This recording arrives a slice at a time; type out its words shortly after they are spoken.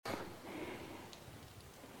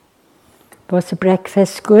Was the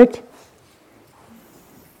breakfast good?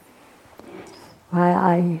 While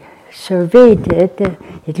I surveyed it,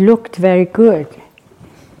 it looked very good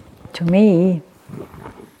to me.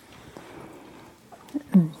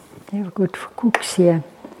 They were good cooks here.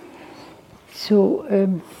 So,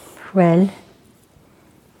 well,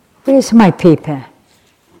 where's my paper?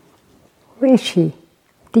 Where is she?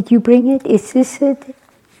 Did you bring it? Is this it?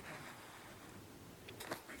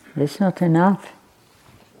 That's not enough.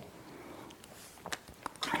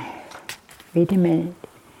 Wait a minute.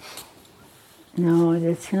 No,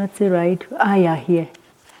 that's not the right. Ah, yeah, here.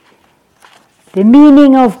 The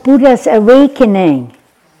meaning of Buddha's awakening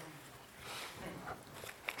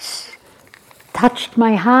touched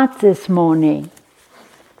my heart this morning.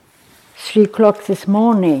 3 o'clock this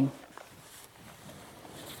morning.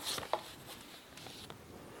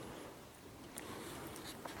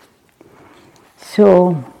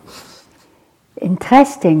 So,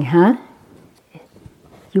 interesting, huh?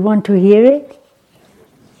 You want to hear it?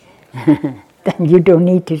 Then you don't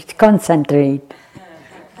need to concentrate.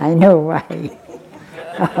 I know why.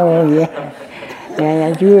 Oh, yeah.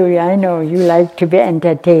 Yeah, I know, you like to be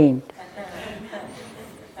entertained.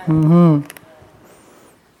 No.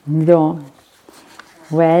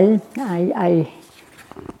 Well, I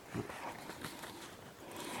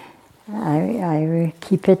will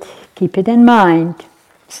keep it in mind.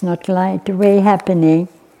 It's not right away happening.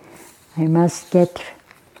 I must get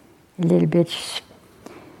a little bit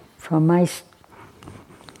from my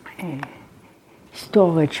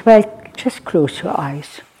storage. Well, just close your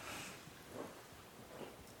eyes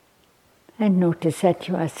and notice that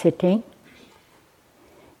you are sitting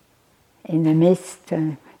in the midst,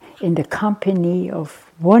 in the company of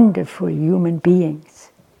wonderful human beings,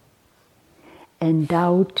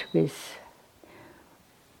 endowed with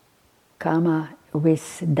Dharma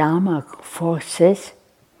forces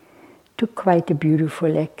to quite a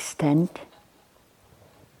beautiful extent.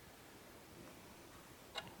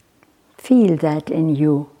 Feel that in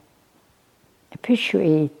you,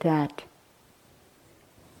 appreciate that,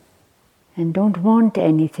 and don't want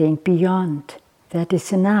anything beyond. That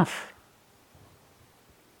is enough.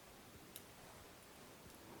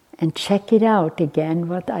 And check it out again,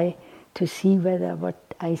 to see whether what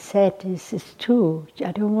I said is true.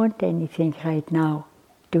 I don't want anything right now,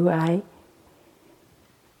 do I?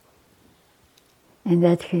 And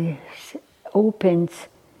that opens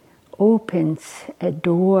a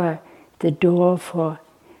door, the door for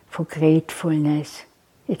gratefulness.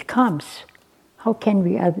 It comes. How can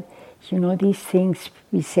we, these things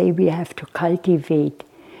we say we have to cultivate.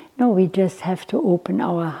 No, we just have to open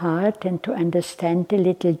our heart and to understand a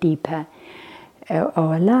little deeper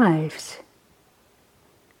our lives.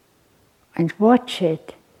 And watch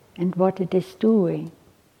it and what it is doing,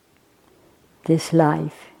 this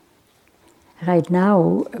life. Right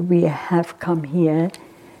now we have come here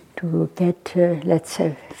to get, let's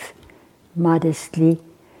say, modestly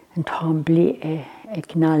and humbly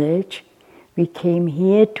acknowledge, we came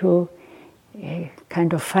here to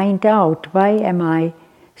kind of find out, why am I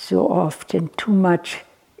so often too much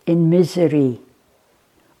in misery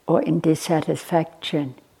or in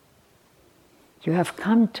dissatisfaction? You have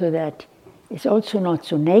come to that. It's also not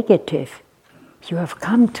so negative. You have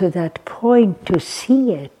come to that point to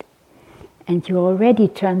see it, and you're already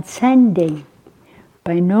transcending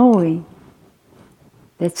by knowing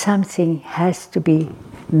that something has to be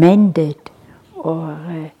mended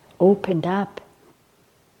or opened up.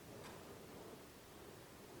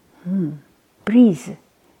 Breathe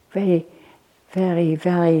very, very,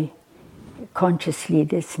 very consciously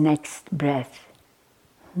this next breath.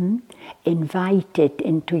 Invite it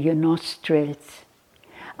into your nostrils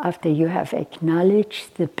after you have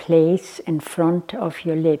acknowledged the place in front of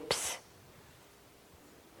your lips.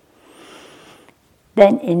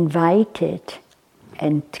 Then invite it,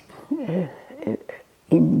 and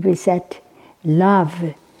with that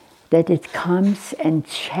love that it comes and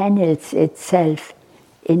channels itself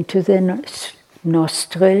into the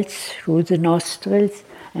nostrils, through the nostrils,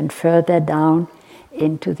 and further down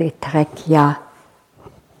into the trachea.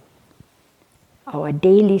 Our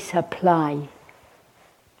daily supply.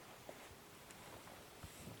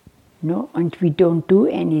 No, and we don't do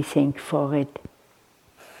anything for it.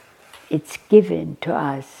 It's given to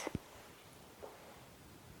us.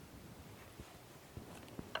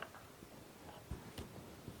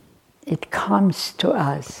 It comes to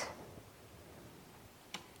us.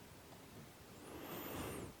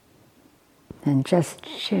 And just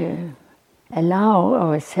allow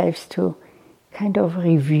ourselves to kind of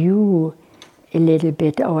review a little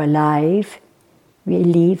bit our life. We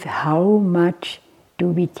live, how much do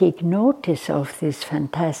we take notice of this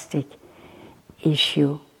fantastic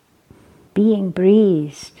issue, being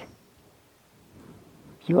breathed.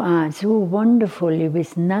 You are so wonderfully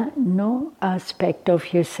with no aspect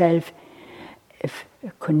of yourself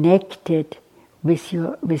connected with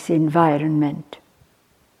the environment.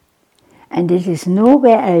 And it is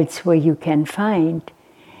nowhere else where you can find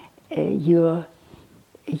you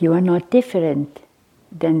are not different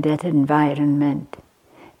than that environment.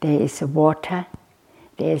 There is a water,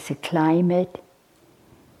 there is a climate,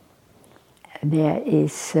 there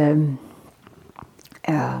is the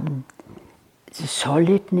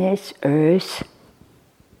solidness, earth,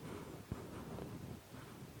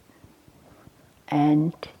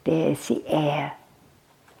 and there is the air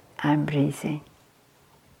I'm breathing.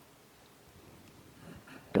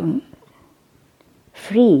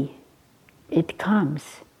 Free, it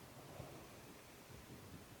comes.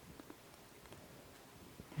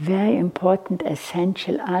 Very important,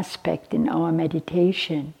 essential aspect in our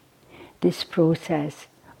meditation, this process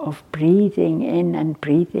of breathing in and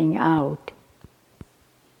breathing out.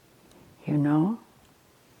 You know?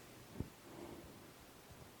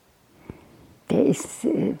 There is,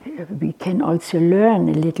 we can also learn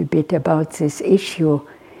a little bit about this issue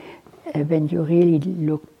when you really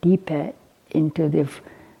look deeper into the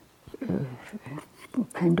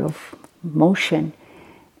kind of motion,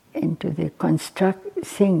 into the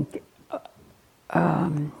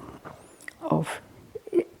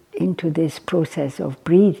into this process of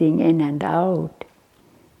breathing in and out.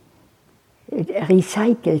 It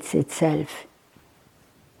recycles itself.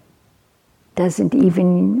 Doesn't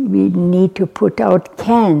even we need to put out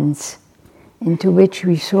cans into which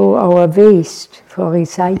we throw our waste for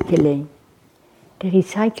recycling. It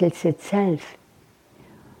recycles itself.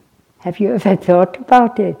 Have you ever thought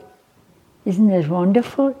about it? Isn't it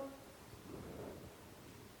wonderful?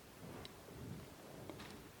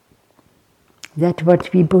 That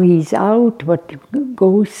what we breathe out, what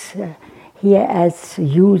goes here as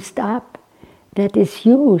used up, that is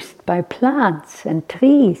used by plants and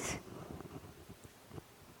trees.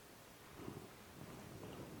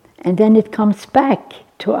 And then it comes back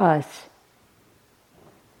to us.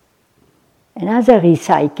 Another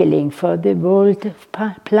recycling for the world of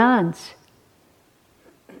plants.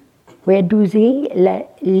 Where do they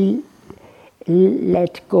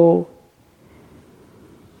let go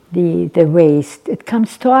the waste? It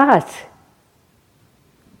comes to us.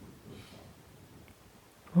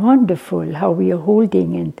 Wonderful how we are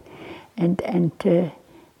holding and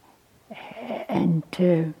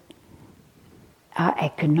are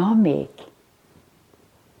economic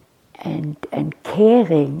and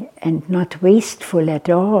caring and not wasteful at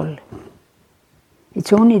all.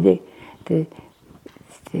 It's only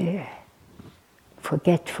the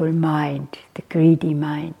forgetful mind, the greedy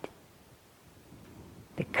mind,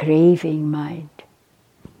 the craving mind,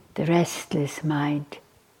 the restless mind,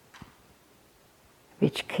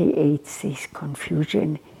 which creates this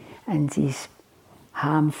confusion and these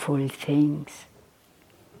harmful things.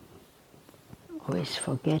 Always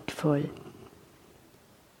forgetful,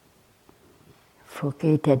 for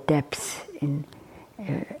greater depths in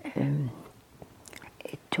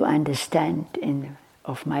to understand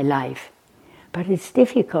of my life. But it's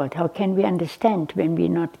difficult. How can we understand when we're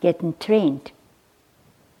not getting trained?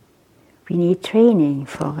 We need training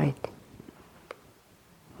for it.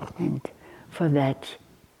 And for that,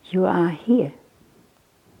 you are here.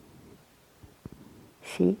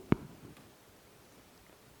 See?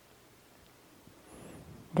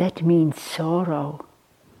 That means sorrow.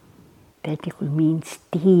 That means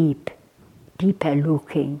deeper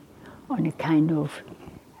looking on a kind of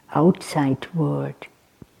outside world.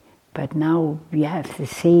 But now we have the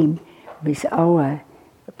same with our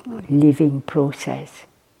living process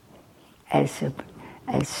as a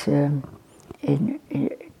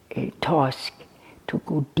task to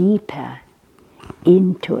go deeper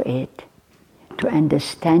into it, to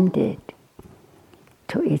understand it,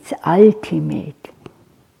 to its ultimate.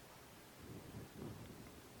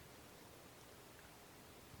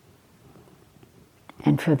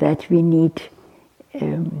 And for that we need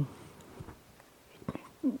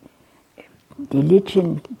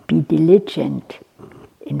be diligent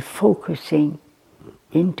in focusing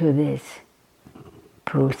into this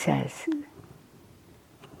process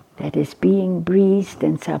that is being breathed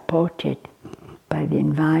and supported by the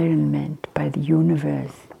environment, by the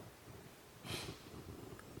universe.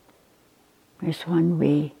 There's one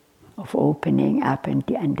way of opening up and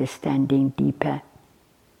understanding deeper.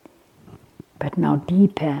 But now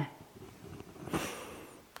deeper,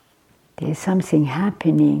 there's something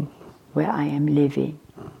happening where I am living.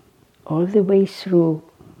 All the way through,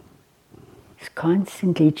 it's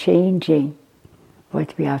constantly changing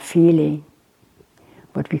what we are feeling.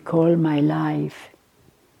 what we call my life.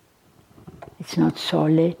 It's not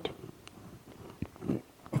solid,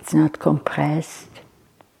 it's not compressed.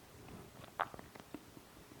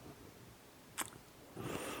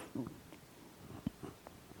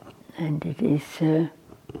 And it is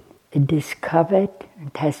discovered,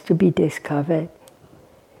 it has to be discovered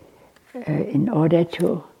in order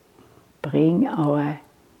to bring our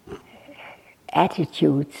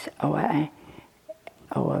attitudes, our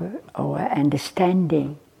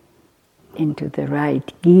understanding into the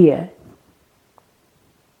right gear.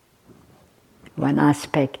 One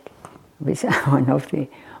aspect, with one of the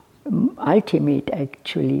ultimate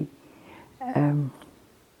actually,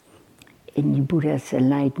 in Buddha's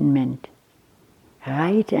enlightenment,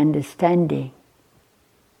 right understanding,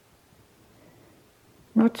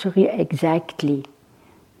 not so exactly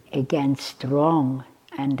against wrong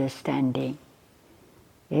understanding.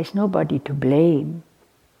 There's nobody to blame.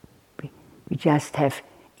 We just have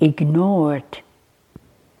ignored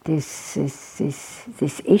this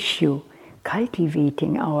issue,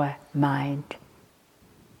 cultivating our mind,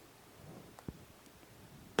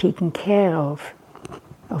 taking care of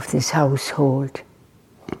this household.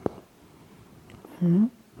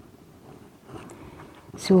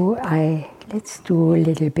 So let's do a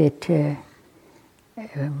little bit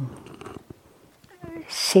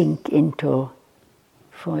sink into,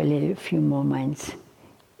 for a few moments,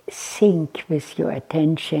 sink with your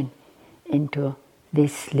attention into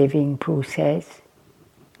this living process,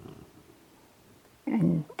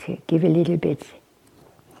 and give a little bit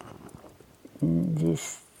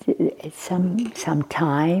some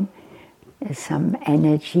time, some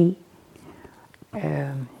energy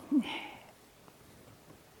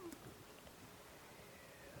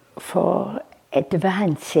for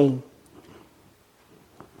advancing,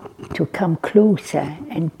 to come closer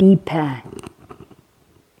and deeper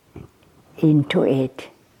into it.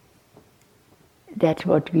 That's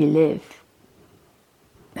what we live.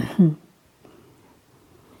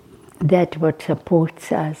 That's what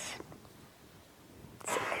supports us.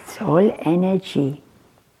 It's all energy.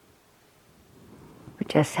 We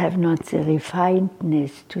just have not the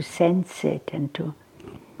refinedness to sense it and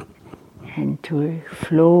to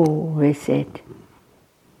flow with it.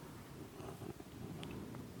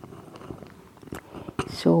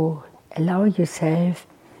 So allow yourself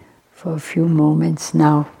for a few moments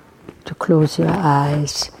now to close your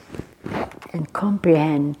eyes and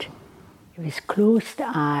comprehend with closed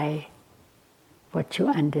eye what you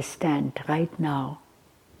understand right now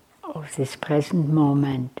of this present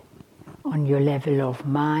moment, on your level of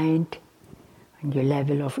mind, on your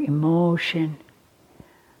level of emotion,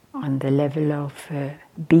 on the level of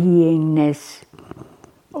beingness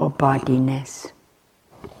or bodiness.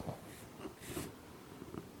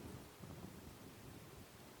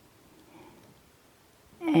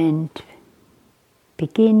 And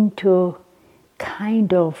begin to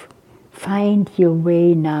kind of find your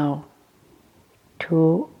way now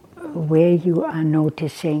to where you are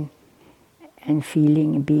noticing and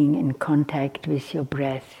feeling, being in contact with your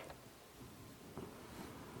breath.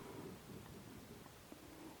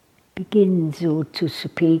 Begin, so to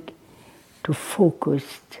speak, to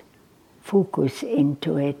focus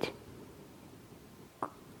into it,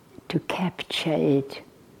 to capture it,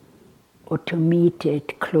 or to meet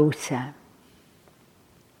it closer.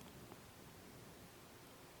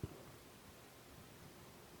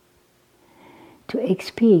 To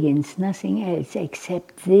experience nothing else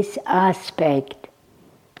except this aspect,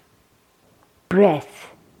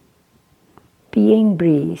 breath, being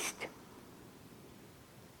breathed,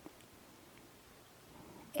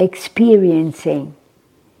 experiencing,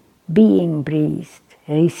 being breathed,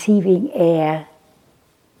 receiving air,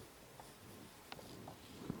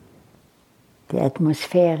 the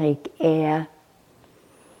atmospheric air,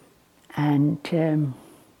 and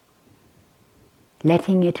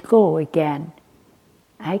letting it go again.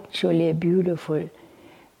 Actually a beautiful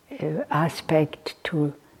aspect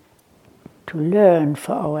to learn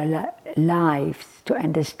for our lives, to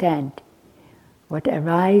understand what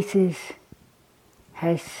arises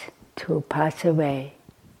has to pass away.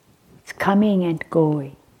 It's coming and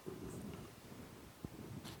going.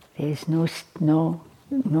 There's no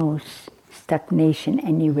stagnation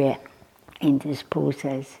anywhere in this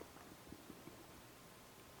process.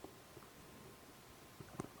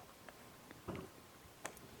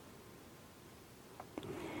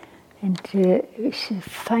 And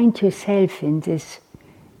find yourself in this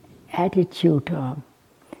attitude or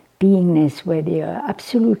beingness where you are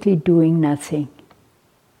absolutely doing nothing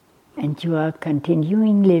and you are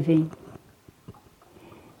continuing living.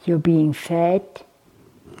 You're being fed,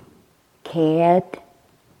 cared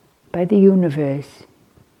by the universe.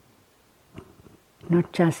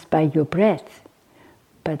 not just by your breath,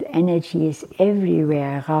 but energy is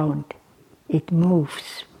everywhere around. It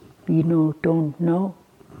moves. We don't know,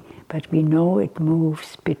 but we know it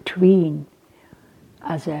moves between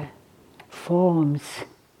other forms,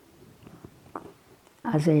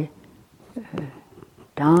 other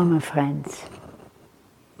Dharma friends.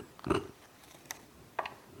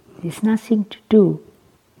 There's nothing to do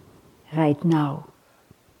right now.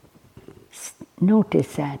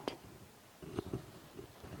 Notice that.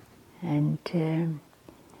 And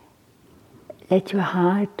let your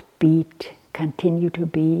heart beat, continue to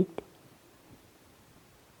beat.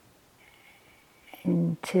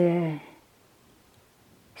 And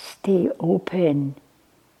stay open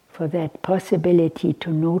for that possibility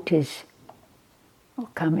to notice or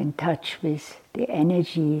come in touch with the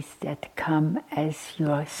energies that come as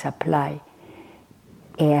your supply,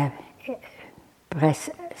 air, breath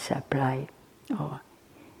supply, or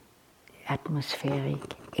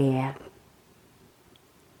atmospheric air.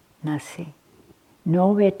 Nothing.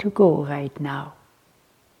 Nowhere to go right now.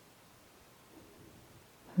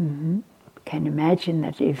 Can imagine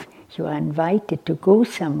that if you are invited to go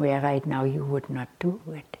somewhere right now, you would not do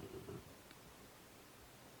it.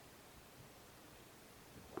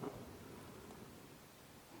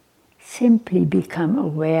 Simply become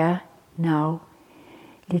aware now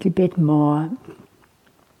a little bit more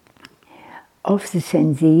of the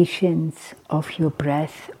sensations of your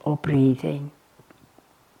breath or breathing.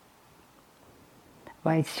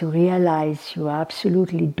 Whilst you realize you are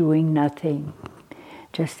absolutely doing nothing,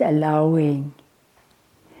 just allowing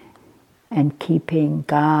and keeping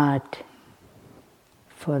guard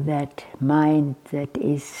for that mind that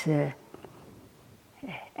is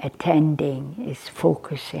attending, is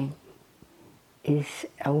focusing, is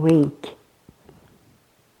awake,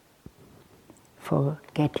 for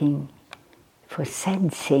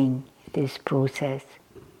sensing this process,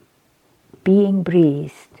 being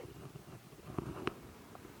breathed.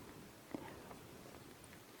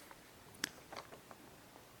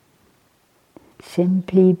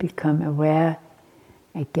 Simply become aware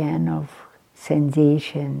again of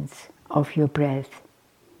sensations of your breath.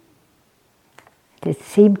 At the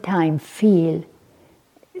same time, feel,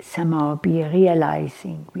 somehow be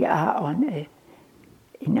realizing we are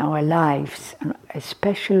in our lives on a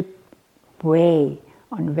special way,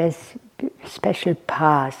 on a special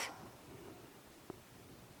path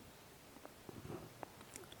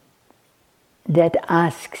that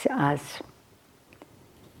asks us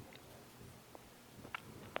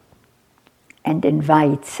and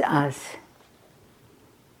invites us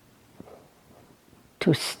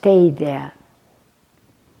to stay there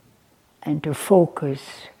and to focus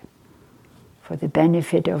for the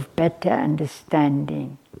benefit of better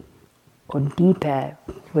understanding or deeper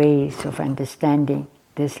ways of understanding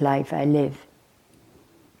this life I live,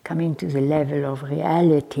 coming to the level of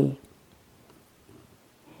reality.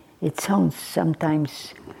 It sounds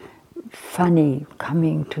sometimes funny,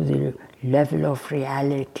 coming to the level of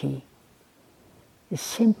reality. It's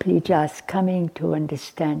simply just coming to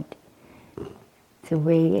understand the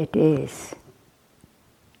way it is.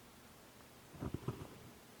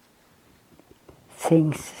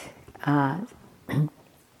 Things are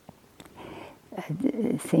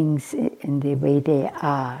things in the way they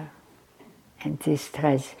are, and this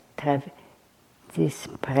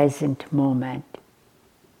present moment,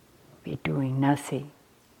 we're doing nothing.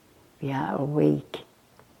 We are awake,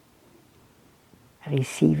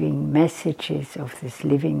 receiving messages of this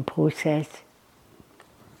living process,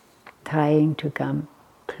 trying to come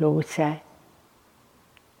closer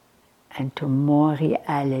and to more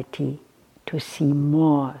reality, to see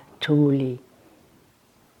more truly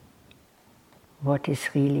what is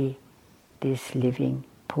really this living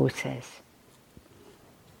process.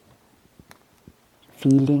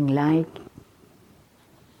 Feeling like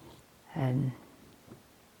on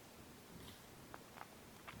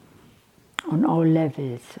all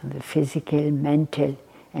levels, on the physical, mental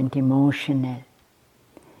and emotional.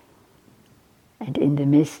 And in the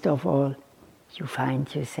midst of all, you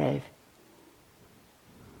find yourself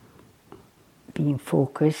being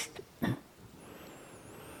focused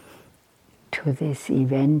to this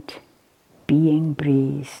event, being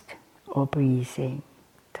breathed or breathing,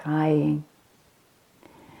 trying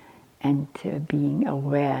and being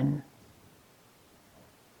aware.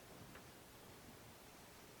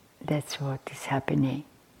 That's what is happening.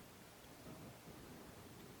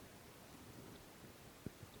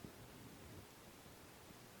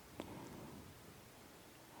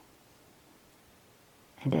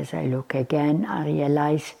 And as I look again, I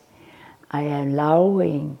realize I am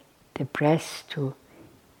allowing the breath to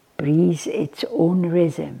breathe its own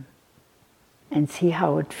rhythm. and see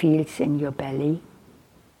how it feels in your belly.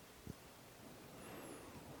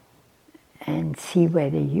 And see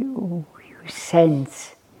whether you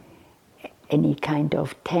sense any kind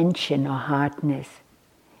of tension or hardness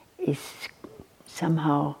is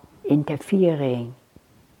somehow interfering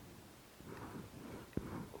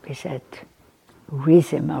with that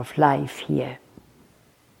rhythm of life here.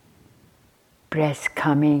 Breath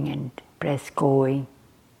coming and breath going.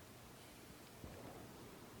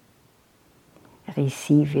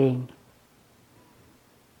 Receiving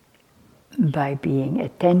by being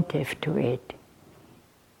attentive to it.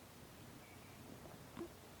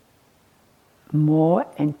 More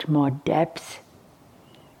and more depth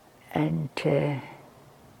and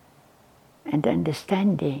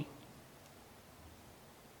understanding.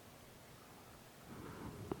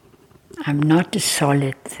 I'm not a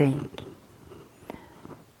solid thing.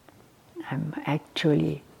 I'm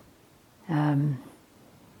actually, when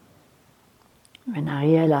I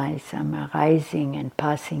realize I'm arising and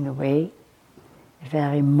passing away, a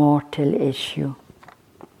very mortal issue,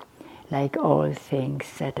 like all things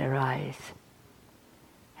that arise,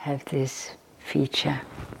 have this feature.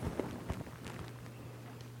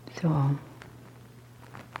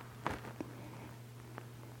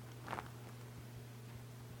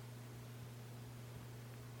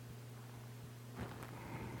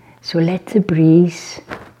 So let the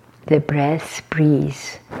breath breathe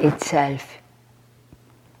itself,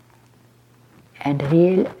 and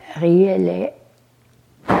really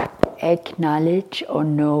acknowledge or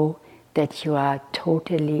know that you are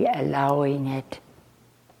totally allowing it.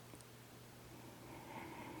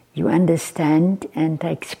 You understand and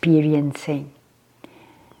are experiencing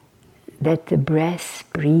that the breath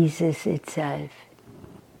breathes itself.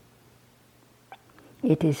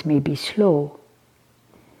 It is maybe slow.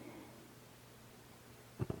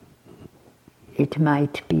 It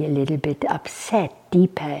might be a little bit upset,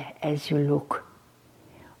 deeper as you look,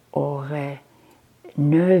 or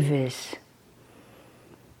nervous,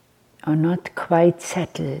 or not quite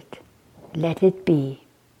settled. Let it be.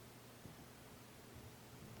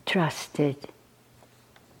 Trust it.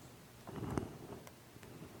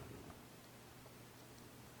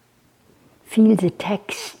 Feel the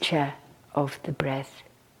texture of the breath.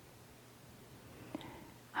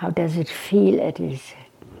 How does it feel? It is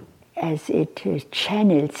as it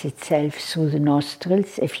channels itself through the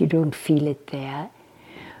nostrils. If you don't feel it there,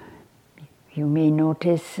 you may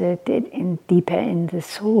notice it deeper in the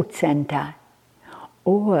throat center,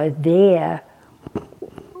 or there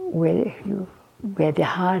where the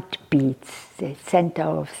heart beats, the center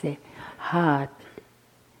of the heart,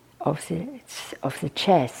 of the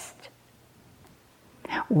chest,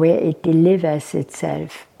 where it delivers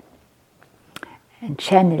itself and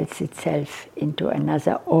channels itself into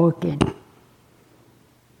another organ. The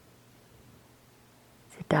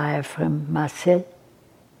diaphragm muscle,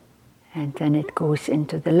 and then it goes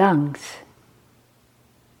into the lungs.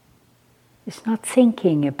 It's not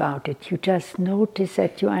thinking about it, you just notice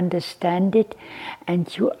that you understand it,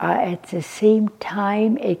 and you are at the same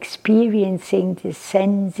time experiencing the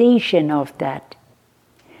sensation of that.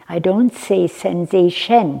 I don't say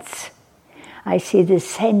sensations, I say the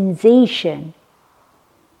sensation.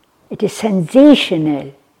 It is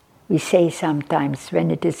sensational, we say sometimes, when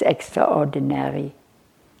it is extraordinary.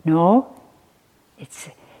 No, it's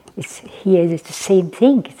here it's the same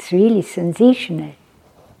thing, it's really sensational.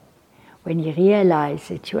 When you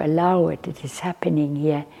realize it, you allow it, it is happening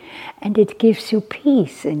here, and it gives you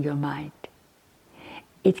peace in your mind.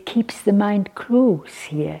 It keeps the mind close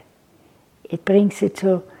here. It brings it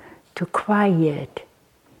to quiet.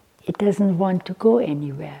 It doesn't want to go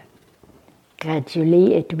anywhere.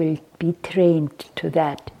 Gradually it will be trained to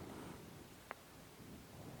that.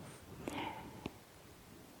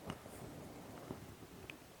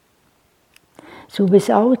 So these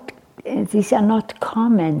are not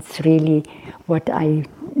comments really,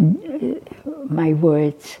 my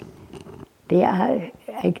words. They are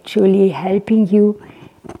actually helping you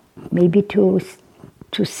maybe to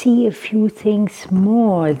see a few things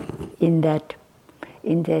more in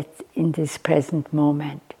this present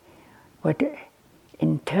moment. What,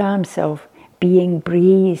 in terms of being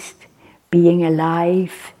breathed, being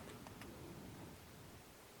alive,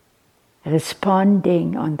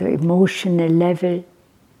 responding on the emotional level,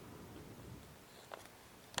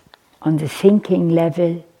 on the thinking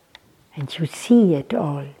level, and you see it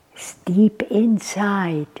all. It's deep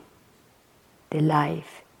inside the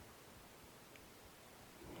life.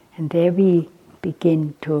 And there we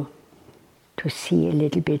begin to see a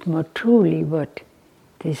little bit more truly what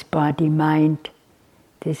this body-mind,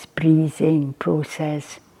 this breathing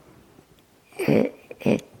process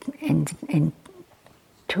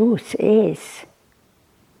truth is,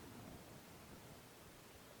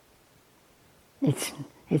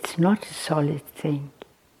 it's not a solid thing.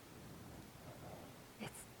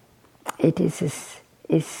 It's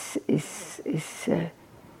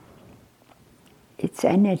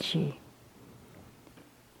energy.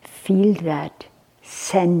 Feel that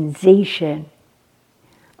sensation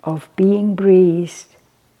of being breathed,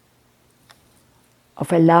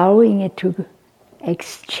 of allowing it to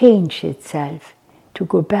exchange itself, to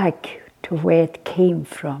go back to where it came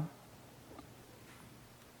from.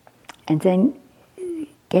 And then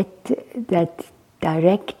get that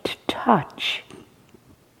direct touch.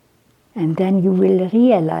 And then you will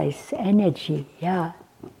realize energy,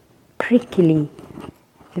 prickly,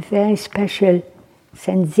 a very special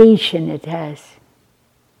sensation it has.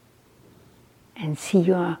 And see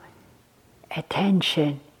your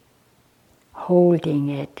attention holding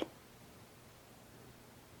it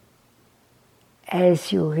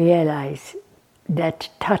as you realize that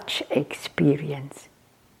touch experience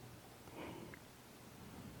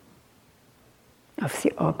of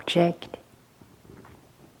the object,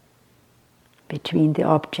 between the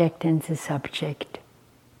object and the subject.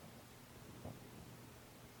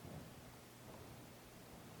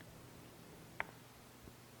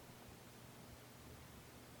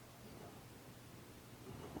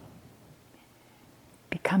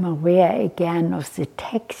 Become aware again of the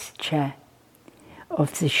texture,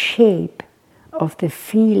 of the shape, of the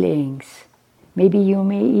feelings. Maybe you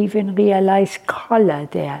may even realize color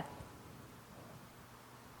there.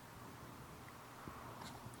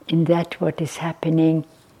 In that what is happening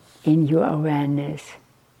in your awareness.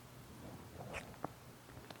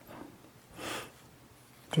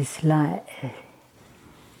 This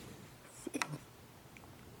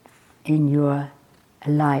in your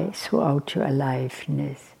life, throughout your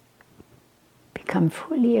aliveness. Become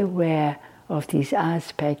fully aware of these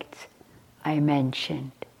aspects I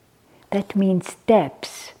mentioned. That means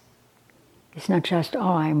depth. It's not just,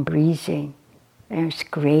 I'm breathing, it's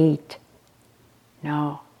great.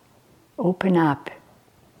 No. Open up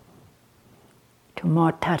to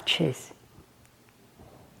more touches,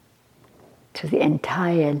 to the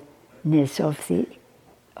entireness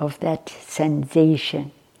of that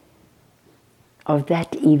sensation, of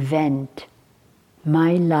that event,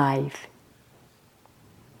 my life,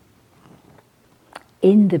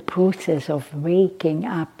 in the process of waking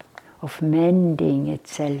up, of mending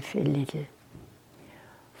itself a little.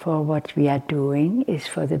 For what we are doing is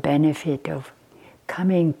for the benefit of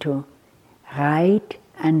coming to right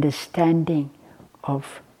understanding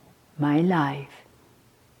of my life.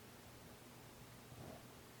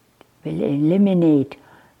 Will eliminate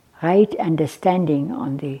right understanding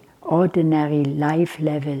on the ordinary life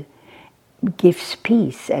level, gives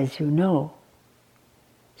peace, as you know.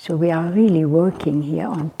 So we are really working here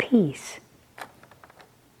on peace,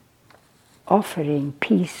 offering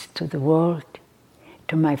peace to the world,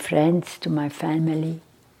 to my friends, to my family.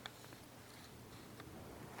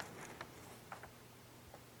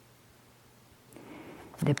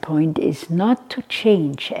 The point is not to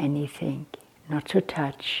change anything, not to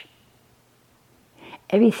touch.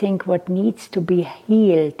 Everything what needs to be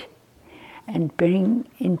healed and bring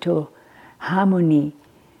into harmony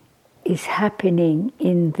is happening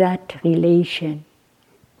in that relation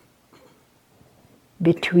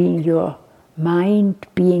between your mind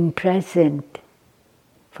being present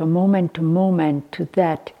from moment to moment to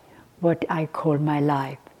that what I call my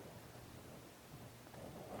life.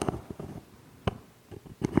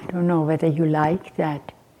 I don't know whether you like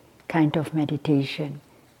that kind of meditation.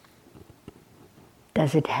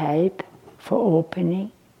 Does it help for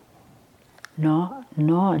opening? No,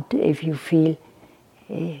 not if you feel,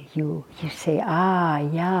 you say,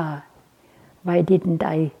 yeah, why didn't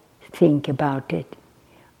I think about it?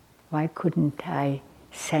 Why couldn't I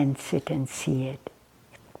sense it and see it?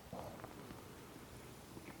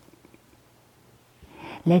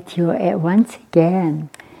 Let your, once again,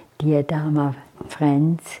 dear Dharma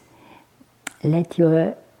friends, let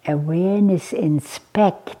your awareness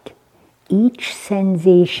inspect each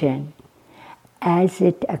sensation as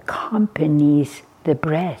it accompanies the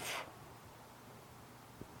breath.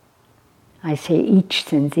 I say each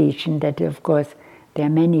sensation, that of course there are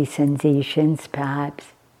many sensations perhaps,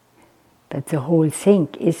 but the whole thing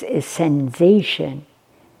is a sensation.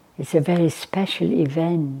 It's a very special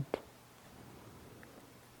event.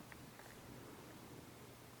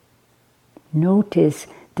 Notice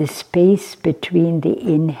the space between the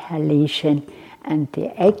inhalation and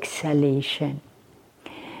the exhalation,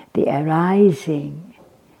 the arising,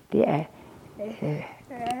 the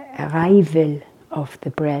arrival of the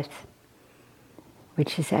breath,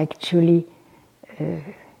 which is actually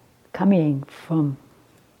coming from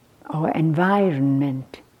our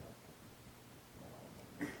environment.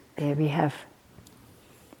 There we have,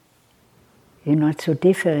 we're not so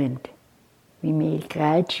different. We may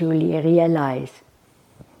gradually realize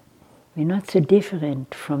we're not so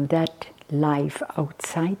different from that life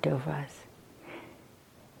outside of us.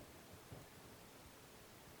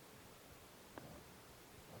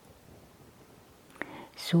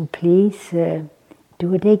 So please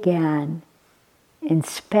do it again.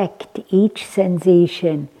 Inspect each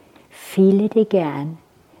sensation. Feel it again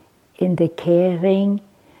in the caring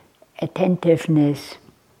attentiveness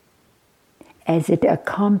as it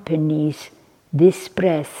accompanies this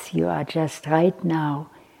breath you are just right now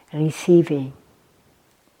receiving.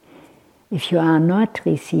 If you are not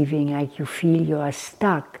receiving, like you feel you are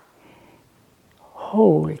stuck,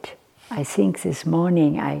 hold. I think this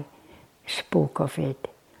morning I spoke of it.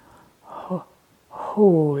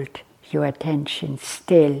 Hold your attention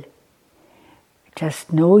still.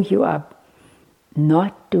 Just know you are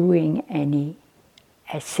not doing any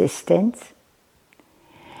assistance.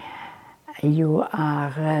 You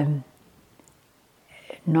are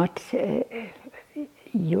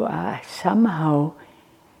you are somehow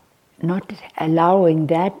not allowing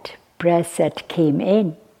that breath that came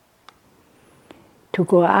in to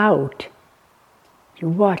go out. You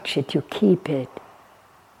watch it, you keep it,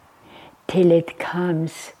 till it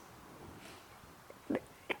comes,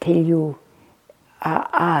 till you are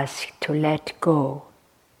asked to let go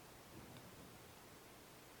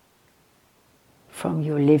from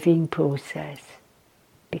your living process,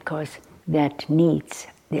 because that needs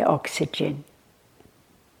the oxygen.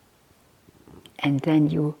 And then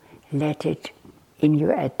you let it, in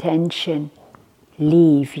your attention,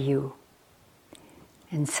 leave you.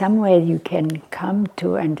 And somewhere you can come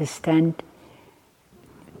to understand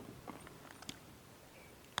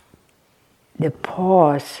the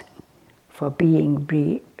pause for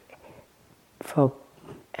for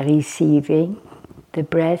receiving the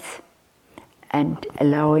breath and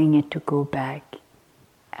allowing it to go back,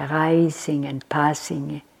 arising and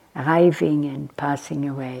passing, arriving and passing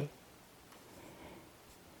away.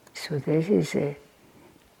 So this is it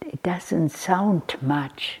doesn't sound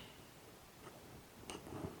much,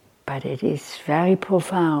 but it is very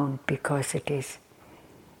profound, because it is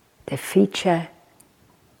the feature,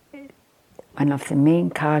 one of the main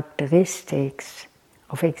characteristics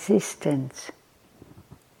of existence.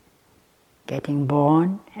 Getting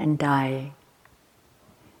born and dying,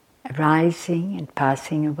 arising and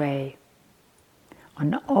passing away,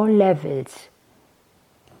 on all levels,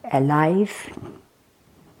 alive,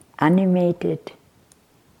 animated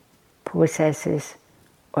processes,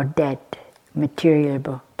 or dead,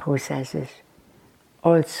 material processes,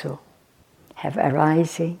 also have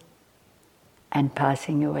arising and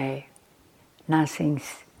passing away. Nothing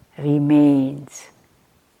remains.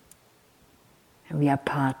 We are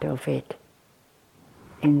part of it,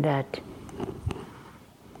 in that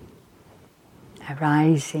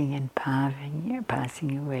arising and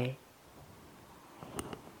passing away.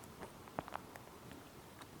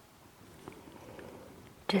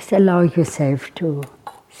 Just allow yourself to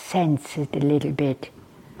sense it a little bit,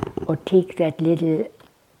 or take that little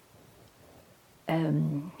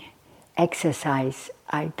exercise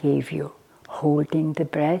I gave you, holding the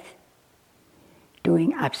breath,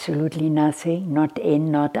 doing absolutely nothing, not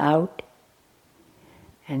in, not out,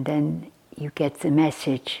 and then you get the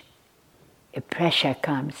message, a pressure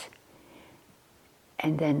comes,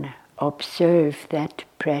 and then observe that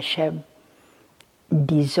pressure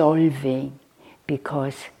dissolving,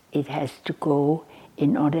 because it has to go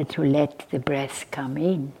in order to let the breath come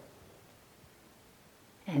in.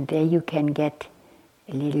 And there you can get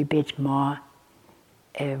a little bit more,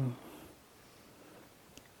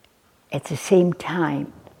 at the same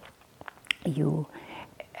time, you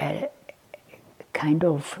kind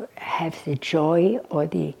of have the joy or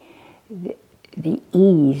the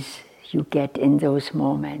ease you get in those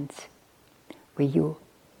moments where you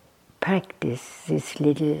practice this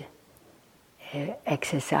little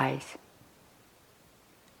exercise.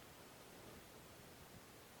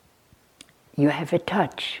 You have a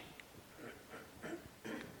touch,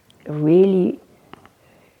 really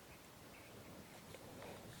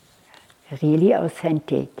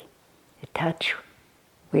authentic, a touch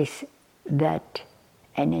with that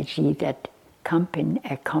energy that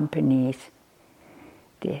accompanies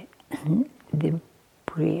the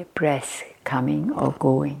breath coming or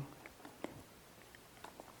going.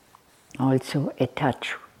 Also a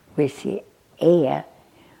touch with the air,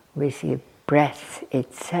 with the breath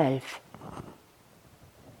itself.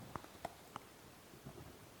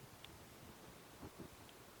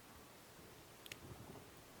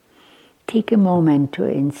 take a moment to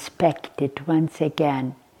inspect it once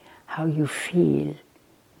again, how you feel.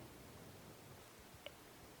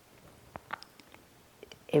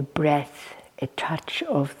 A breath, a touch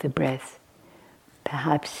of the breath,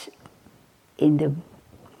 perhaps in the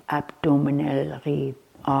abdominal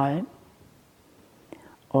realm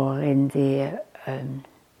or in the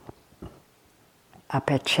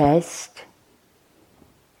upper chest,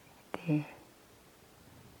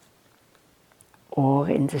 or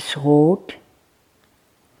in the throat.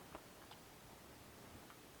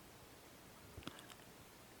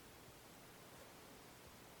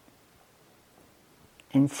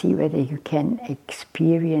 And see whether you can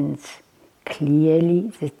experience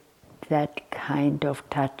clearly that kind of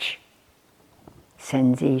touch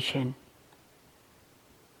sensation.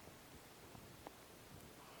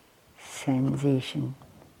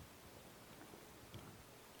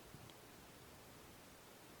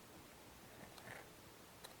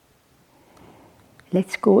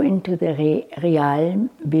 Let's go into the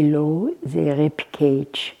realm below the rib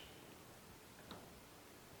cage.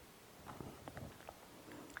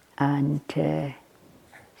 And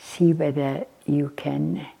see whether you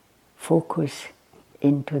can focus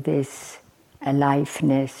into this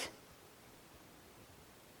aliveness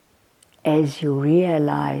as you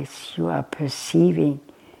realize you are perceiving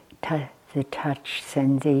the touch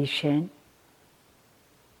sensation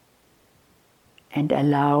and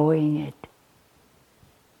allowing it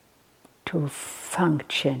to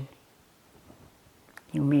function.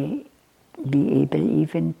 You may be able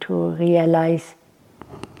even to realize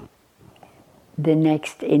the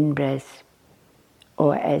next in-breath,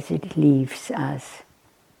 or as it leaves us,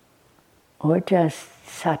 or just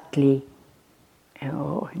subtly,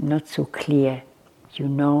 or not so clear, you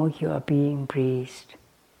know you are being breathed.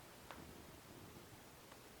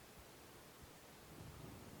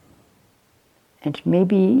 And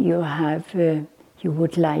maybe you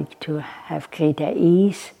would like to have greater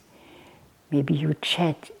ease. Maybe you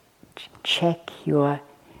check your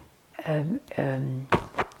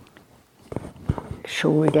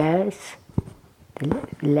shoulders, the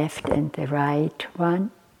left and the right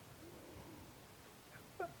one,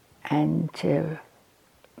 and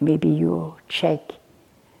maybe you check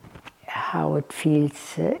how it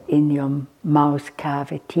feels in your mouth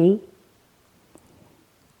cavity.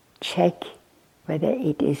 Check whether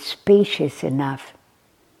it is spacious enough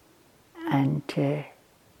and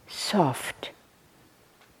soft.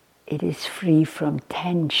 It is free from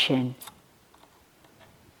tension.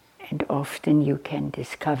 And often you can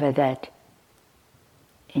discover that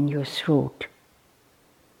in your throat.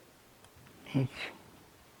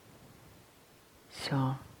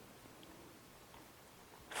 So,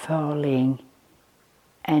 falling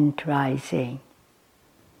and rising.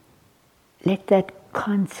 Let that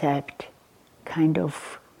concept kind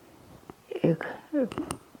of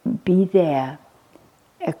be there,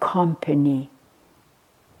 accompany,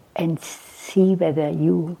 and see whether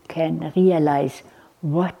you can realize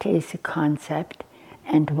what is a concept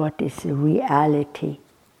and what is a reality.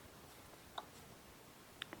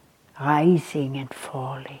 Rising and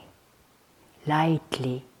falling,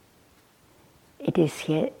 lightly. It is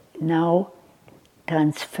here now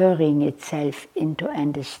transferring itself into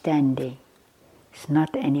understanding. It's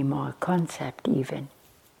not anymore a concept even.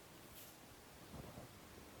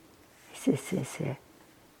 This is a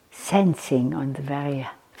sensing on the very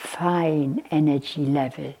fine energy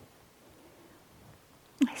level.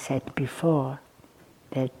 I said before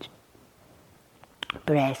that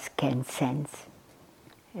breath can sense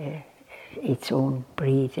its own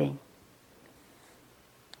breathing.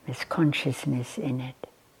 There's consciousness in it.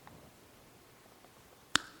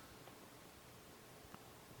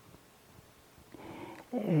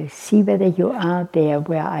 See whether you are there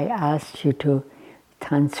where I asked you to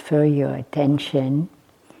transfer your attention,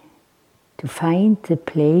 to find the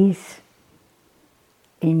place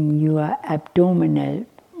in your abdominal,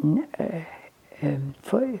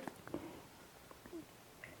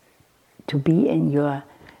 to be in your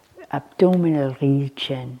abdominal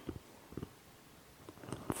region.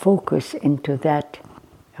 Focus into that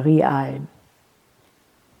realm.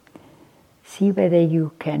 See whether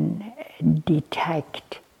you can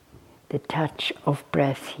detect the touch of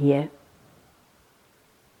breath here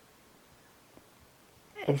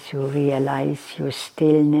as you realize your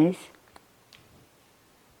stillness.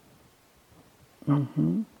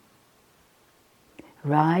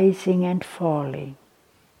 Rising and falling.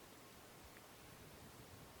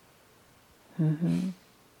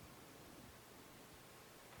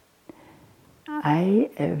 I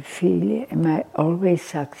feel, am I always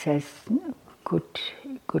successful,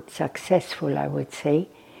 I would say,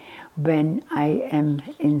 when I am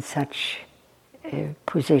in such a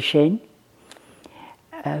position,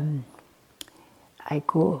 I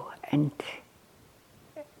go and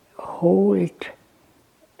hold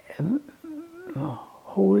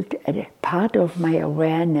a part of my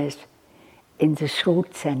awareness in the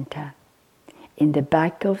throat center, in the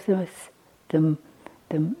back of the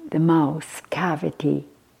mouth cavity,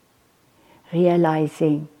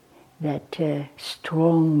 realizing that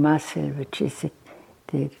strong muscle, which is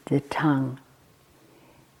the tongue,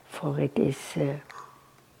 for it is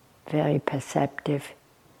very perceptive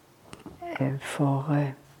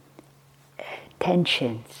for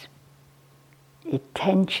tensions. It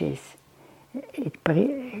tenses, it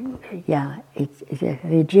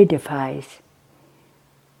rigidifies.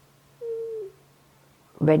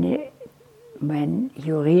 When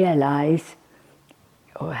you realize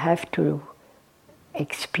or have to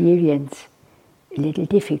experience a little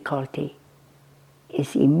difficulty,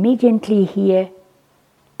 is immediately here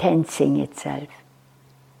tensing itself.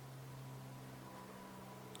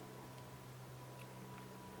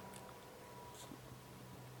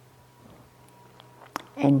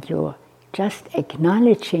 And you're just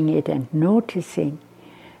acknowledging it and noticing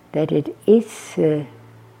that it is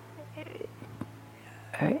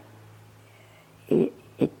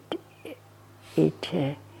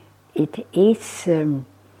it is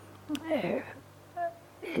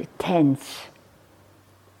tense.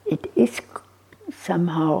 It is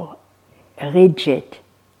somehow rigid.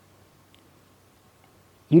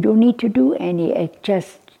 You don't need to do any,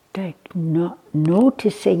 just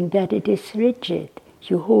noticing that it is rigid.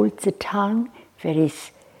 You hold the tongue very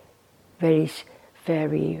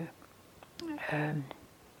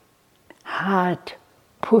hard,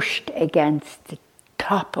 pushed against the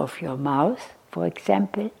top of your mouth, for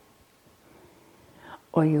example,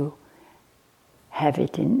 or you have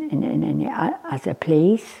it in any other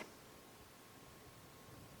place.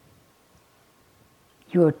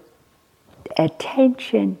 Your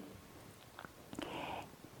attention,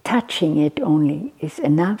 touching it only, is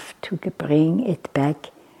enough to bring it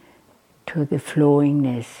back to the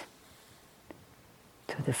flowingness,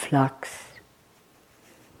 to the flux.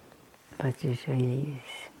 But it really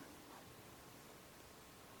is.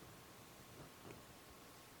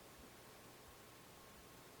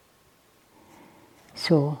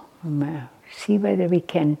 So see whether we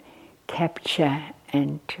can capture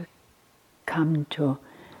and come to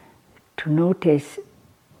notice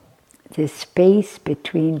the space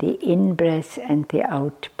between the in-breath and the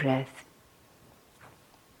out-breath.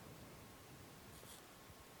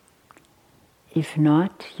 If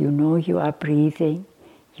not, you know you are breathing,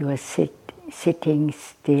 you are sitting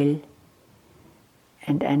still,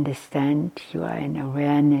 and understand you are in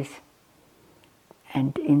awareness,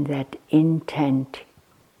 and in that intent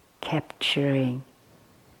capturing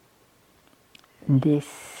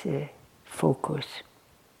this focus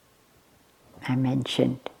I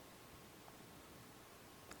mentioned.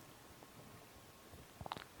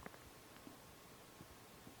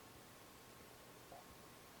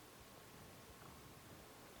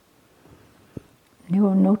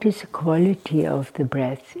 You notice the quality of the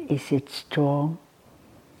breath. Is it strong?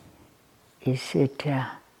 Is it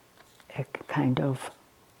a kind of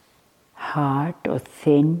hard or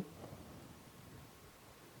thin?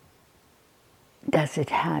 Does it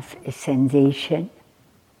have a sensation?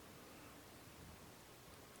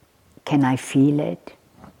 Can I feel it?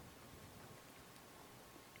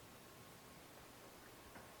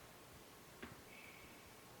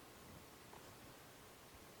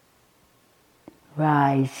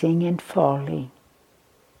 Rising and falling.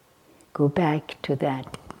 Go back to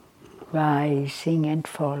that. Rising and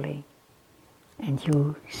falling. And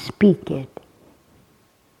you speak it.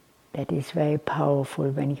 That is very powerful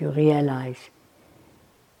when you realize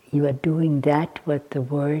you are doing that what the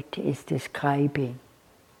word is describing.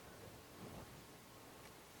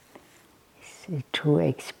 It's a true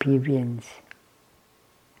experience.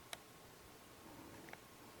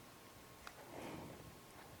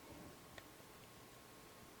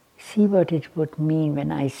 See what it would mean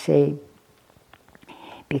when I say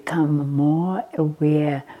become more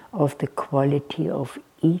aware of the quality of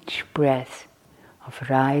each breath, of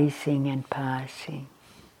rising and passing.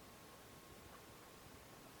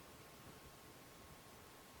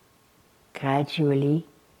 Gradually,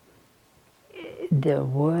 the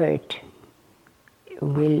word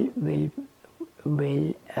will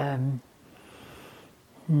bring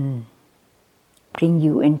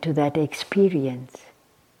you into that experience.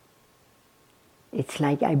 It's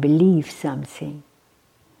like I believe something,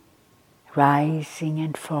 rising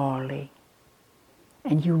and falling.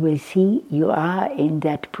 And you will see you are in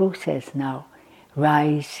that process now,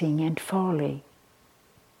 rising and falling.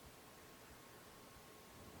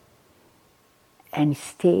 And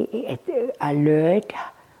stay alert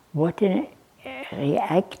what a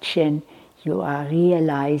reaction you are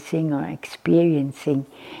realizing or experiencing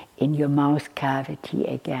in your mouth cavity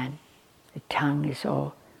again. The tongue is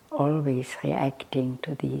always reacting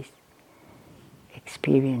to these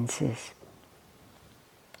experiences.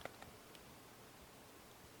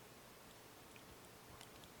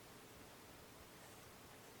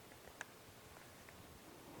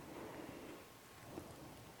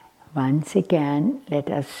 Once again, let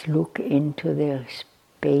us look into the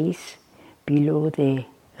space below the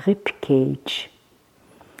rib cage.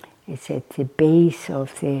 It's at the base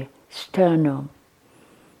of the sternum,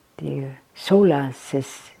 the solar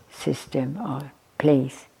system or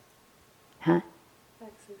place. Huh?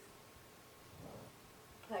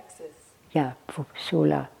 Plexus. Yeah,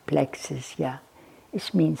 solar plexus, yeah.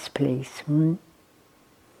 It means place. And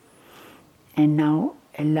now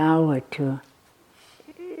allow it to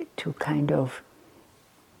kind of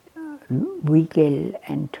wiggle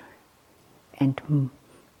and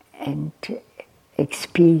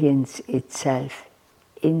experience itself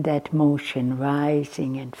in that motion,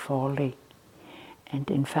 rising and falling,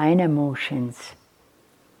 and in finer motions,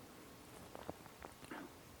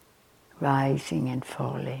 rising and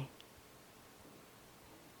falling.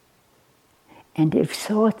 And if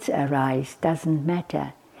thoughts arise, doesn't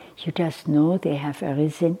matter. You just know they have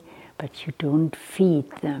arisen, but you don't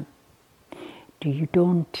feed them. You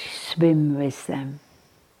don't swim with them.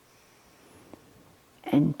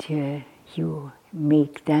 And you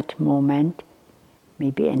make that moment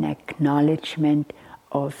maybe an acknowledgement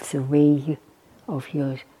of the way of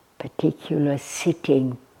your particular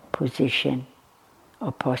sitting position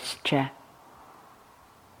or posture.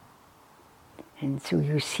 And so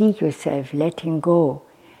you see yourself letting go,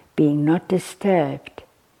 being not disturbed.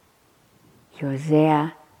 You're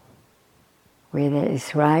there where there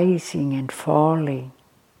is rising and falling,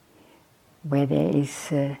 where there is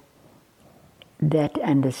that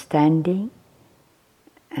understanding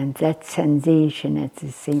and that sensation at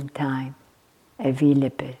the same time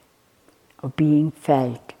available or being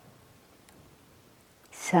felt.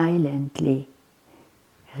 Silently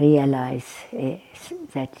realize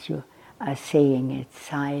that you are saying it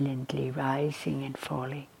silently, rising and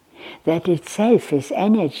falling. That itself is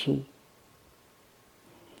energy.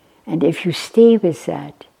 And if you stay with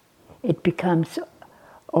that, it becomes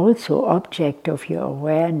also object of your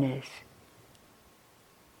awareness.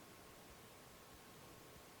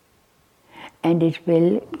 And it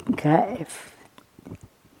will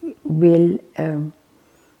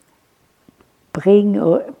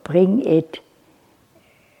bring it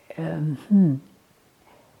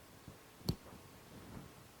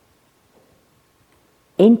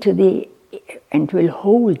into the, and will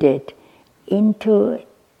hold it into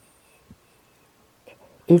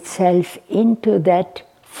itself, into that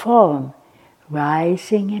form,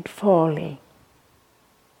 rising and falling.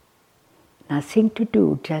 Nothing to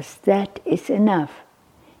do, just that is enough.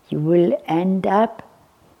 You will end up,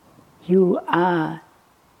 you are,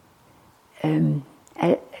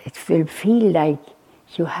 it will feel like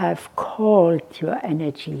you have called your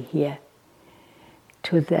energy here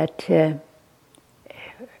to that,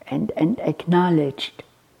 and acknowledged,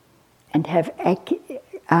 and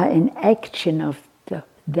are in action of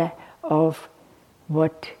of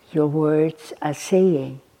what your words are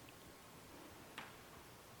saying.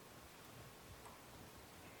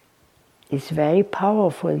 It's very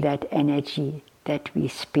powerful, that energy that we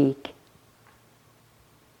speak.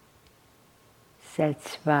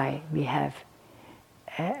 That's why we have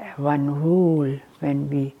one rule when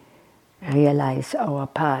we realize our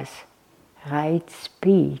path: right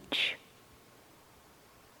speech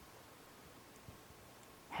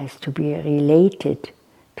has to be related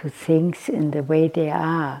to things in the way they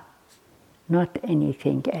are, not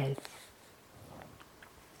anything else.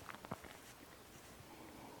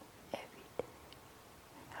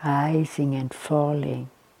 Rising and falling,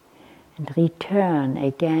 and return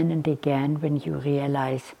again and again when you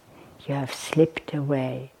realize you have slipped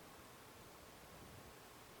away.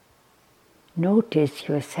 Notice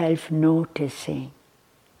yourself noticing.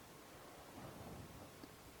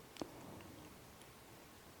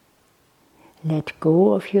 Let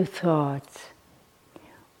go of your thoughts,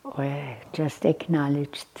 or just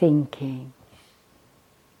acknowledge thinking.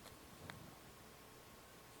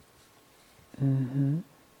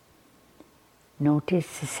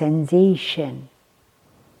 Notice the sensation,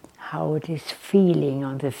 how it is feeling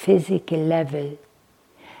on the physical level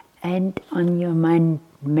and on your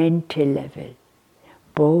mental level.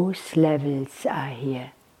 Both levels are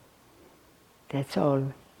here. That's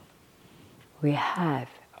all we have.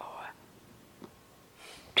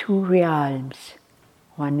 Two realms.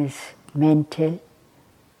 One is mental,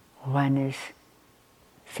 one is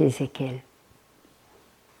physical.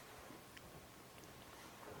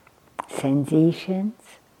 Sensations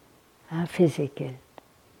are physical.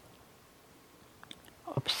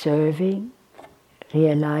 Observing,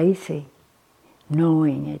 realizing,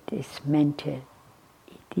 knowing it is mental.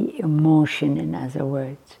 The emotion, in other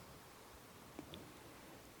words.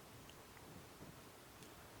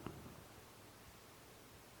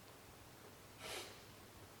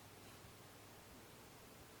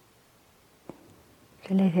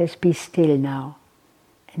 So let us be still now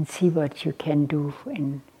and see what you can do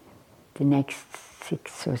in the next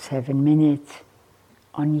 6 or 7 minutes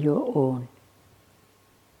on your own,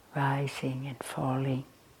 rising and falling,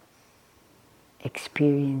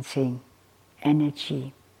 experiencing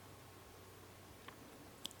energy,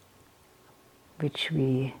 which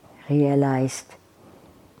we realized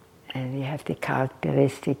we have the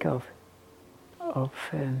characteristic of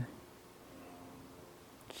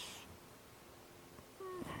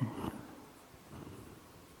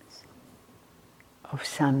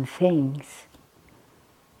some things.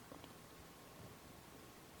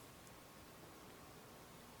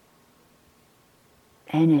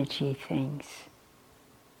 Energy things.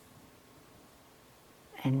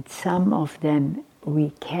 And some of them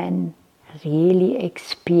we can really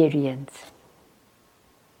experience.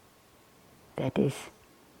 That is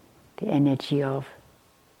the energy of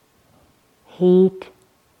heat,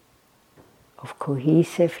 of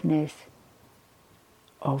cohesiveness,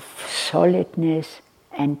 of solidness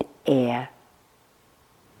and air.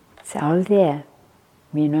 It's all there.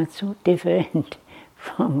 We're not so different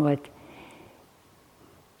from what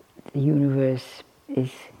the universe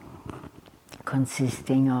is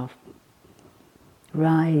consisting of,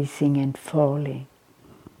 rising and falling.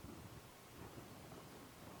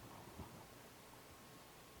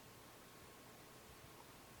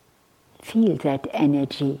 Feel that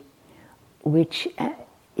energy, which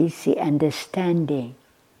is the understanding,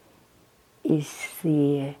 is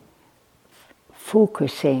the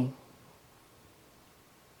focusing,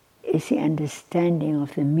 is the understanding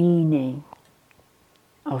of the meaning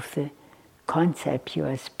of the concept you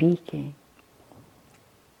are speaking.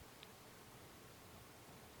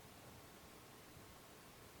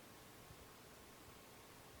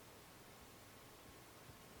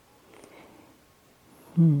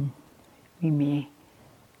 We may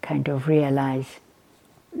kind of realize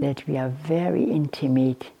that we are very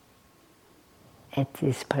intimate at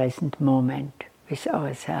this present moment with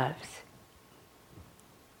ourselves.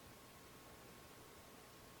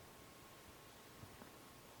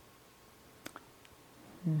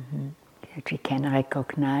 That we can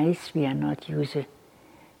recognize we are not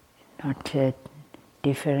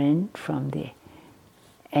different from the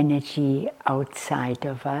energy outside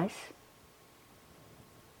of us.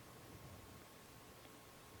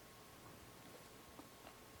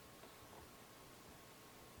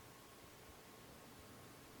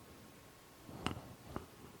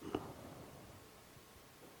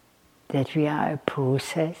 That we are a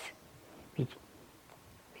process which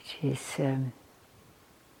is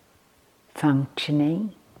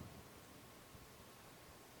functioning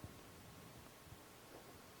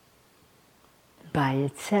by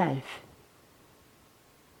itself.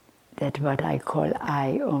 That what I call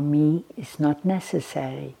I or me is not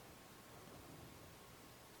necessary.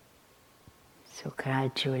 So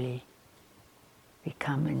gradually we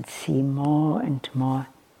come and see more and more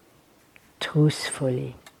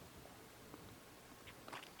truthfully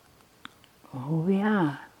who we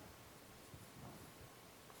are.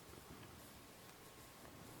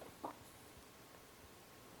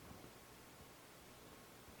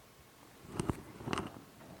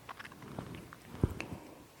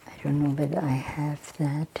 I don't know whether I have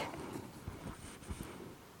that.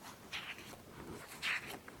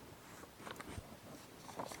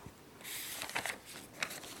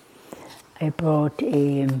 I brought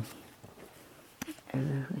it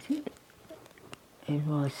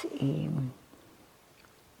was a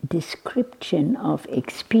description of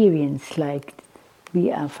experience like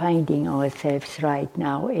we are finding ourselves right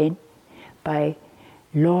now in by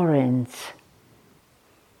Lawrence,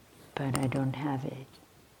 but I don't have it. It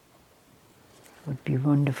would be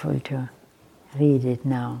wonderful to read it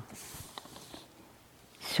now.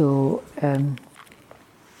 So,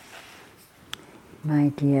 my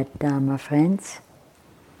dear Dharma friends,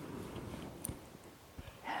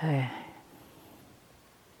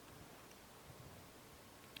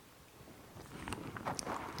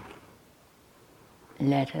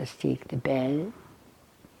 let us take the bell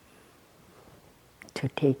to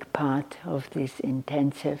take part of this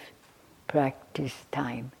intensive practice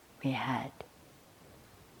time we had.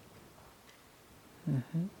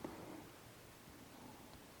 Mm-hmm.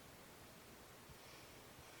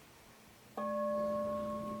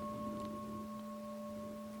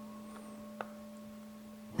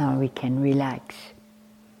 Now we can relax.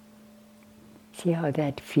 See how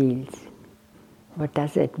that feels. What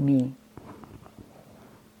does it mean?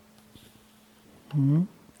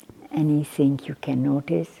 Anything you can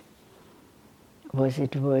notice? Was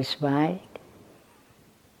it worthwhile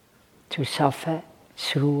to suffer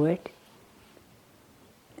through it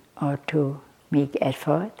or to make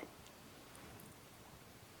effort?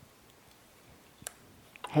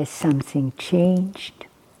 Has something changed,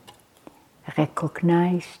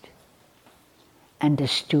 recognized,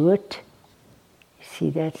 understood? You see,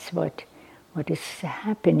 that's what is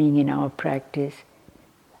happening in our practice.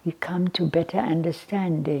 We come to better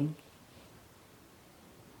understanding.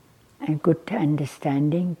 And good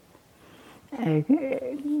understanding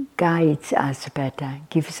guides us better,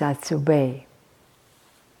 gives us a way.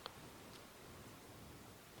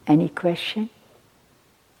 Any question?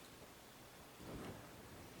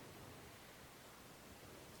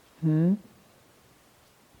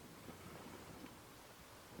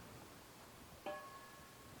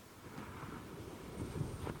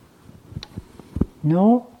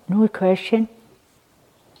 No? No question?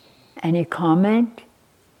 Any comment?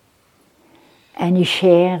 Any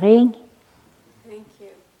sharing? Thank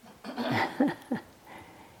you.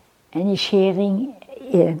 Any sharing?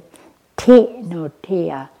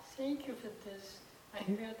 Thea. Thank you for this. I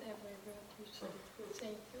heard every word you said.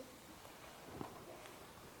 Thank you.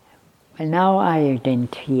 Well, now I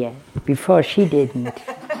didn't hear. Before she didn't. I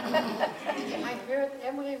heard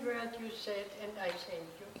every word you said and I thank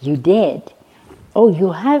you. You did? Oh,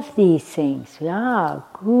 you have these things. Yeah,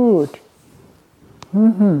 good.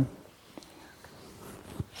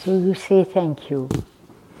 So you say thank you.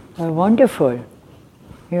 Well, wonderful.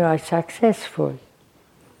 You are successful.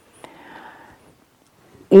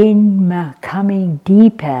 In coming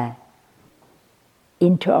deeper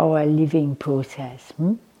into our living process,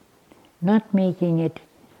 not making it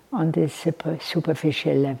on the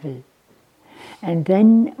superficial level. And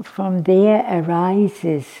then from there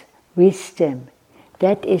arises wisdom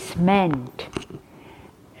that is meant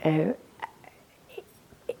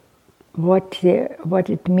what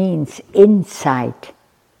it means, insight,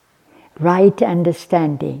 right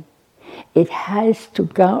understanding. It has to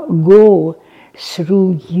go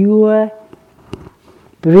through your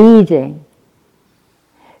breathing,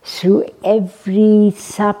 through every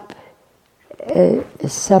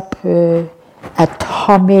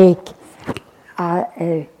atomic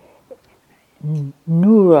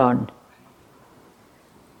neuron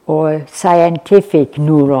or scientific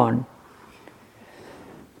neuron.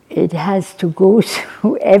 It has to go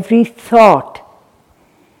through every thought,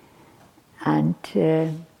 and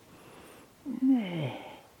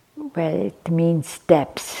well, it means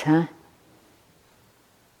steps, huh?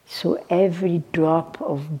 So every drop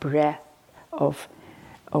of breath, of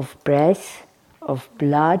breath, of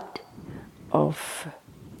blood, of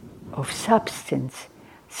substance.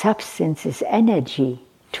 Substance is energy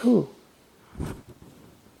too.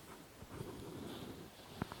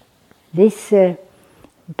 This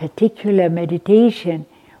particular meditation,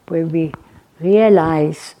 where we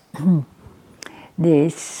realize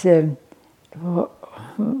this,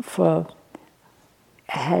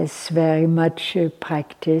 has very much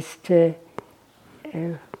practiced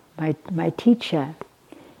my teacher,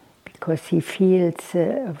 because he felt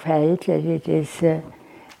that it is a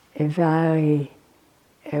very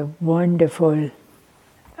wonderful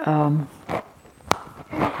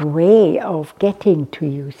way of getting to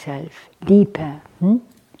yourself deeper,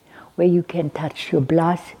 where you can touch your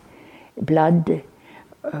blood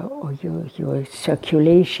or your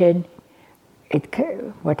circulation.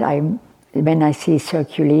 When I say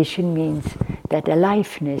circulation, means that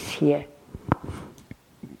aliveness here,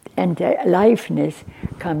 and the aliveness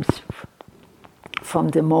comes from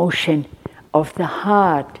the motion of the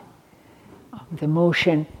heart, the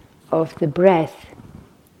motion of the breath,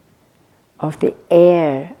 of the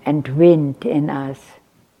air and wind in us.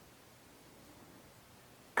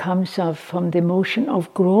 Comes from the motion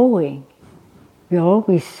of growing. We're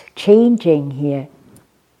always changing here.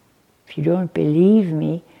 If you don't believe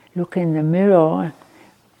me, look in the mirror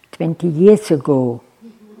 20 years ago.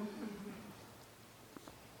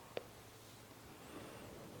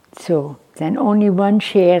 So, then only one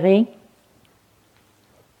sharing.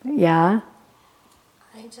 Yeah?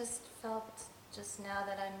 I just felt just now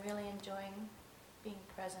that I'm really enjoying being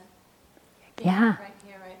present. Being Yeah. right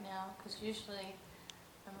here, right now. Because usually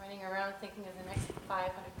I'm running around thinking of the next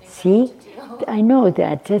 500 things I See, need to do. I know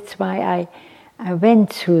that. That's why I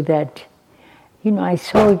went through that. You know, I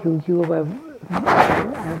saw you. You were.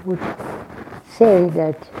 I would say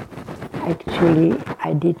that actually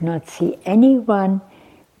I did not see anyone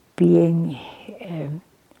being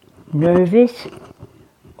nervous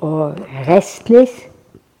or restless.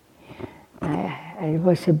 It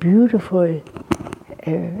was a beautiful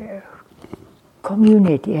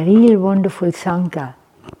community, a real wonderful Sangha.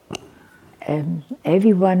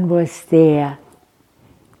 Everyone was there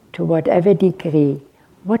to whatever degree.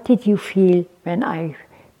 What did you feel when I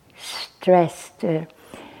stressed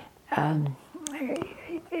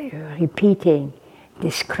repeating,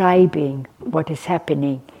 describing what is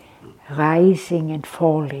happening, rising and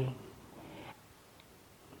falling,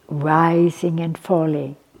 rising and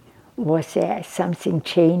falling? Was there something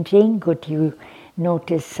changing? Could you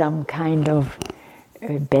notice some kind of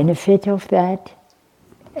benefit of that?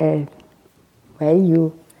 Well,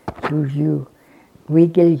 you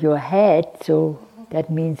wiggle your head, so that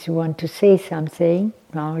means you want to say something.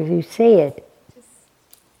 Now you say it.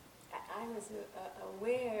 I was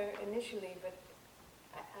aware initially, but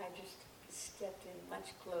I just stepped in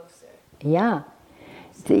much closer. Yeah.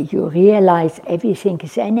 So you realize everything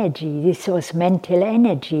is energy. This was mental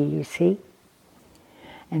energy, you see.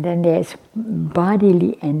 And then there's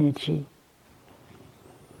bodily energy.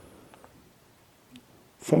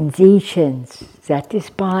 Sensations, that is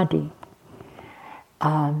body.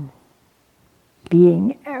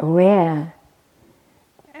 Being aware,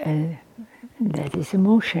 that is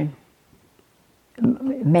emotion.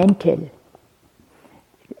 Mental.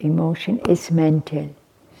 Emotion is mental.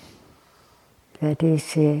 That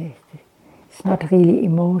is, it's not really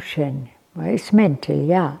emotion. Well, it's mental,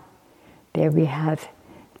 yeah. There we have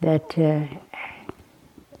that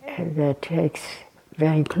that takes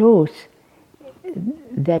very close.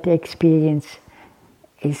 That experience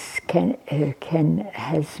has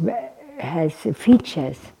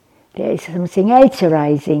features. There is something else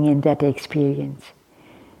arising in that experience.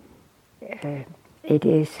 It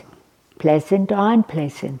is pleasant or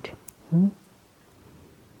unpleasant.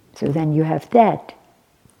 So then you have that.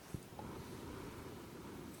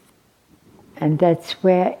 And that's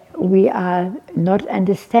where we are not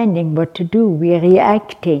understanding what to do. We are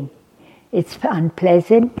reacting. It's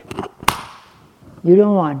unpleasant. You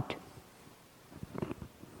don't want.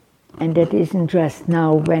 And that isn't just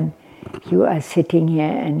now when you are sitting here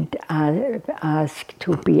and are asked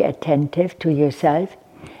to be attentive to yourself.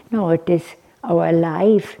 No, it is our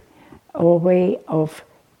life, our way of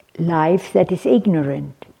life that is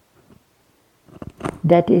ignorant.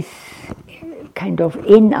 That is kind of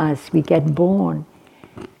in us. We get born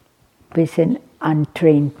with an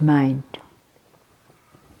untrained mind.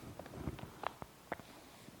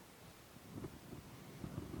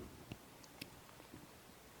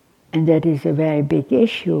 And that is a very big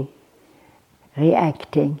issue,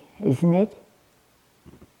 reacting, isn't it?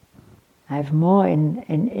 I have more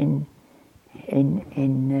in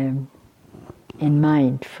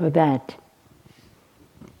mind for that.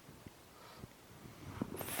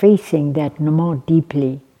 Facing that no more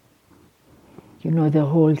deeply. You know, the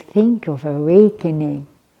whole thing of awakening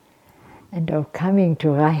and of coming to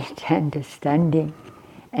right understanding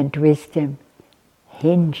and wisdom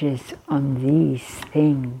hinges on these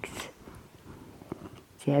things.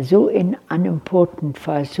 They are so unimportant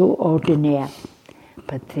for us, so ordinary,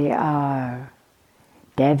 but they are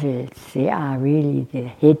devils. They are really the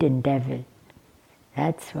hidden devil.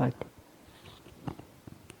 That's what.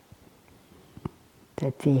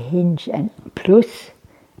 That they hinge, and plus,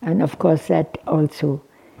 and of course that also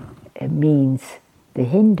means the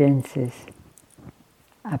hindrances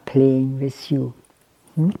are playing with you.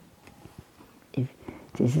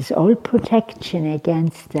 This is all protection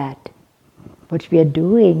against that. What we are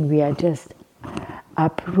doing, we are just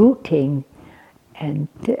uprooting and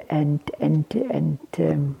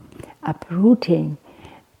uprooting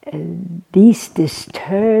these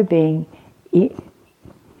disturbing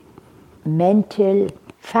mental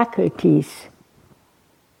faculties,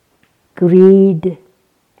 greed,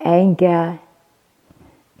 anger,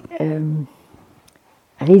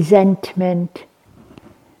 resentment,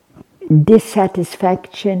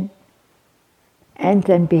 dissatisfaction, and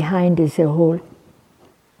then behind is a whole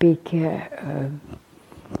big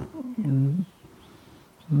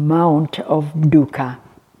mount of dukkha.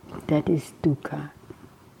 That is dukkha.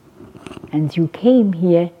 And you came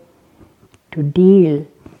here to deal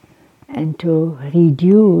and to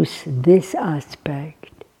reduce this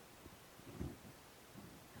aspect.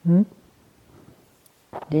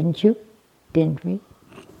 Didn't you? Didn't we?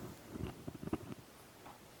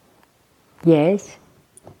 Yes?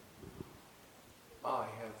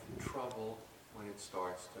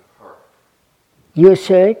 You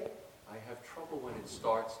said? I have trouble when it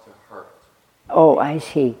starts to hurt. Oh, I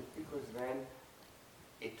see. Because then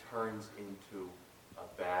it turns into a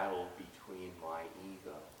battle between my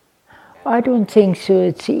ego. I don't think so.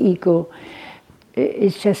 It's ego.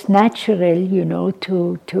 It's just natural, you know,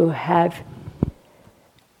 to have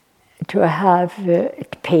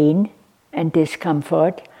pain and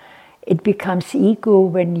discomfort. It becomes ego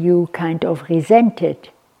when you kind of resent it,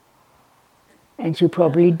 and you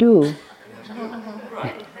probably do.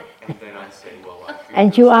 Right. And then I say, well, I feel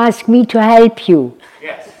And you ask me to help you.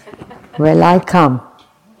 yes. Well, I come.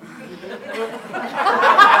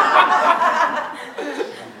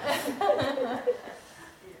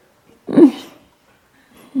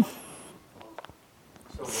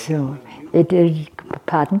 So, it is,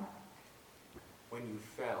 pardon? When you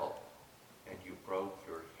fell and you broke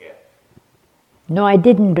your hip. No, I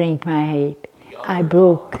didn't break my hip. I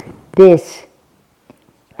broke this.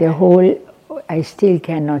 The whole, I still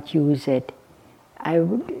cannot use it. I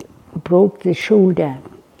broke the shoulder.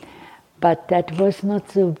 But that was not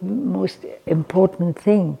the most important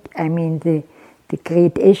thing. I mean, the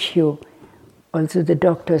great issue. Also, the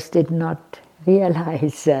doctors did not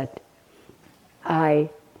realize that. I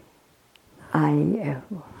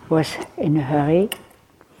was in a hurry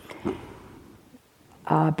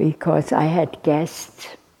because I had guests,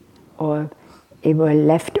 or it were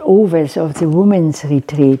leftovers of the women's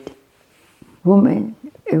retreat. Women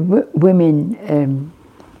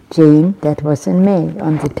Jane, that was in May,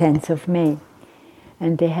 on the 10th of May.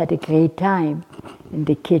 And they had a great time in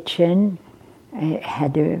the kitchen.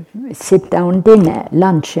 Had a sit-down dinner,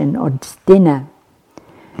 luncheon or dinner.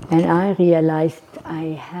 And I realized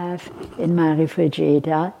I have in my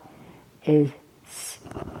refrigerator a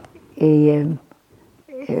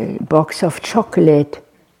box of chocolate,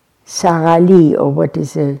 Sara Lee, or what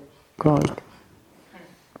is it called?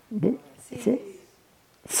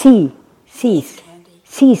 Cease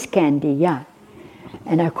candy, yeah.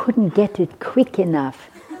 And I couldn't get it quick enough.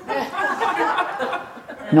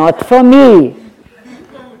 Not for me.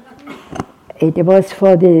 It was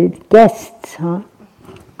for the guests, huh?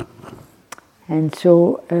 And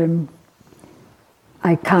so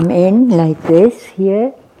I come in like this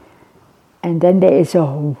here, and then there is a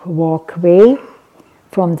walkway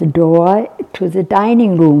from the door to the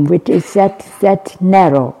dining room, which is that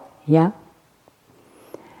narrow, yeah?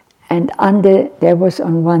 And there was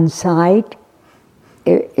on one side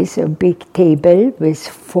is a big table with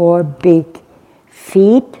 4 big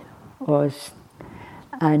feet,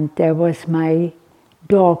 and there was my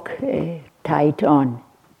dog tied on.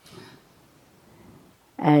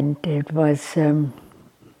 And it was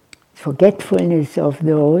forgetfulness of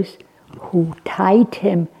those who tied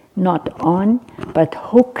him not on, but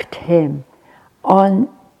hooked him on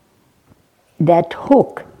that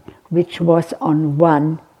hook, which was on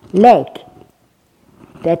one leg.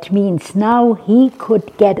 That means now he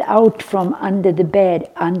could get out from under the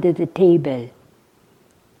bed, under the table.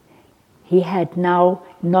 He had now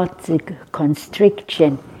not the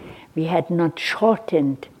constriction. We had not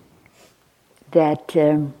shortened that,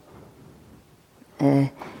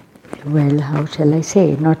 well, how shall I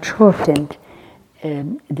say, not shortened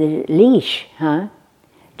the leash, huh?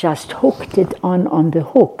 Just hooked it on the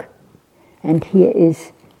hook. And here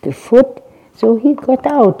is the foot. So he got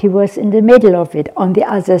out, he was in the middle of it, on the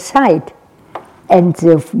other side. And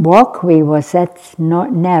the walkway was that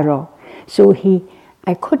not narrow. So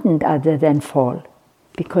I couldn't other than fall,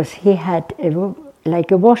 because he had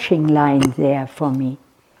like a washing line there for me.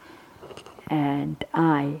 And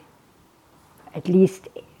I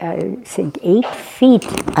think 8 feet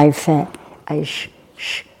I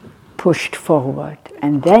pushed forward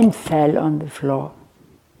and then fell on the floor.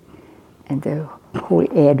 And the whole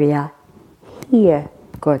area here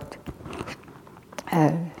got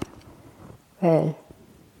well,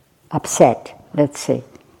 upset, let's say.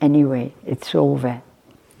 Anyway, it's over.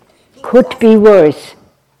 Could be worse.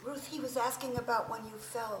 Ruth, he was asking about when you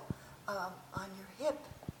fell on your hip.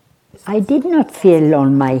 I did not feel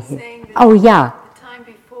on my hip. Oh, yeah. The time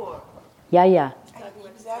before. Yeah. He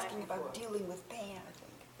was asking about dealing with pain, I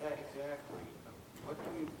think. Yeah, exactly.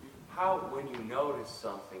 When you notice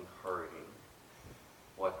something hurting,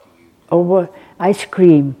 what do you do? Oh, well, I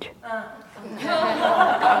screamed.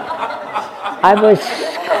 I was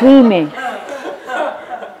screaming.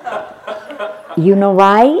 You know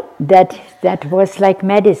why? That was like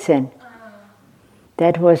medicine.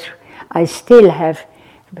 I still have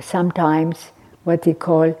sometimes what they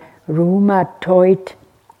call rheumatoid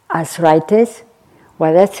arthritis.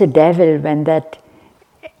 Well, that's the devil when that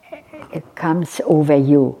comes over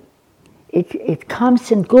you. It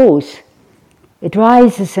comes and goes. It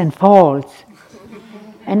rises and falls.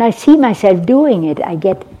 And I see myself doing it. I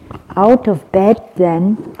get out of bed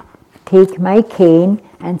then, take my cane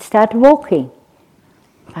and start walking.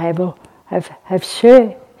 I have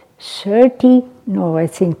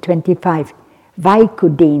 25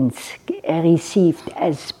 Vicodins received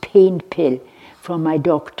as pain pill from my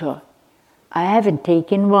doctor. I haven't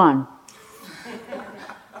taken one.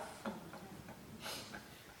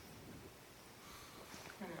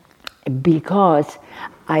 Because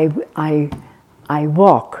I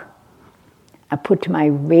walk. I put my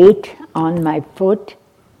weight on my foot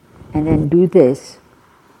and then do this.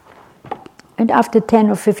 And after 10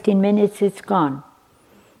 or 15 minutes, it's gone.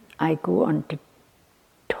 I go on the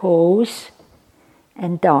toes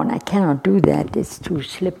and down. I cannot do that. It's too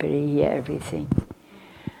slippery here, everything.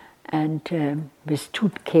 And with 2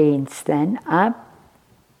 canes then up.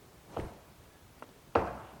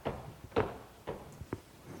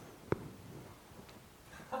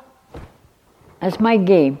 That's my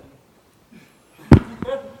game.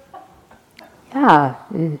 Yeah,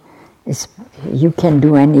 you can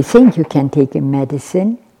do anything. You can take a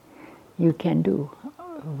medicine. You can do,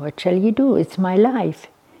 what shall you do? It's my life.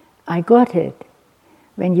 I got it.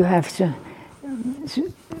 When you have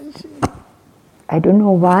I don't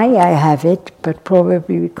know why I have it, but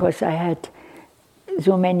probably because I had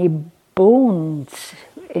so many bones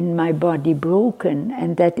in my body broken,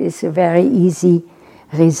 and that is a very easy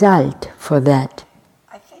result for that.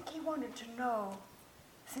 I think he wanted to know,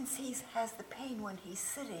 since he has the pain when he's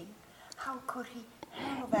sitting, how could he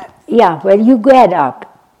handle that? Yeah, well, you get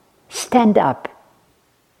up, stand up.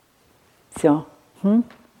 So,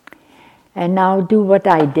 and now do what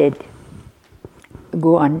I did.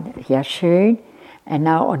 Go on, ja schön, and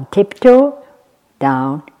now on tiptoe,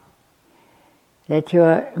 down. Let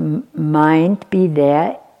your mind be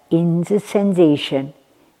there in the sensation,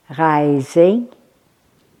 rising,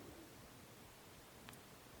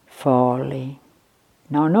 falling.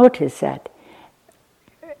 Now notice that.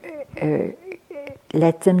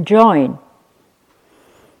 Let them join.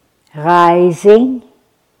 Rising.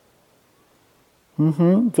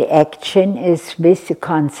 The action is with the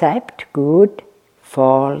concept. Good.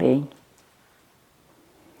 Falling.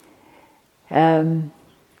 Can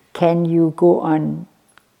you go on?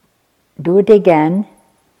 Do it again.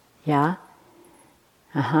 Yeah.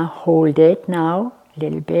 Hold it now a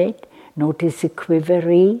little bit. Notice the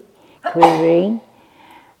quivering,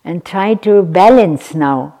 and try to balance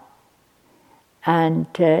now,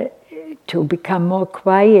 and to become more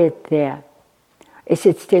quiet there. Is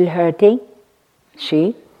it still hurting?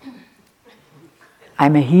 See?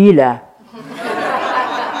 I'm a healer. Thank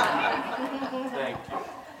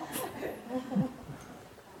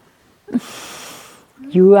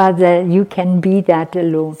you. You can be that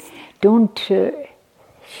alone. Don't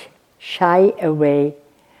shy away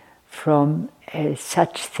from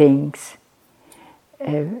such things.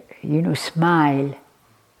 Smile.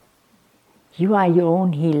 You are your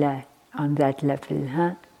own healer on that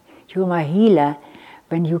level. You are a healer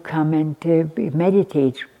when you come and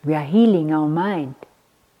meditate. We are healing our mind.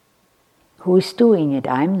 Who is doing it?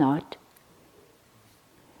 I'm not.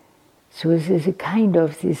 So this is a kind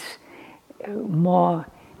of this more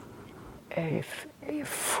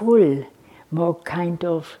full, more kind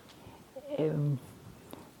of,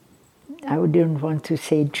 I don't want to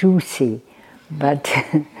say juicy, but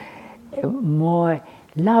more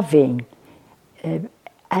loving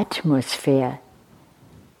atmosphere.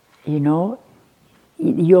 Your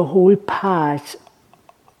whole path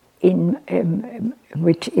in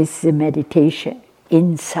which is the meditation,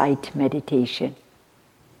 insight meditation.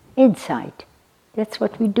 Insight. That's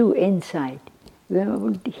what we do, insight.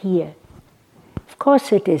 We're here. Of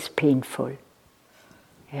course it is painful.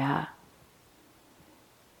 Yeah.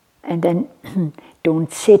 And then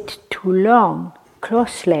don't sit too long,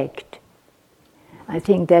 cross-legged. I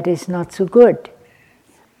think that is not so good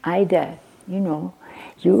either.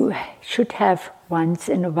 You should have once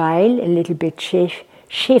in a while a little bit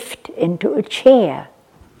shift into a chair.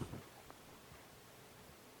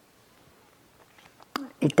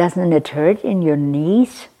 Doesn't hurt in your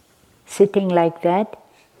knees, sitting like that?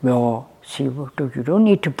 No, see, you don't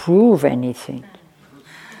need to prove anything.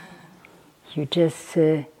 You just,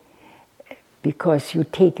 because you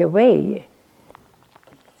take away,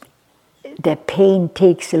 the pain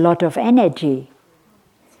takes a lot of energy.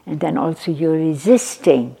 And then also you're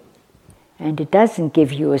resisting. And it doesn't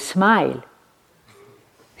give you a smile.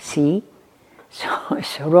 See? So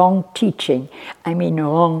it's wrong teaching.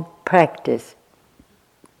 Wrong practice.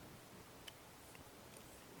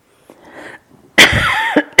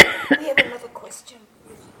 We have another question.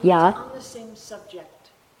 Yeah? On the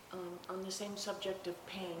same subject of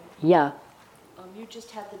pain. Yeah. you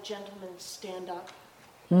just had the gentleman stand up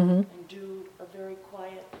Mm-hmm. and do a very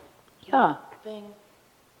quiet Yeah. thing.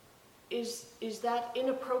 Is that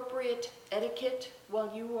inappropriate etiquette while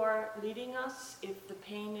you are leading us if the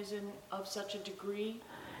pain is of such a degree?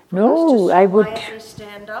 For No, us to I would. quietly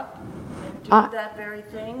stand up and do that very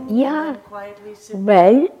thing, Yeah. and then quietly sit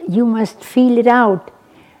Well, you must feel it out.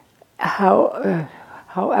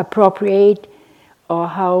 How appropriate, or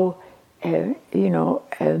how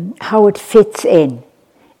how it fits in.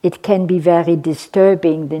 It can be very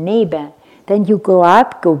disturbing, the neighbor. Then you go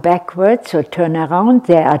up, go backwards, or turn around.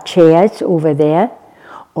 There are chairs over there.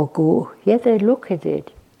 Or go, look at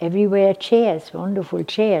it. Everywhere chairs, wonderful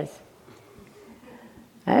chairs.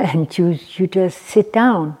 And you just sit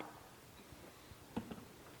down.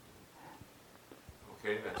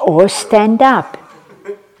 Okay, that's Or stand up.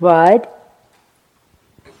 What?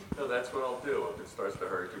 No, that's what I'll do. If it starts to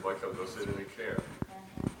hurt too much, I'll go sit in a chair.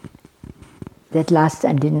 That last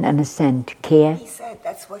I didn't understand. Care? He said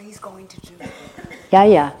that's what he's going to do.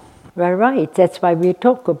 Yeah. Well, right. That's why we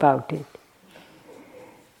talk about it.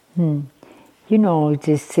 You know,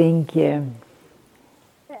 this thing,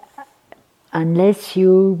 unless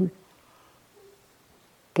you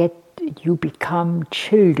become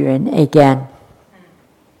children again,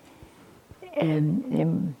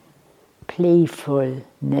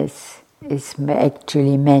 playfulness is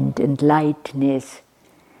actually meant, and lightness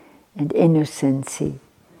and innocency.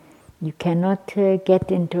 You cannot get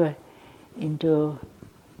into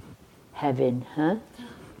heaven,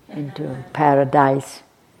 into paradise.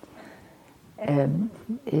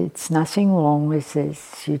 It's nothing wrong with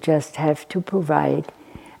this. You just have to provide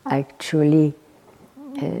actually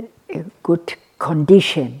a good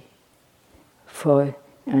condition for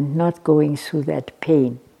and not going through that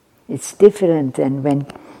pain. It's different than when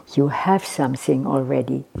you have something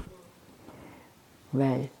already.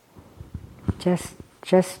 Well, just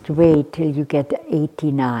wait till you get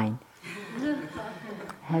 89.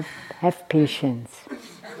 Have patience.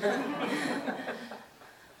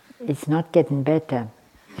 It's not getting better.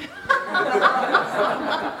 I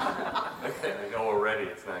know already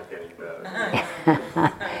it's not getting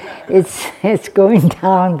better. It's going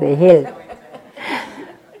down the hill.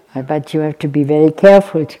 But you have to be very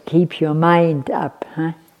careful to keep your mind up.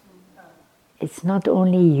 It's not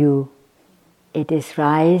only you. It is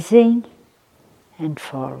rising and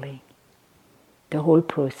falling. The whole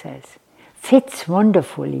process fits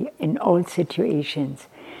wonderfully in all situations.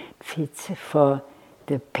 Fits for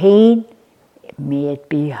the pain, may it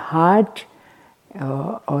be hard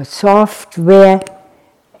or soft, where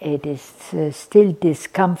it is still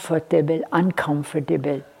discomfortable,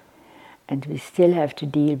 uncomfortable, and we still have to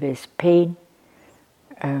deal with pain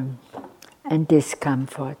and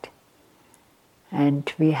discomfort.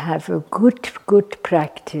 And we have a good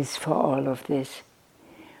practice for all of this.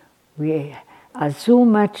 We are so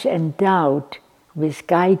much endowed with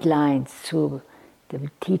guidelines through the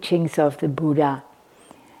teachings of the Buddha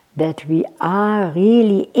that we are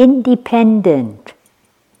really independent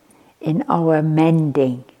in our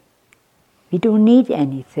mending. We don't need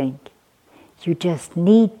anything. You just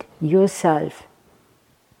need yourself,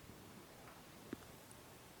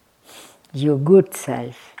 your good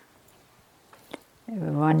self.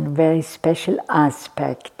 One very special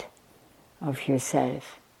aspect of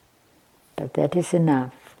yourself. But that is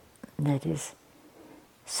enough. That is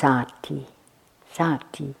sati.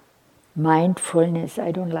 Sati. Mindfulness,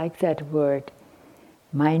 I don't like that word.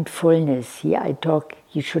 Mindfulness,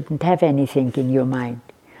 you shouldn't have anything in your mind.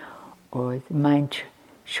 Or the mind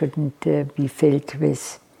shouldn't be filled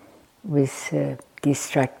with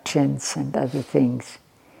distractions and other things.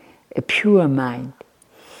 A pure mind.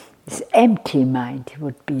 This empty mind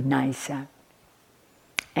would be nicer.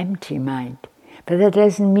 Empty mind. But that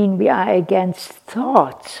doesn't mean we are against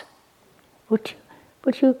thoughts.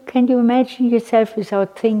 Can you imagine yourself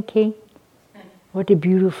without thinking? What a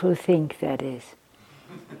beautiful thing that is.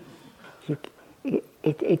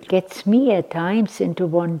 It gets me at times into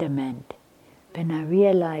wonderment when I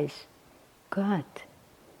realize, God,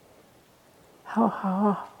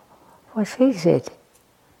 what is it?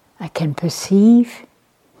 I can perceive,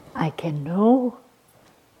 I can know,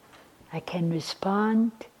 I can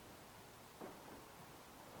respond.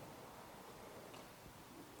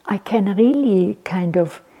 I can really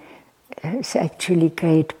it's actually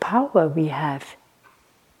great power we have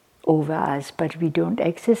over us, but we don't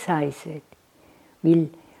exercise it. We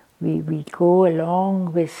go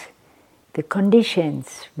along with the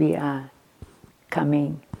conditions we are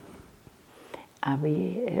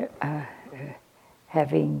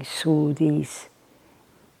having through these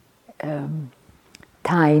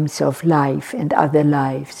times of life and other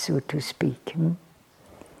lives, so to speak.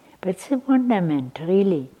 But it's a wonderment,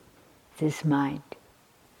 really, this mind.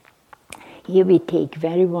 Here we take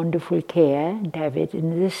very wonderful care and have it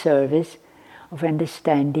in the service of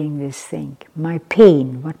understanding this thing. My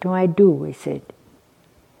pain, what do I do with it?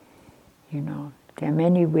 You know, there are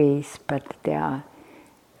many ways, but there are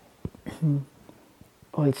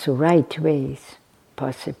also right ways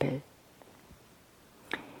possible.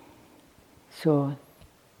 So,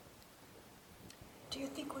 do you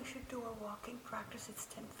think we should do a walking practice? It's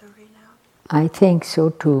 10:30 now. I think so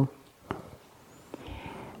too.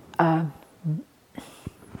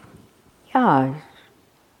 Yeah,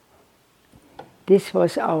 this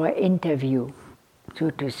was our interview, so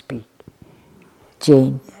to speak,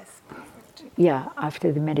 Jane. Yes, perfect. Yeah,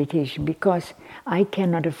 after the meditation, because I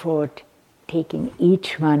cannot afford taking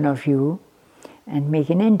each one of you and make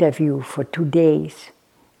an interview for 2 days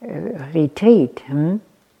retreat.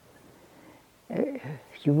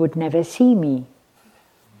 You would never see me.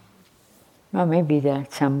 Well, maybe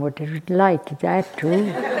that some would like that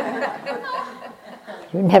too.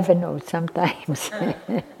 You never know sometimes.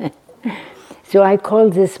 So I call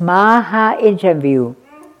this Maha interview.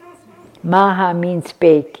 Maha means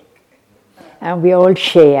big. And we all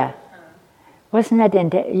share. Wasn't that,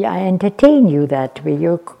 I entertain you that way.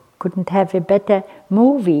 You couldn't have a better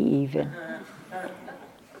movie even.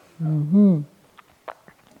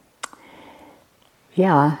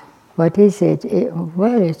 Yeah, what is it?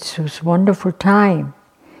 Well, it's a wonderful time.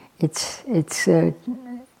 It's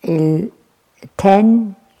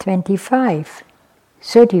 10:25,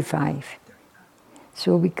 35.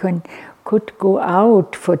 So we could go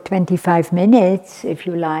out for 25 minutes if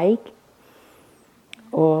you like,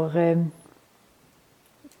 or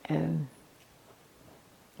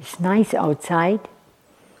it's nice outside,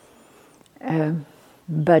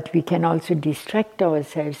 but we can also distract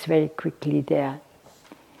ourselves very quickly there.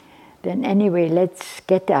 Then anyway, let's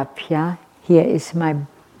get up, yeah? Here is my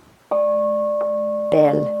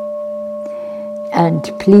bell. And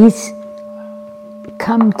please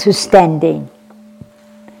come to standing.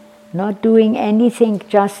 Not doing anything,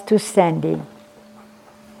 just to standing.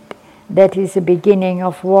 That is the beginning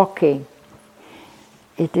of walking.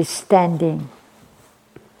 It is standing.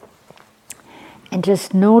 And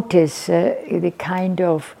just notice the kind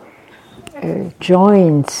of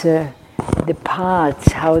joints, the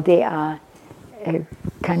parts, how they are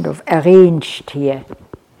kind of arranged here.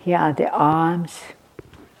 Here are the arms.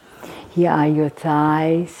 Here are your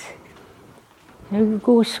thighs. You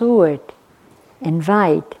go through it.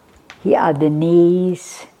 Invite. Here are the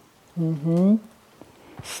knees.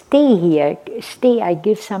 Stay here. Stay. I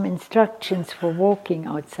give some instructions for walking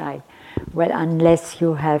outside. Well, unless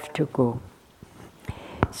you have to go.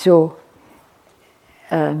 So,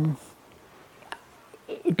 don't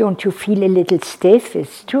you feel a little stiff?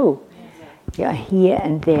 It's true. Yeah, here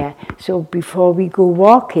and there. So before we go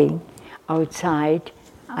walking outside,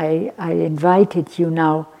 I invited you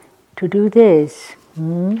now to do this.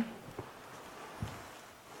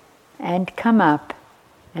 And come up,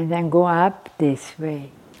 and then go up this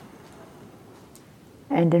way.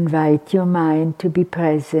 And invite your mind to be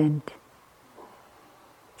present.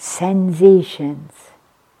 Sensations.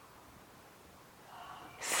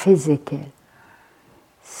 Physical.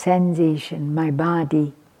 Sensation, my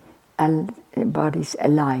body's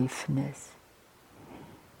aliveness.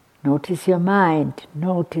 Notice your mind,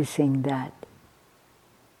 noticing that.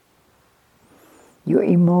 Your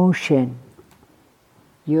emotion,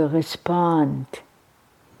 you respond.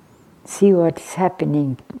 See what's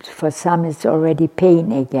happening. For some it's already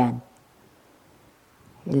pain again.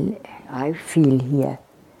 I feel here,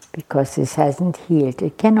 because this hasn't healed.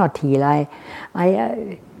 It cannot heal.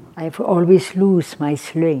 I've always lose my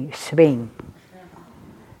swing.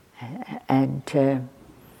 And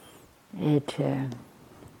it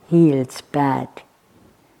heals bad.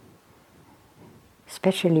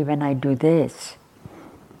 Especially when I do this.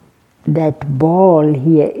 That ball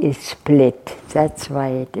here is split. That's why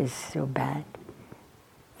it is so bad.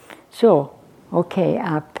 So, okay,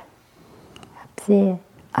 up. Up there,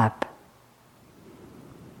 up.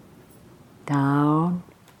 Down.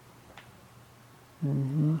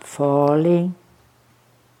 Falling.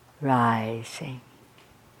 Rising.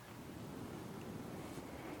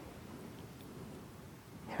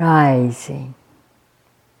 Rising.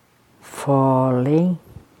 Falling.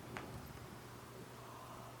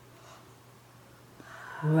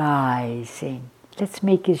 Rising. Let's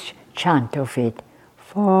make a chant of it.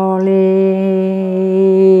 Falling,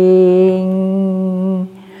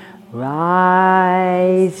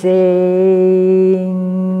 rising,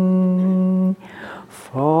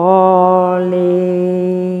 falling,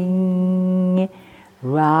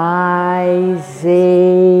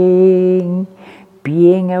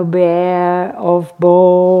 aware of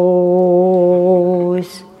both,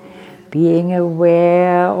 being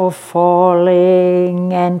aware of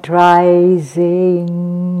falling and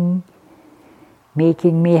rising,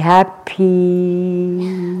 making me happy,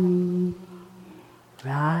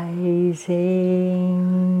 rising,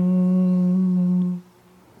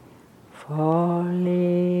 falling.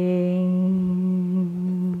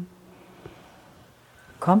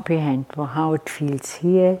 Comprehend how it feels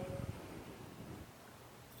here,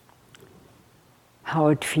 how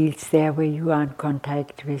it feels there where you are in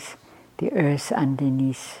contact with the earth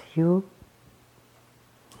underneath you,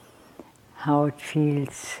 how it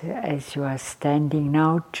feels as you are standing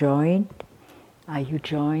now, joined. Are you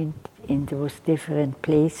joined in those different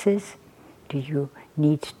places? Do you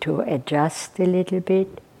need to adjust a little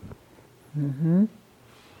bit?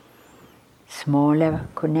 Smaller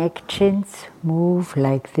connections, move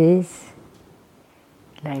like this,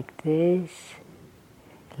 like this,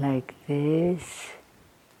 like this,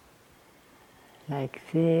 like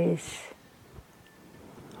this.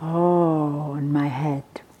 Oh, in my head,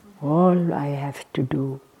 all I have to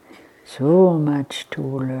do, so much to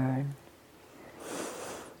learn.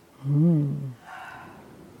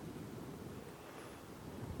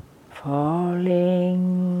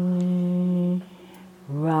 Falling,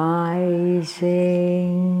 rising,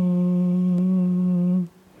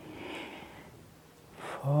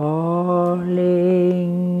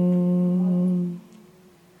 falling,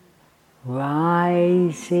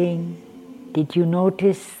 rising. Did you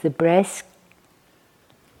notice the breath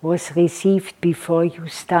was received before you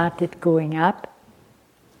started going up?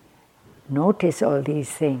 Notice all these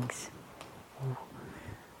things.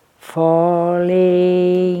 Falling,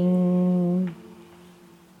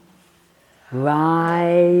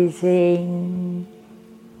 rising.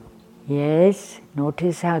 Yes,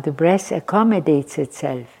 notice how the breath accommodates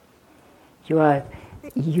itself. You are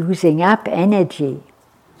using up energy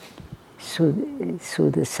through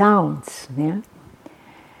the sounds. Yeah?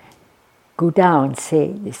 Go down,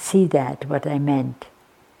 see that, what I meant.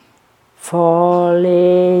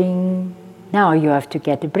 Falling. Now you have to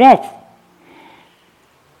get a breath.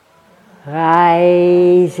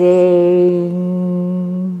 Rising,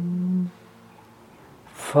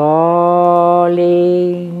 falling.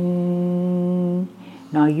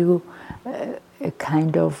 Now you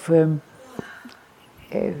kind of,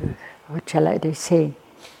 what shall I say,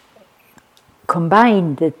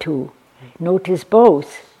 combine the two. Notice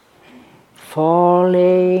both.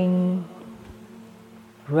 Falling,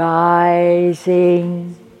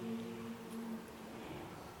 rising.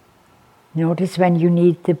 Notice when you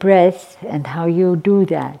need the breath and how you do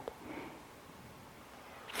that.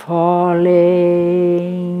 Falling,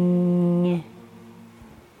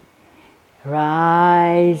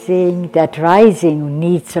 rising. That rising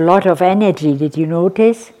needs a lot of energy. Did you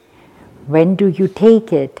notice? When do you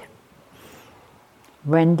take it?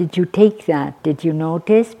 When did you take that? Did you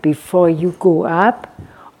notice? Before you go up?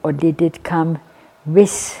 Or did it come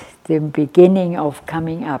with the beginning of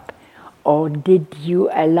coming up? Or did you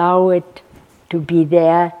allow it to be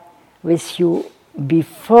there with you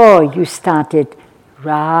before you started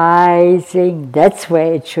rising? That's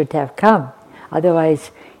where it should have come.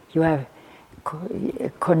 Otherwise, you have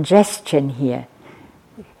congestion here.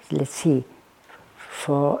 Let's see.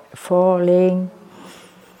 Falling.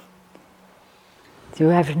 You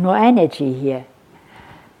have no energy here.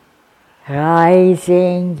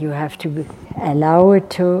 Rising, you have to allow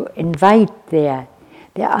it to invite there.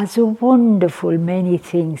 There are so wonderful many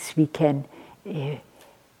things we can,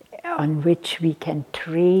 on which we can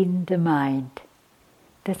train the mind.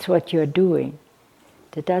 That's what you're doing.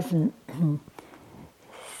 That doesn't.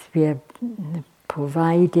 We are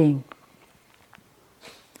providing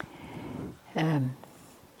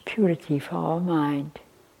purity for our mind,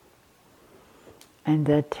 and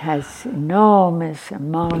that has enormous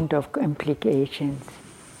amount of implications.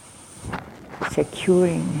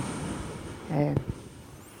 Securing.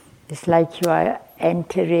 It's like you are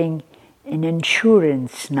entering an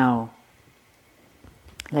insurance now,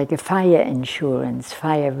 like a fire insurance.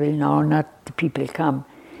 Fire will now not the people come,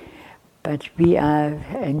 but we are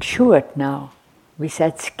insured now with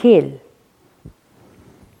that skill.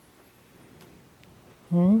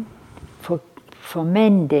 For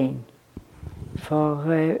mending,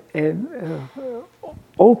 for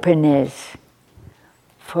openness,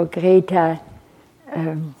 for greater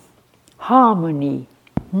harmony.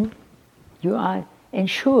 You are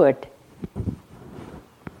insured.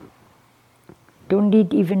 Don't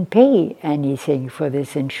need even pay anything for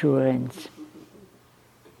this insurance.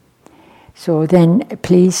 So then,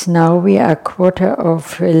 please, now we are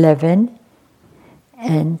 11:15,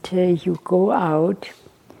 and you go out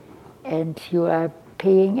and you are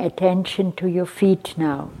paying attention to your feet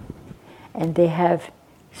now. And they have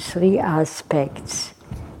three aspects.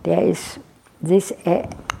 There is this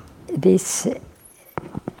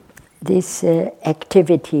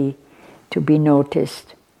activity to be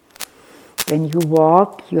noticed. When you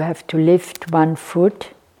walk, you have to lift one foot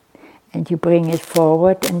and you bring it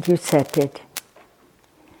forward and you set it.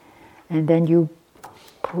 And then you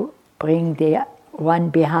bring the one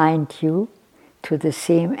behind you to the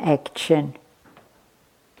same action.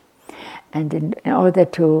 And in order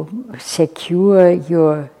to secure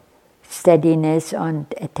your steadiness and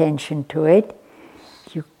attention to it,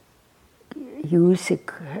 you use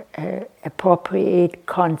an appropriate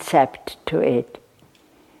concept to it.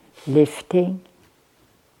 Lifting,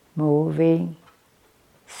 moving,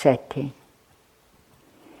 setting.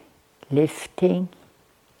 Lifting,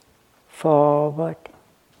 forward,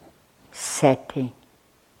 setting.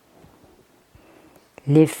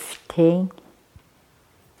 Lifting,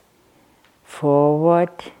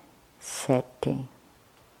 forward, setting.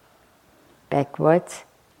 Backwards,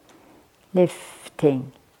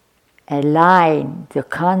 lifting. Align the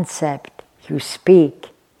concept you speak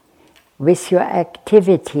with your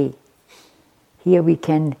activity. Here we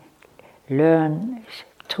can learn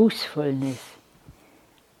truthfulness.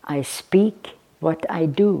 I speak what I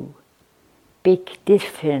do. Big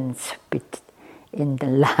difference in the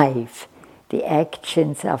life. The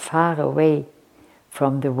actions are far away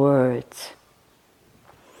from the words.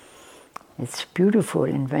 It's beautiful,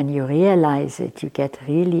 and when you realize it, you get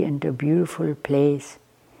really into a beautiful place.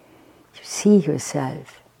 You see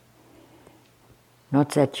yourself.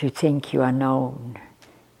 Not that you think you are known,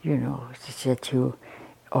 that you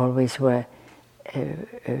always were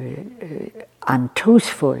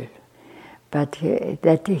untruthful, but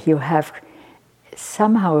that you have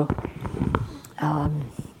somehow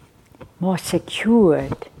more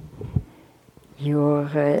secured your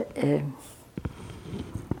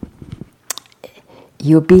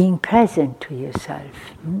being present to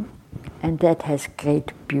yourself. And that has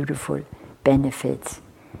great, beautiful benefits.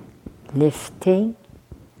 Lifting,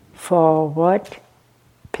 forward,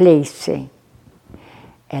 placing.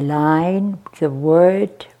 Align the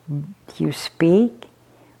word you speak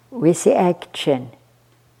with the action.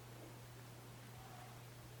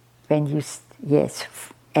 When you,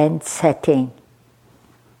 and setting.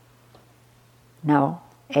 Now,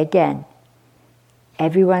 again,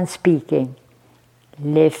 everyone speaking.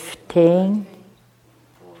 Lifting,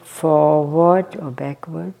 forward or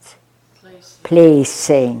backwards,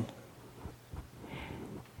 placing.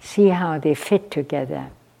 See how they fit together.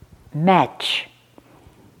 Match.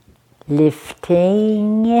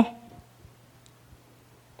 Lifting,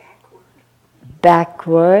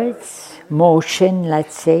 backwards, motion,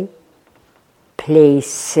 let's say,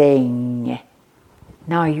 placing.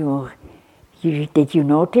 Now did you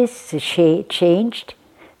notice the changed?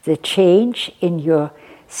 The change in your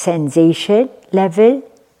sensation level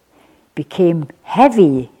became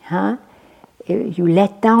heavy, huh? You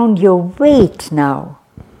let down your weight now.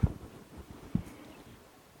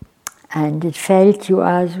 And it felt you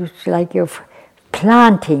are like you're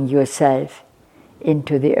planting yourself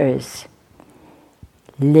into the earth.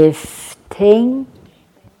 Lifting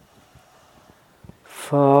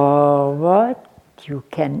forward, you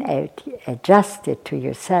can adjust it to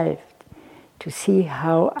yourself to see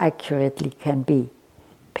how accurately it can be.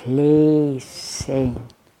 Placing.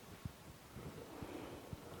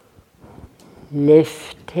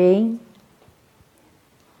 Lifting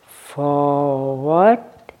forward,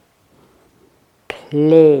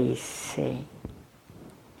 placing.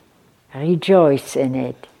 Rejoice in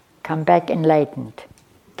it. Come back enlightened.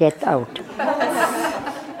 Get out.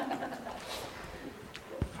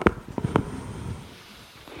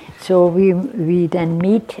 So we then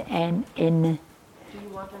meet in... Do you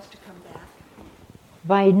want us to come back?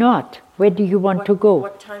 Why not? Where do you want to go?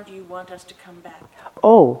 What time do you want us to come back?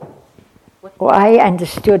 I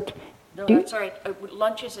understood. No, that's all right.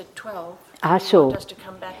 Lunch is at 12. Do you so. want us to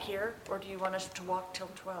come back here, or do you want us to walk till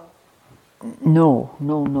 12?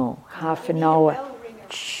 No. Half an hour.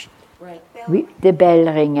 Shh. Right. The bell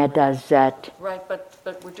ringer does that. Right, but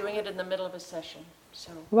we're doing it in the middle of a session,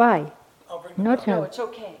 so... Why? No, it's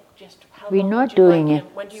okay. Just how We're long not would you doing like it.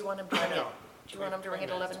 him? When do you want him to ring it? Do you want him to ring at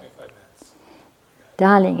 11? 25 minutes.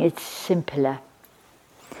 Darling, it's simpler.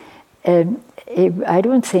 I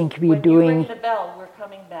don't think we're When doing... you ring the bell, we're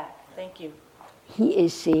coming back. Thank you. He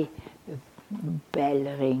is a bell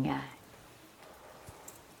ringer.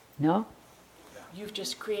 No? You've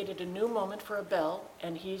just created a new moment for a bell,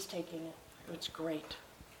 and he's taking it. It's great.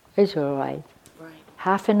 It's all right. Right.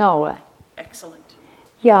 Half an hour. Excellent.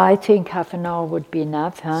 Yeah, I think half an hour would be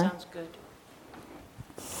enough, huh? Sounds good.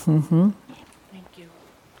 Mm-hmm. Thank you.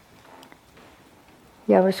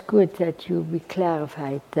 Yeah, it was good that we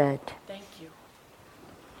clarified that. Thank you.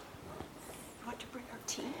 You want to bring her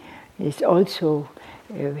tea? It's also,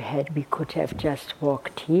 we could have just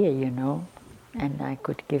walked here, you know, and I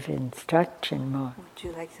could give instruction more. Would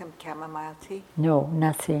you like some chamomile tea? No,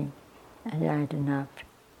 nothing. I had enough.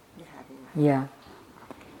 You have enough. Yeah.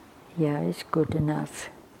 Yeah, it's good enough.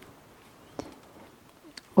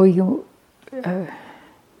 Or you,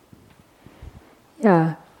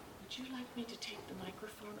 yeah. Would you like me to take the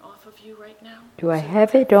microphone off of you right now? Do I So you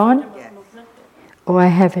have have it on? freedom of Yes. movement? Oh, I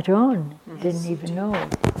have it on. Yes, Didn't you even do. know.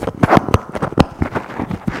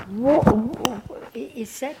 Whoa,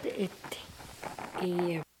 is that it?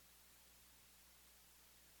 A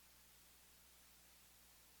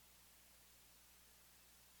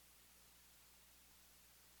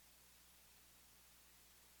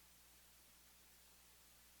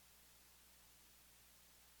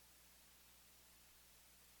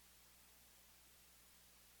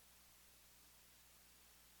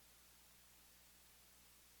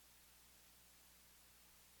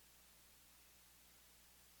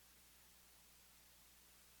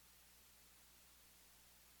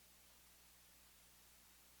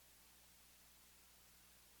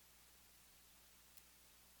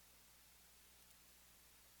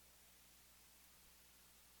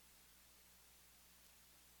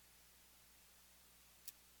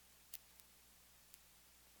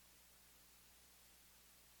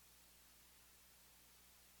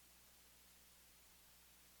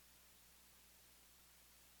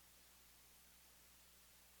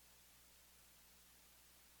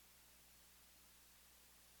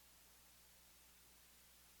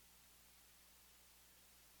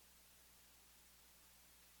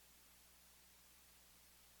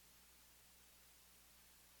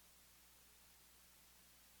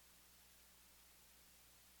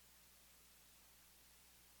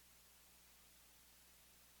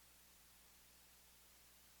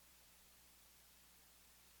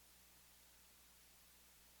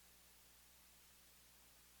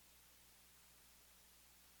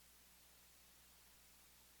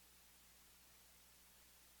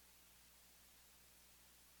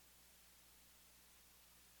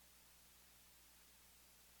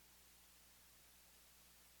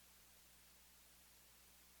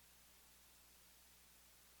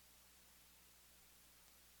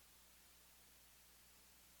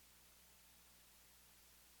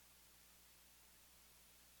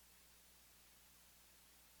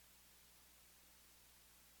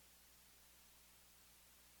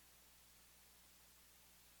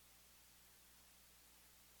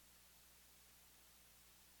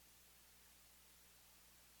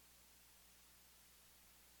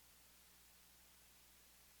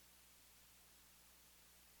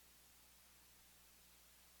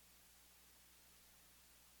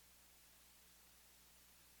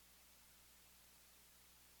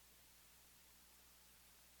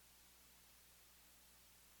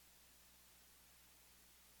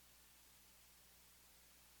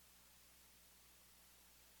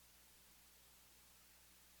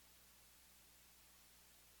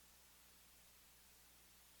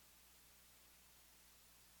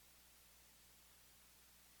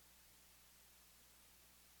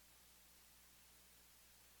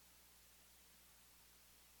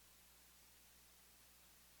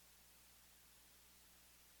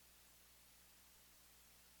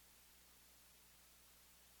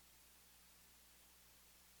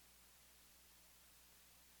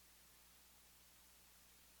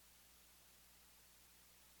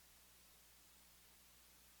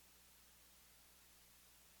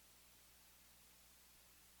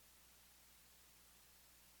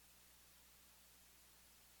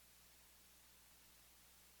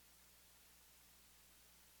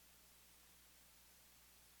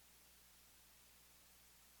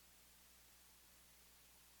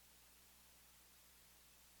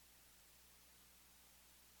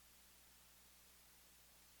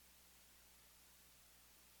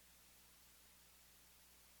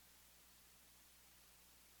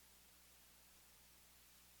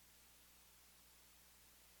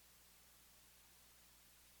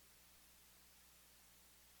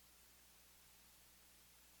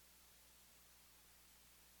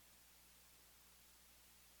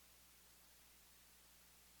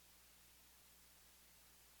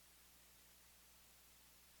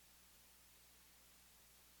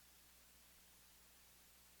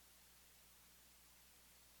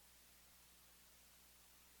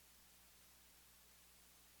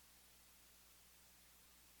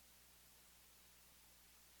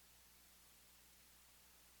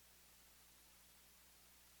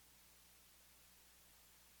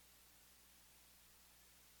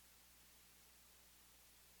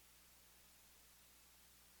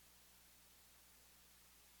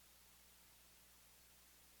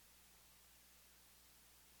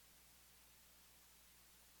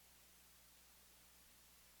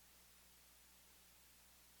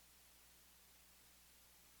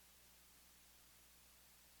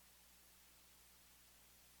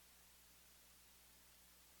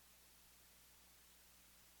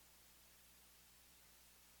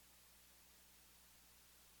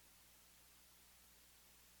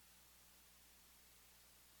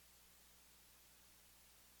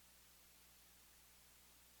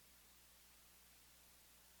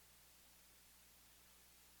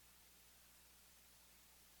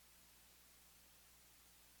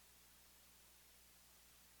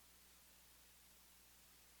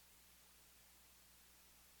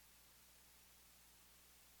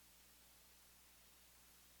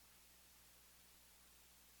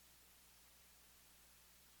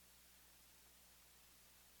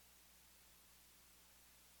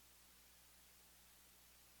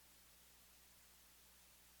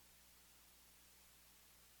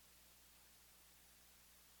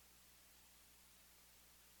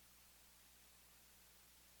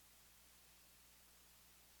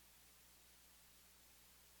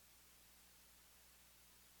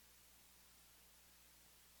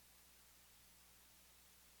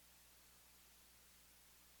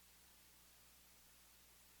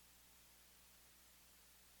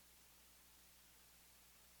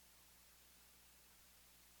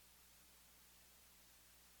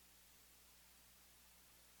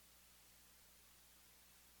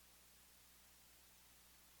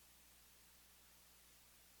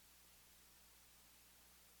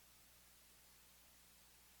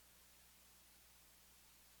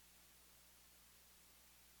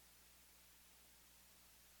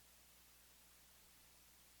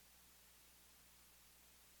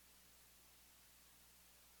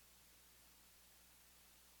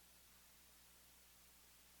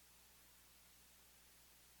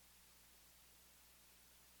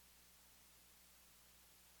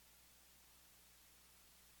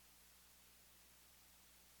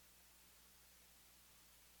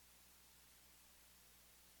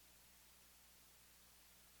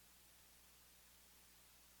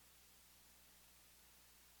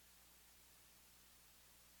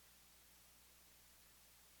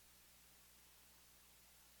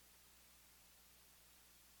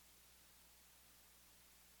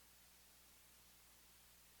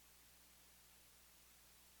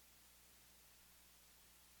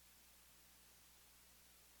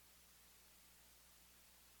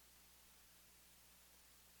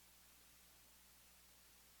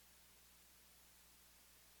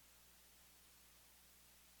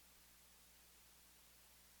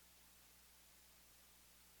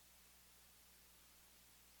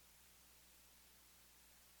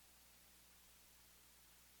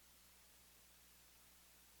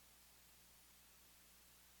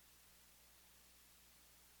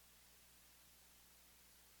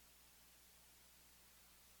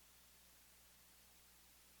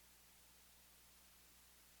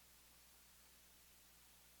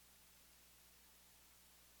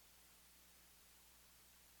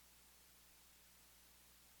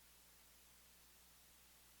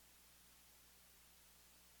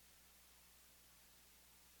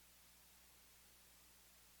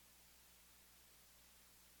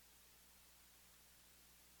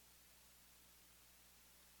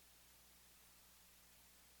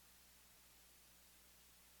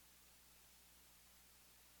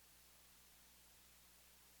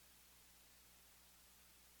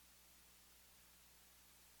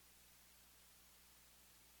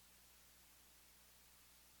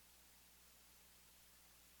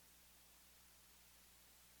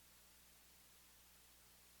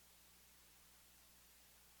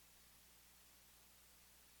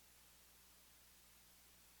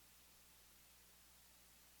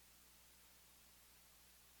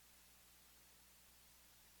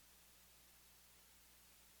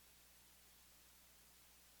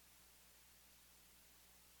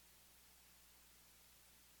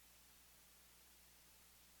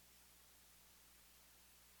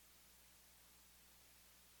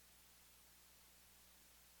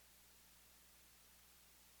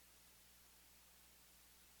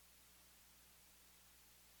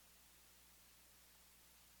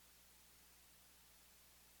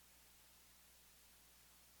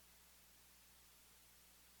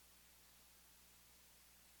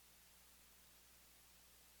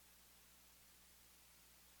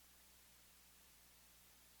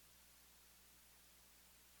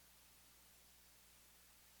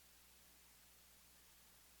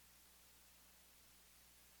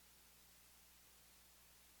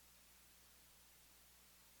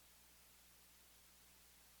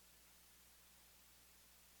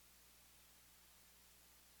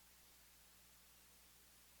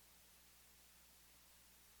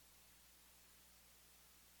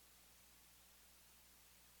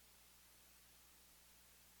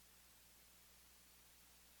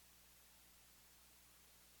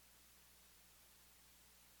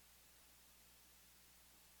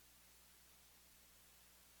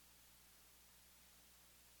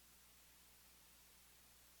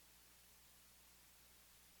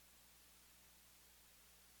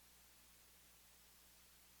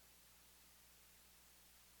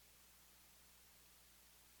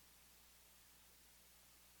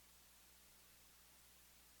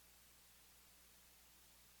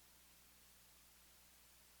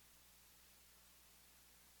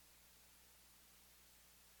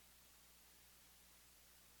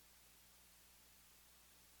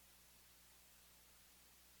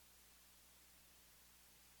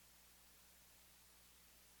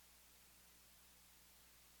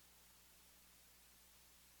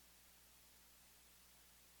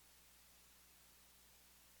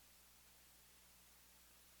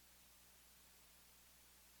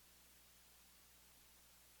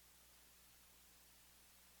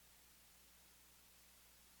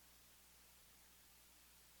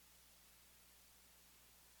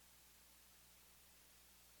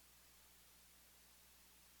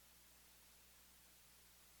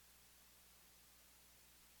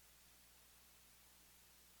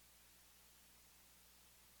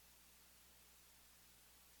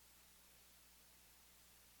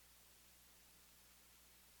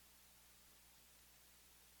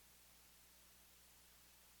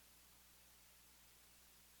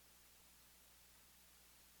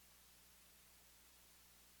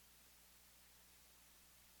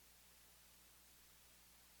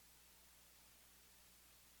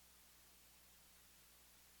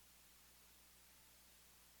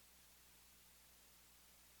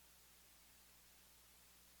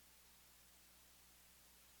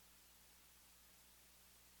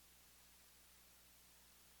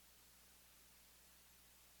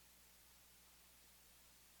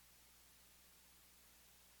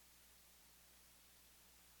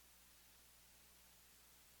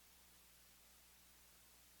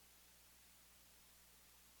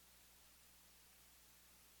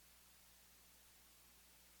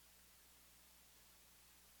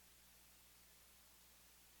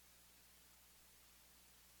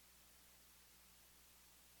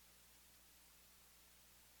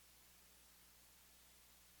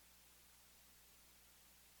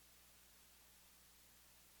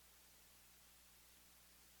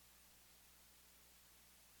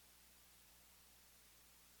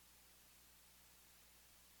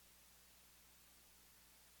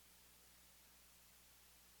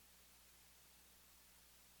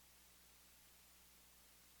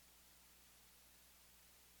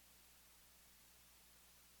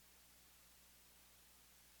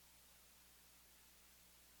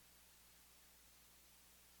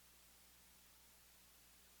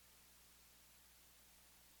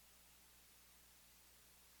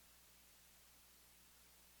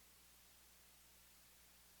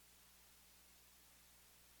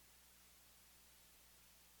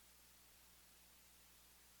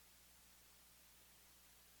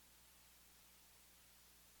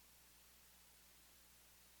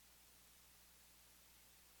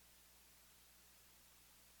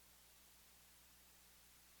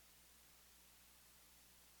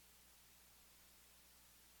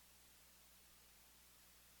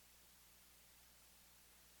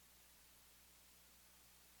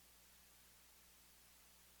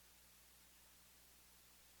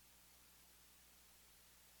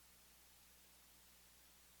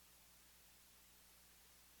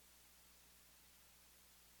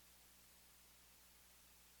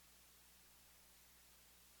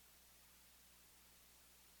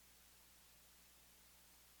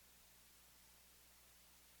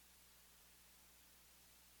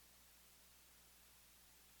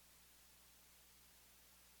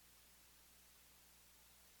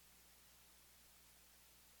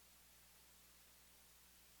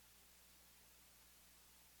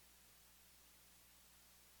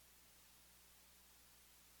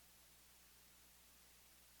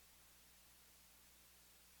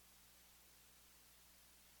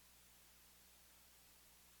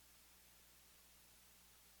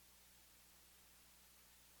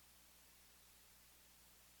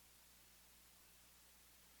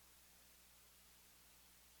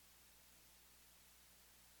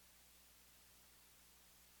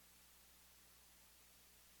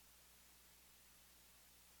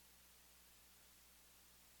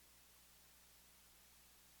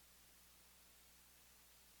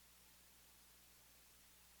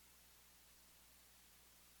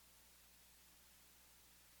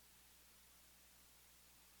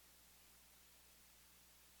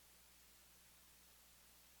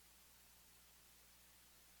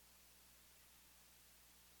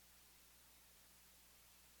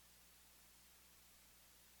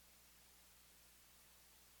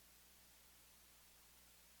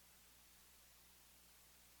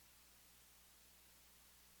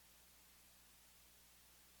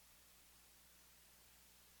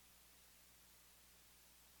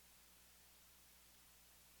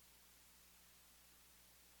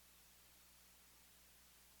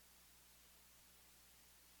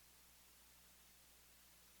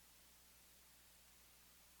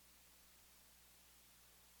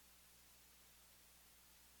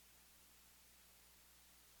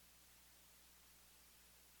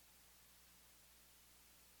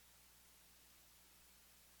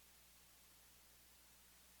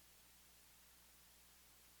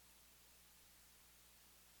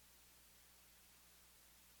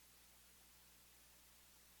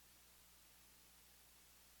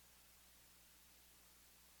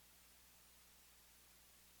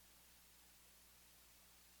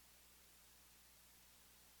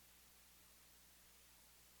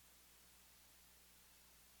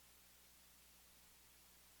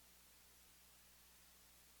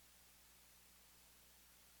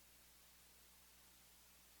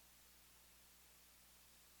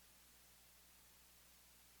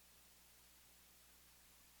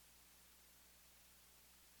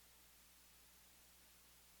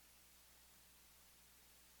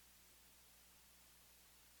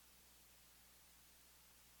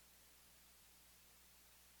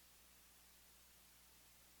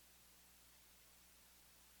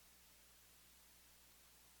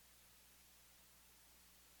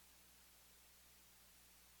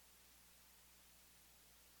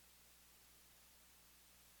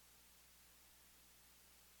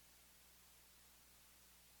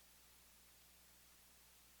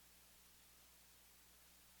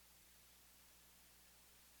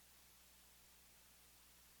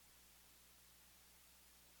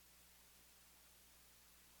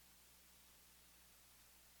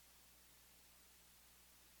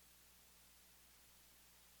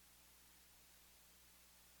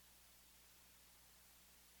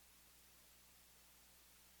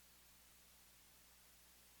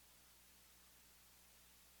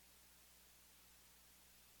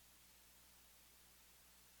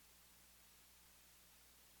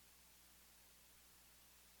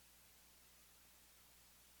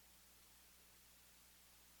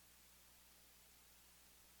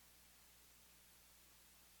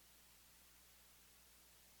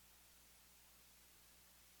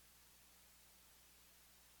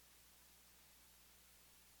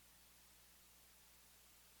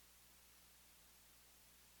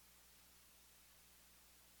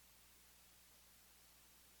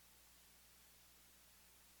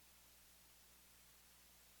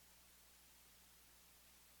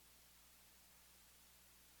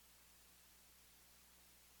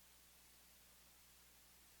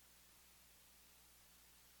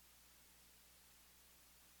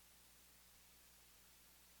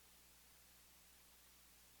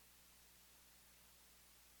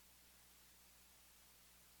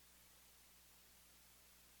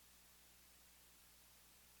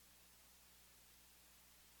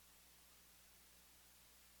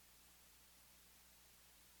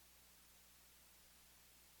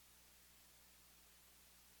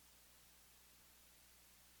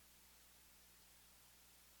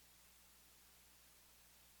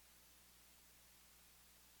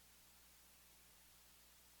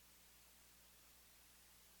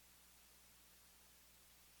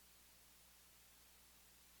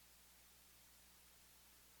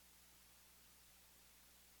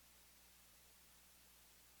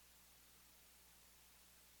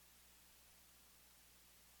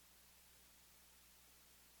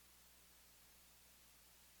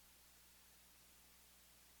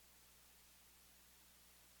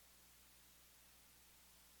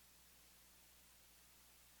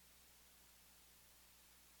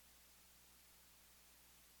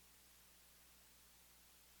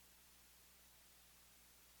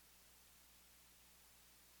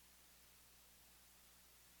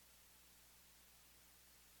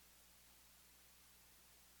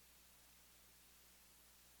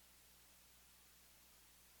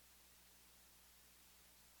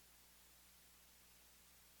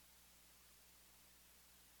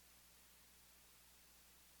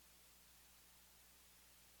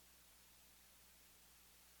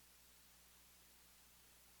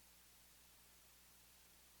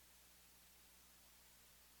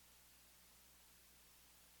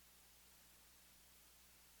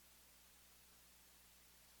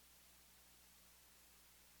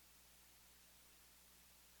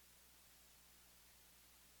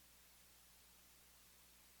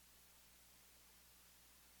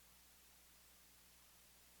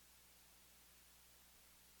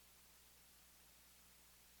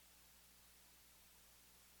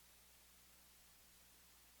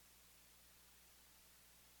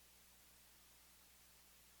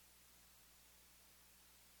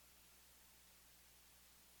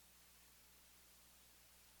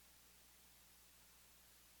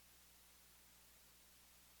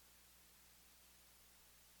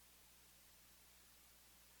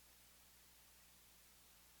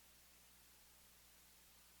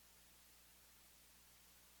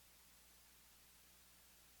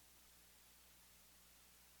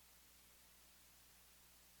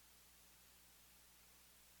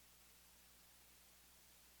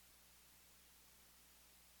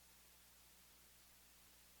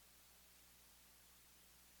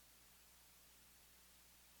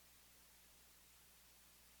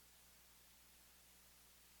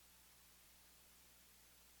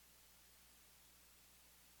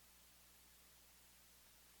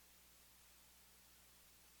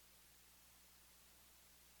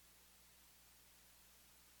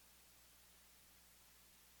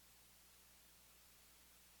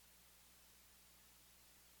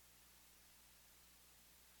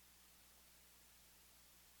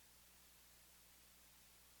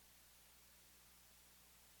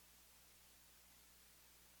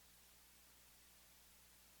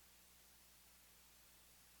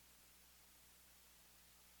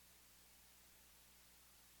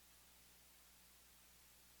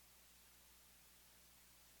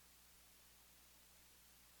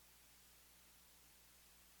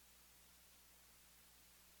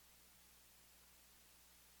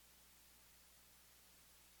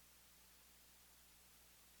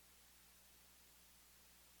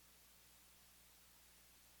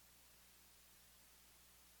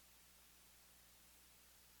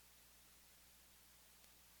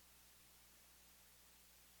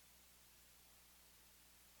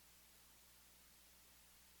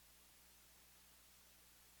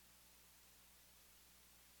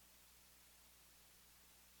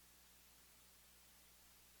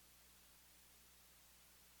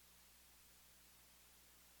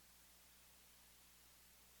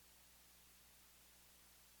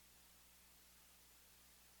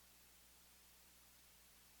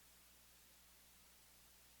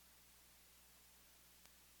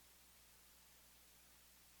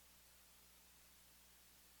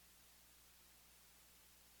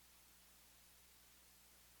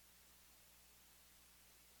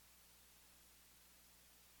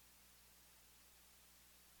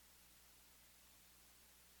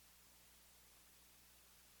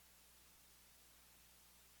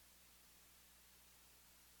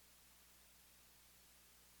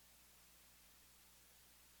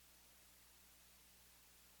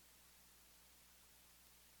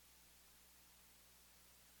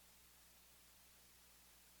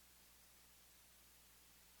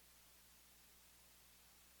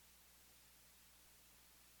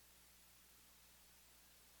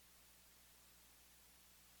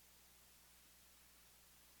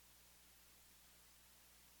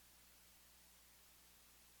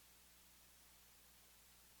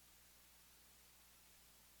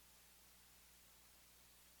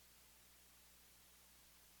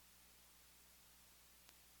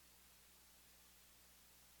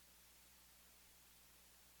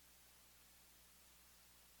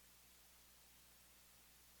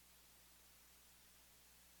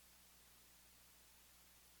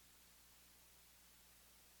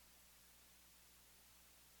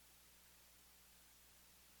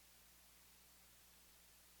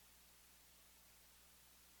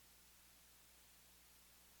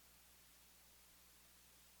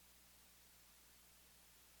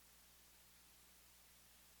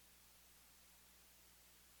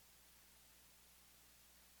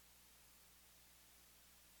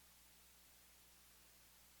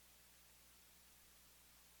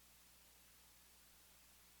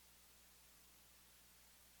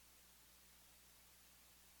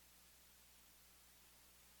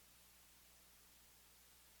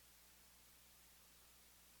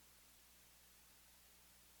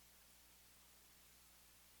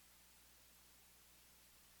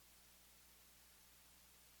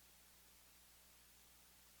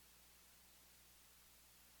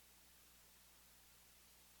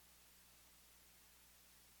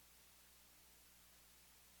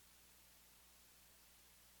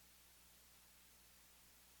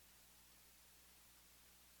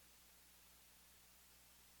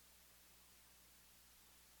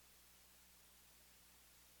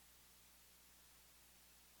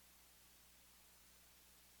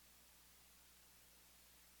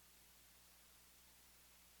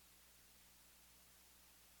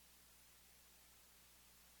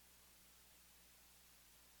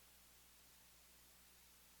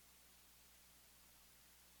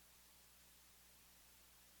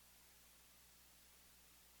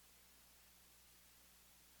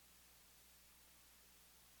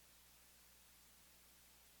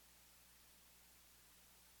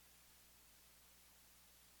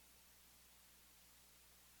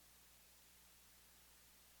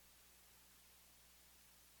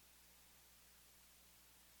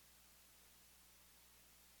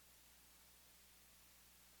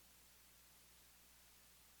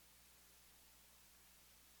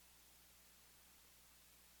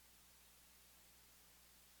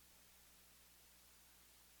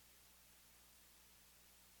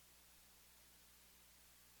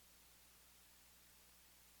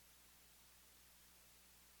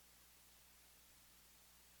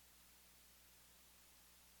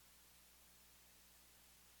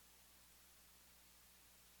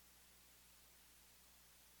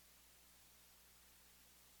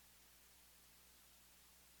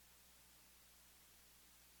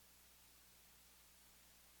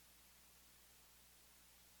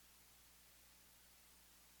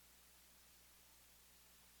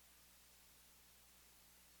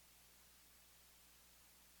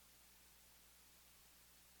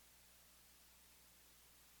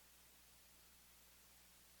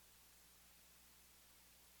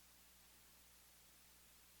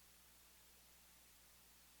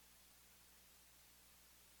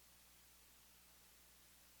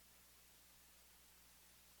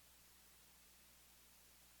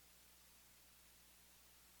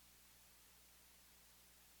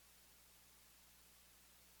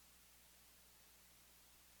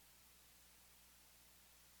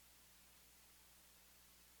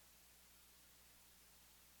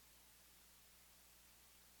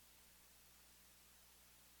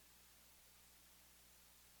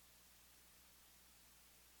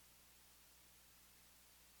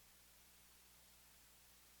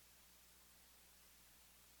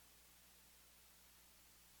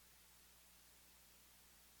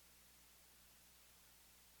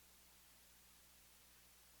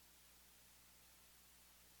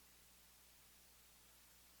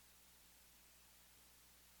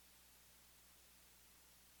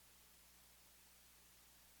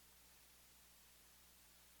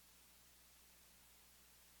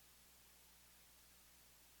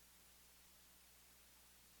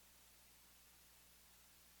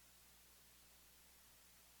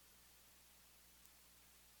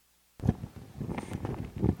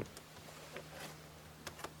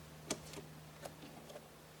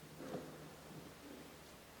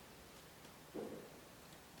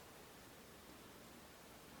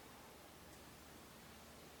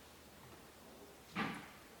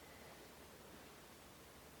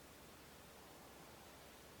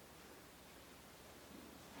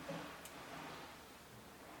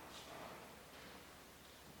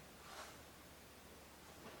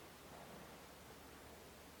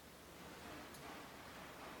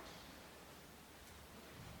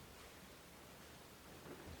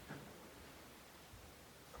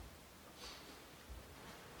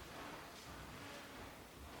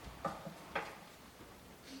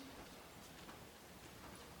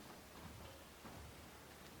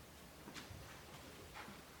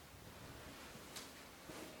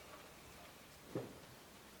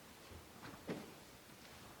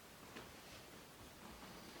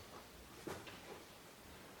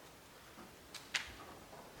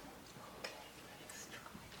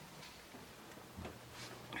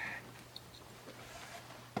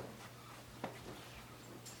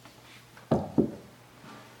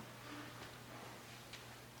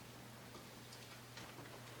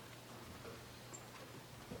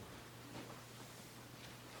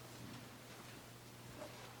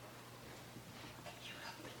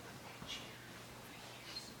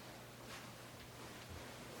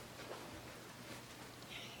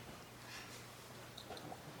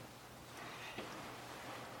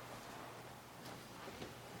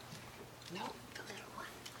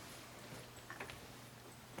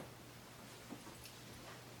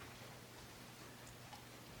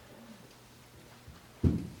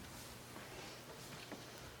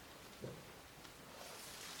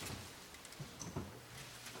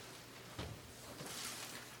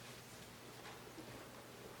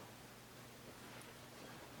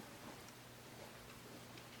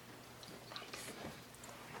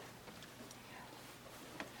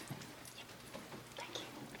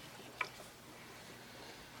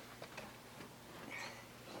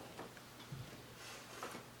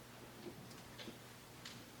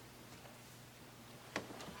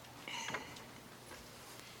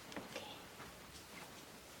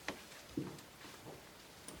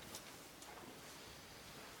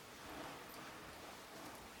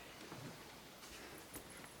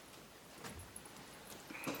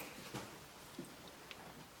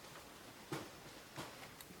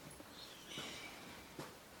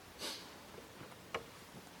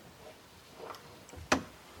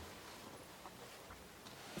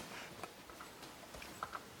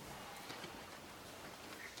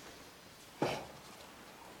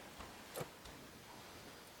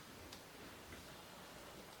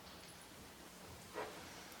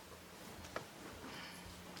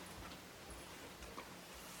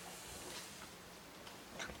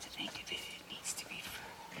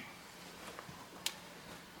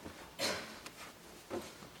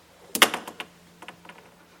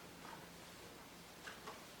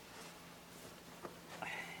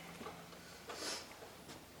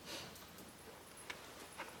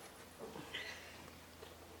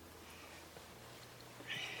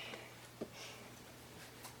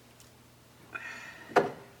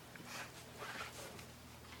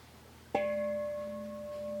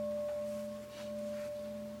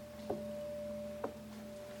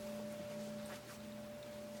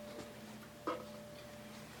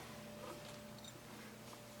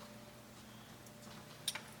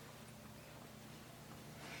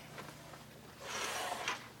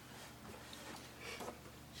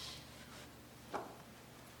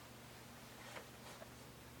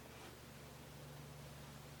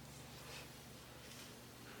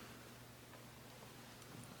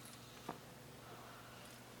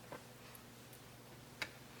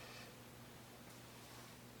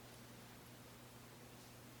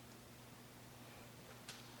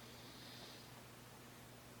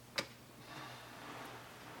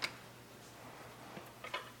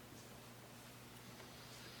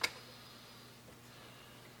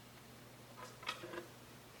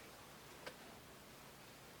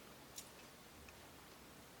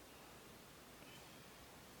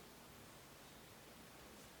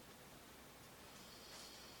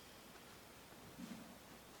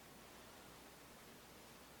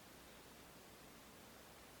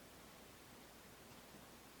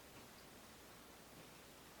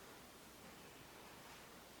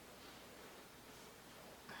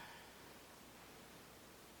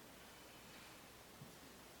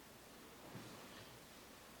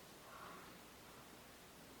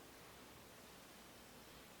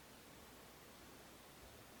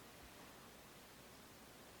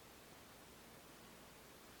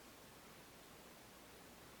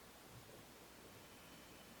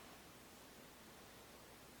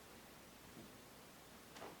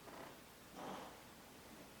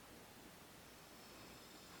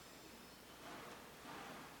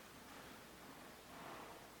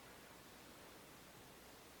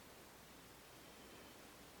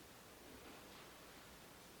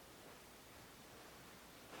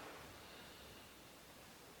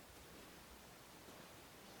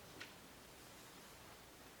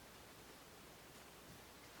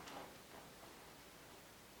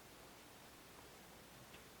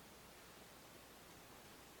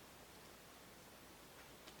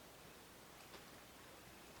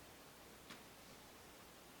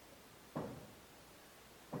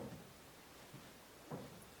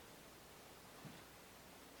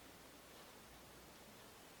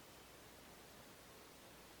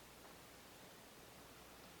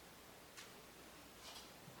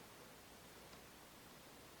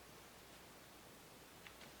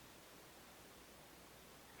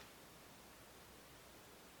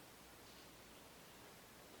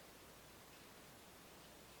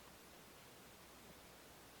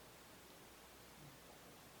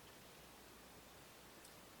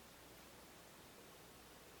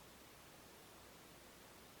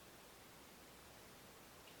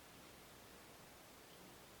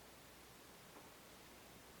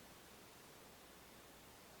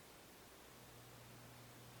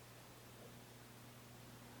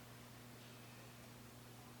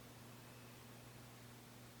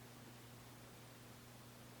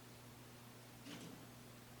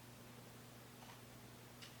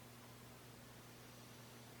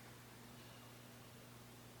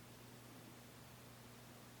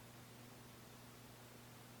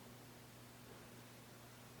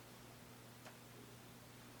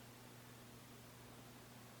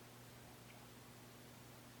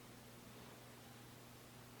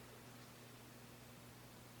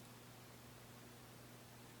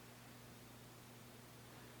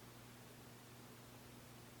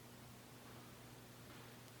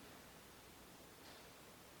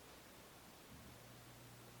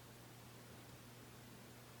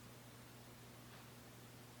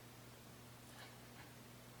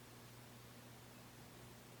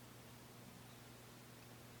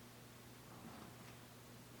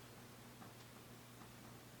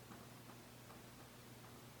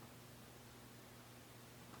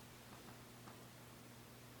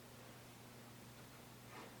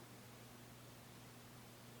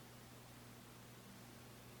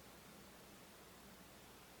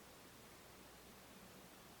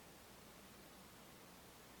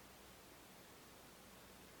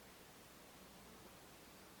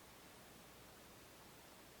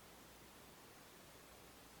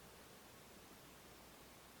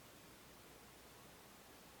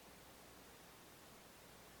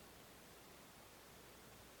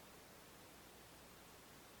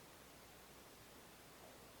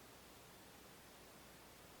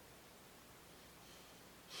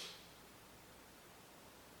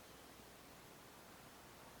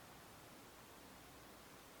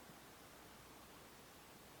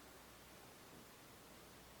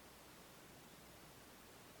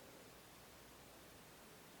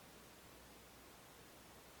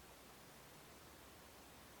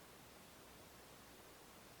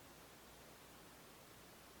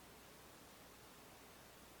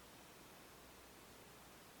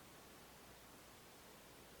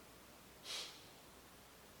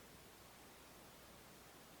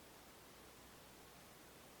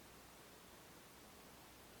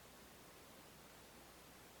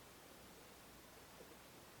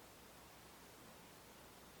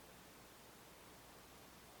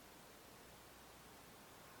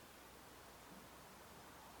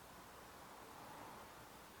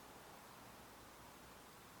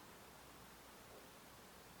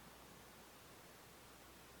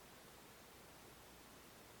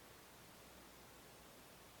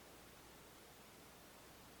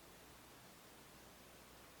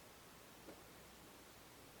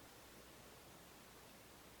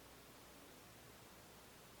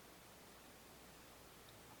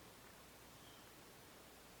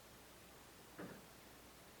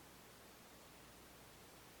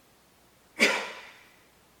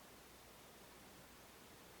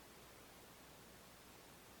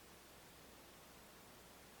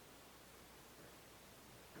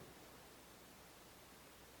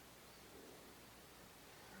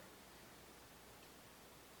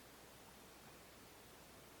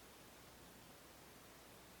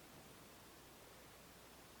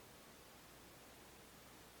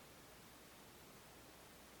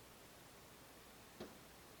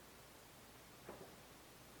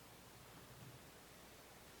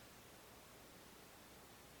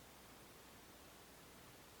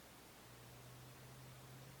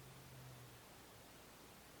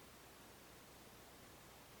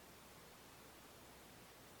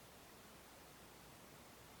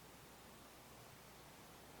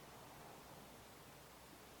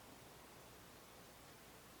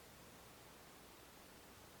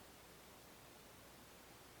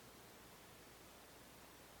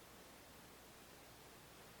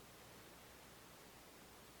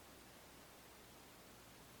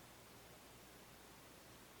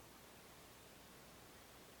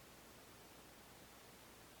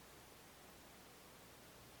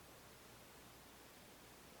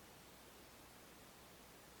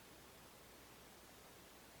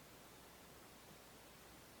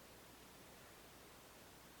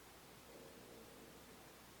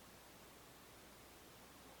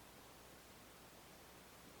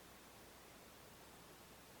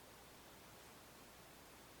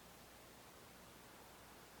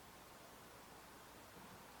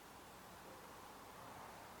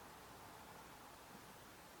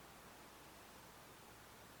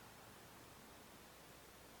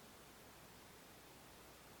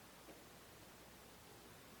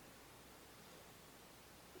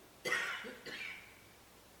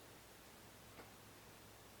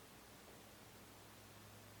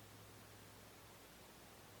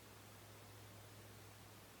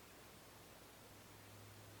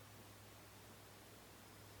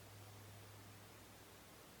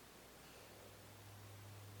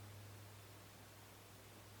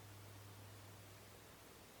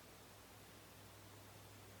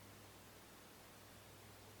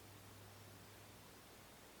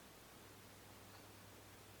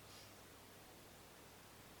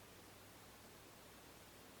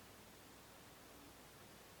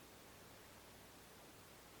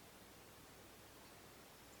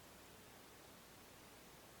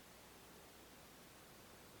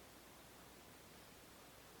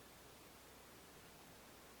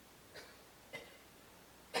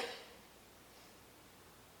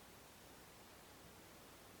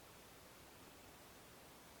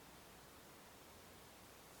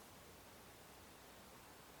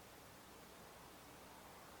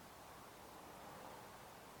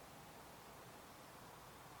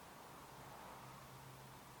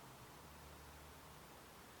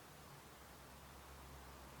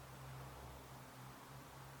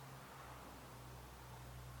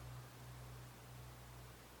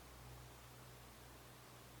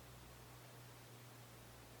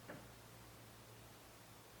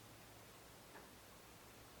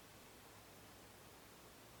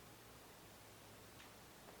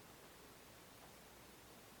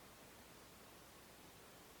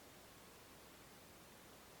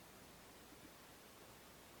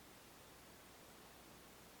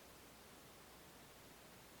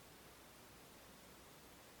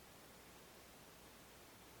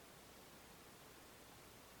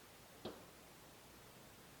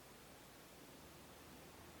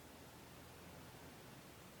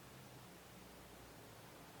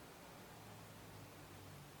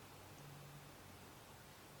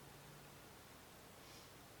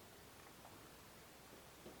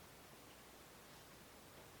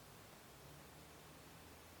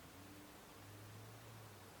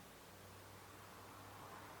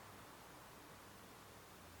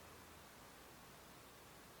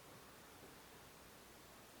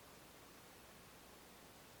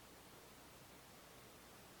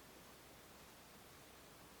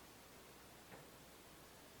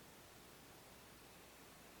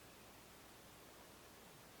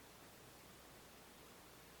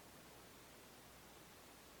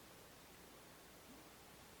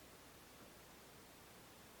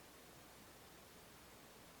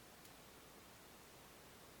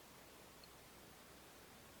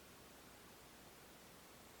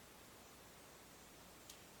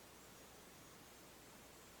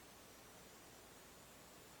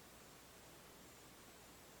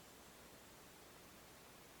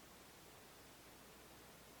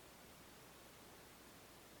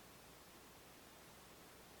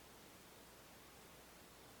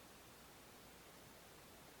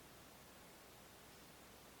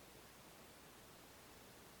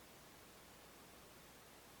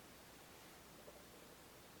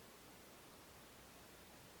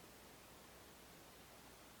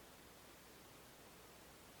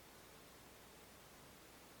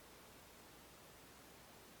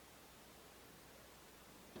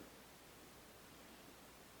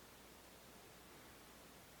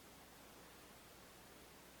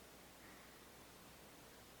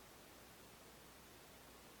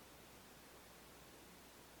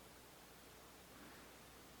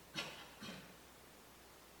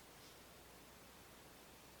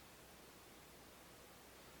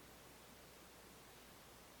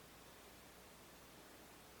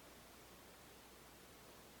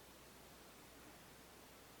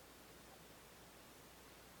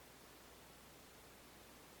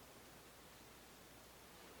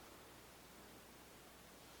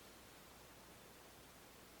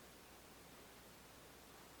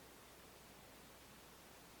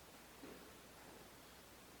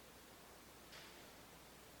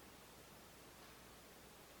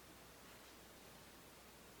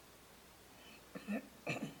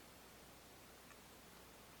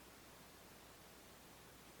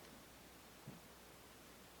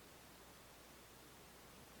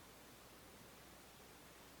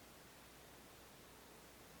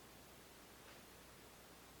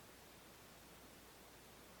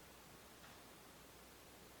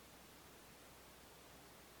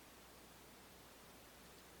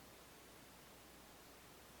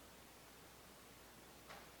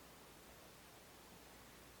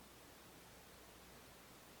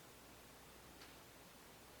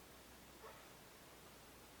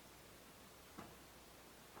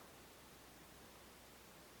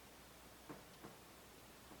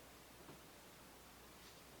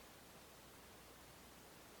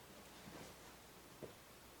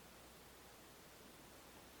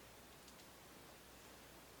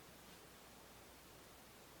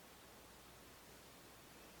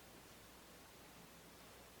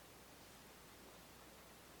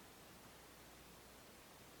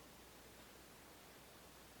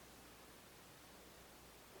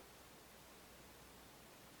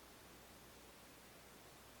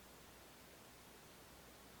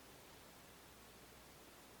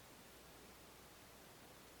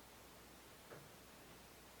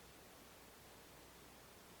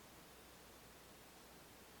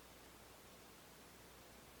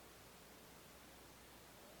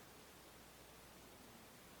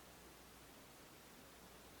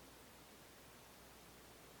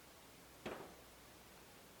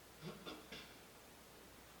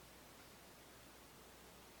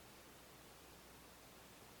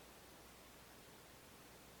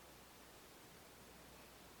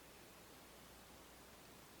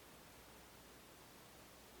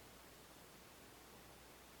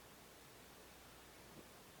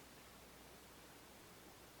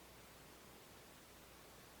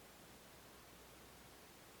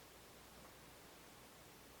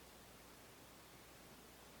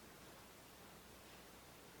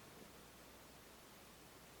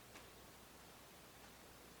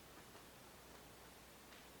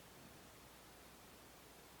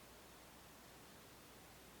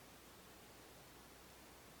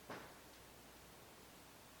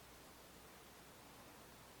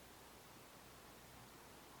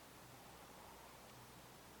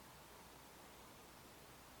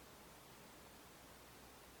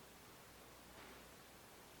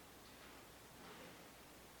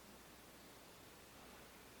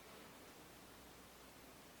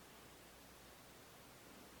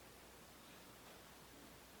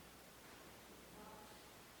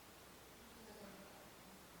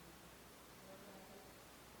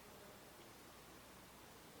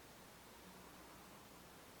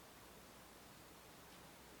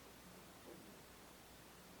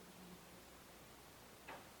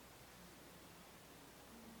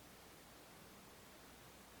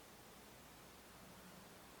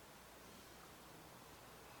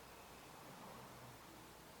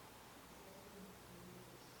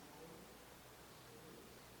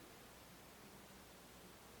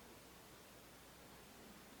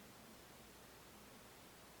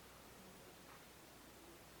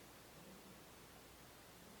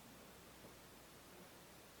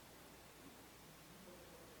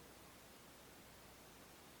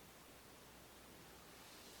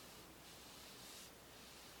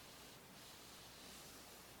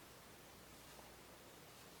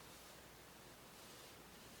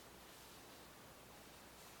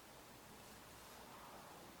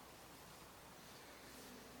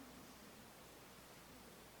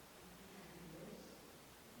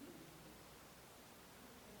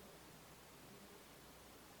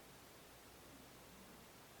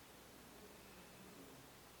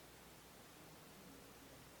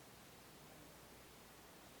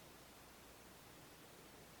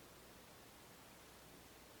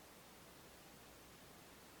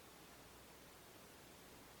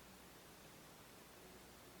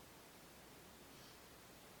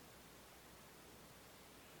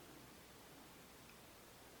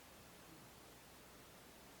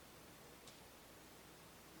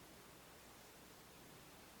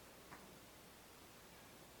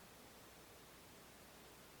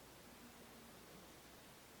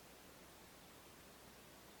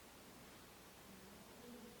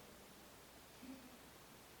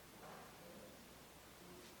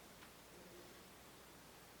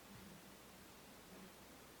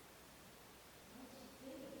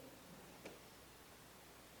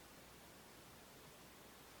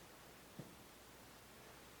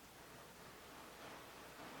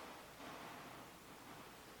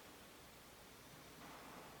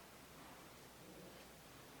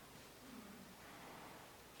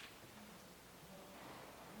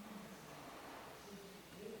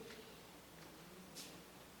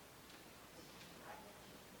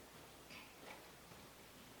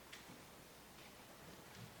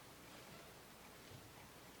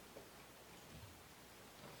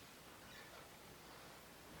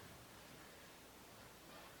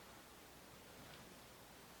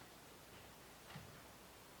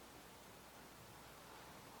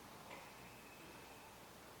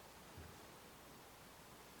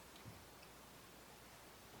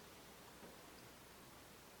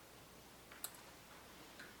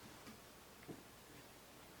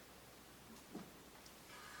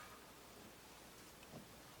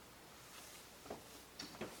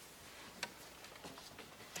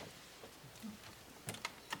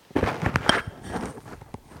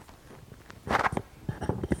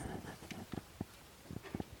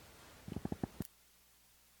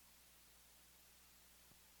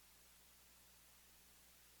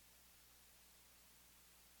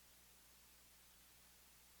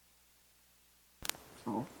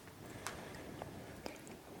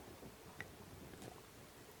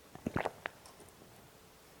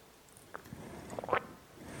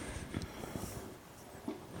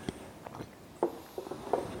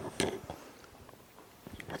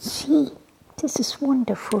See, this is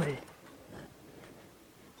wonderful.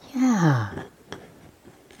 Yeah.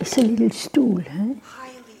 It's a little stool, huh?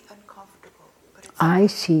 Highly uncomfortable, but it's I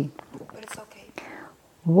see. but it's okay.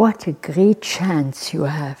 What a great chance you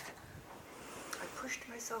have. I pushed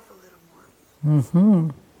myself a little more. Mm-hmm.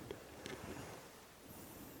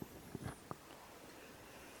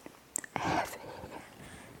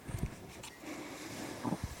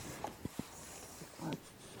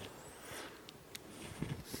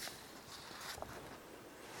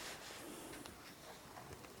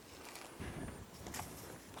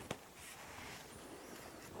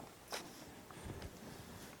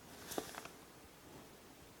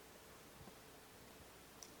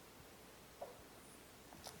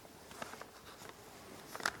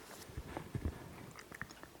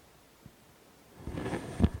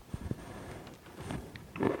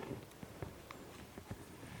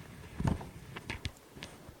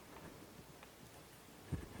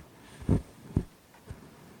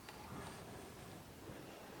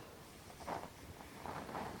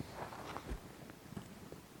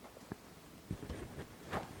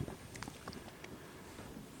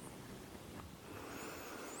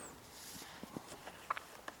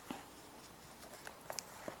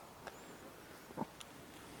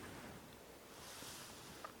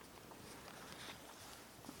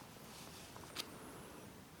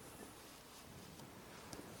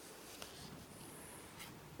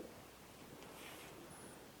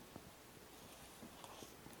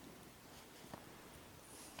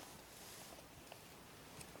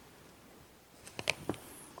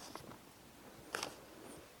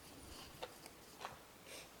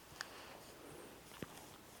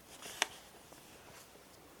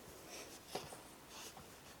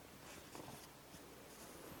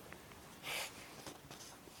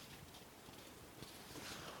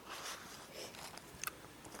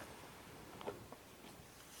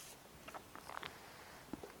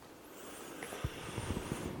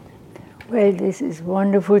 Well, this is a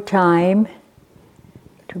wonderful time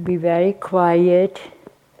to be very quiet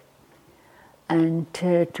and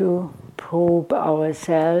to probe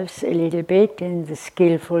ourselves a little bit in the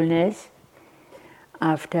skillfulness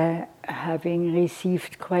after having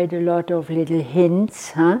received quite a lot of little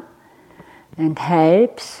hints and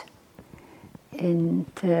helps, and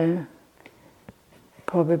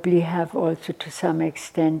probably have also to some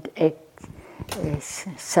extent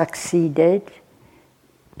succeeded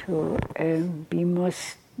to be more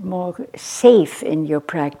safe in your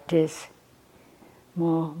practice,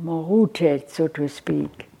 more rooted, so to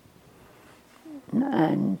speak,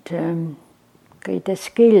 and greater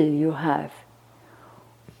skill you have,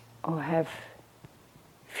 or have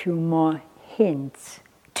few more hints,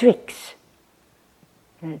 tricks.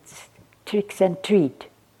 That's tricks and treat.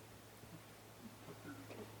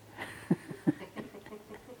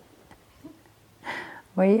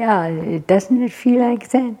 Well, yeah, doesn't it feel like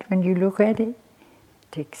that when you look at it?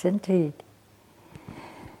 Tricks and treat.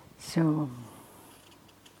 So,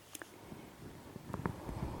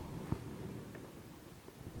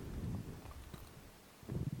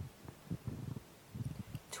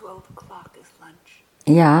 $12 is lunch.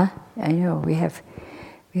 yeah, I know. We have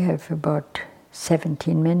about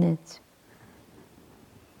 17 minutes.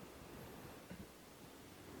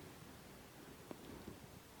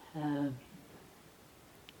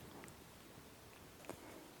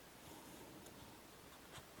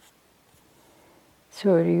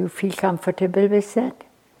 So do you feel comfortable with that?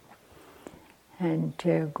 And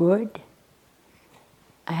good?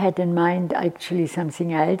 I had in mind actually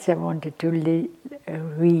something else. I wanted to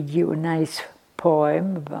read you a nice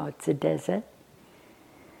poem about the desert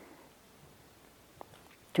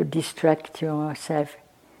to distract yourself.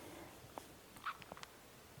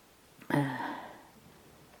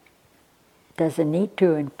 Doesn't need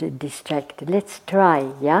to distract. Let's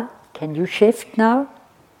try, yeah? Can you shift now?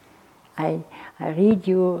 I read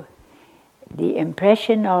you the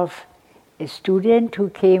impression of a student who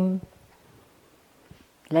came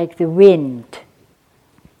like the wind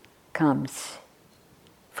comes.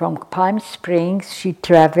 From Palm Springs, she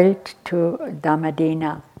traveled to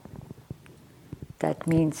Damadena. That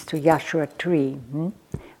means to Joshua Tree,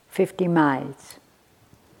 50 miles.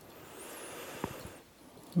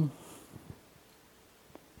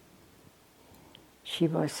 She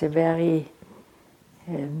was a very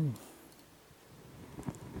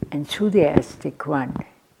enthusiastic one.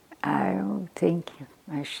 I think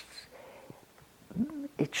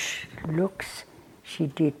looks,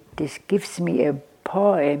 this gives me a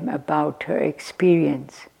poem about her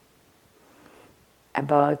experience,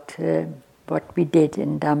 about what we did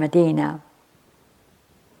in Dhammadena.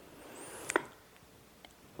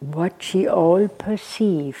 What she all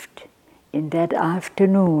perceived in that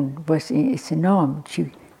afternoon is enormous.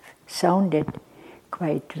 She sounded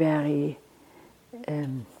quite very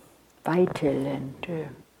vital, and I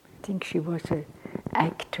think she was an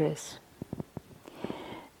actress.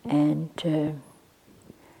 And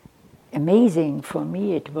amazing for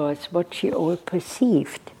me it was what she all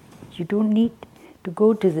perceived. You don't need to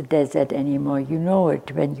go to the desert anymore. You know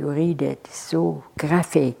it when you read it. It's so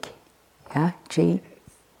graphic. Yeah, Jane?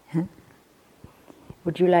 Huh?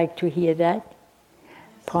 Would you like to hear that?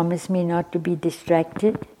 Promise me not to be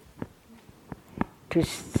distracted, to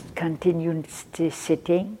continue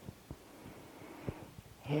sitting,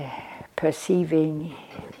 perceiving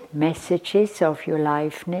messages of your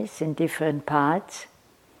lifeness in different parts.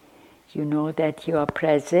 You know that you are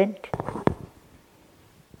present.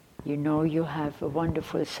 You know you have a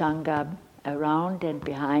wonderful Sangha around and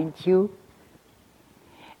behind you.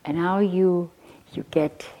 And now you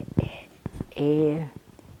get a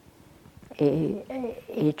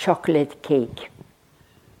chocolate cake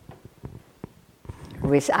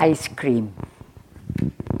with ice cream.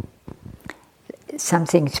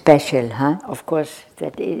 Something special, huh? Of course,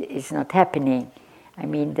 that is not happening. I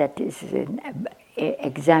mean, that is an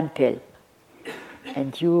example.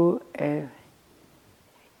 And you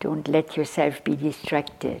don't let yourself be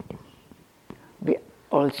distracted.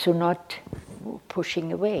 Also not pushing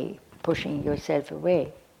yourself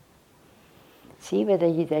away. See whether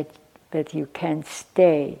you can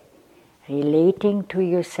stay relating to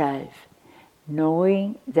yourself,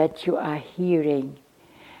 knowing that you are hearing,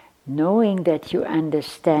 knowing that you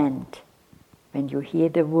understand when you hear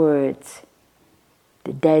the words,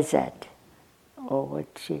 the desert, or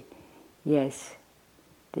the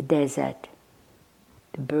desert,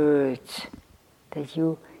 the birds, that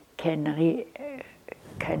you can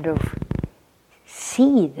kind of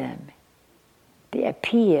see them. They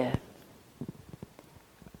appear.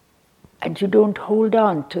 And you don't hold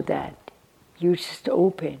on to that. You just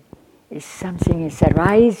open. It's something is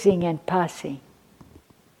arising and passing.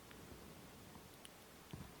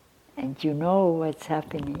 And you know what's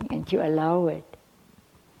happening, and you allow it.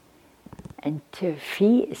 And to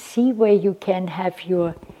see where you can have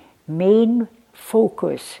your main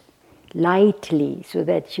focus lightly, so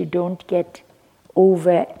that you don't get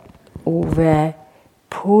over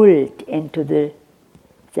pulled into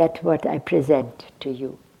that what I present to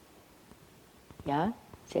you. Yeah,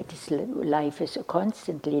 life is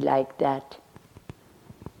constantly like that.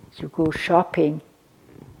 You go shopping,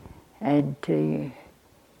 and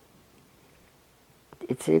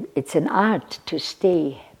it's an art to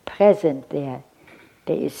stay present there.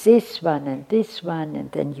 There is this one, and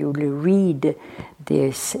then you will read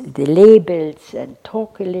the labels and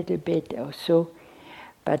talk a little bit or so.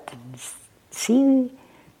 But see,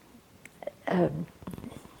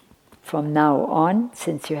 from now on,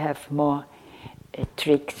 since you have more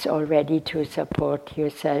tricks already to support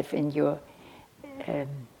yourself in your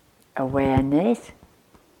awareness,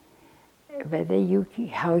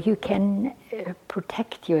 how you can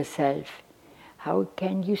protect yourself, how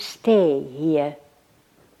can you stay here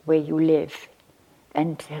where you live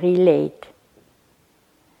and relate,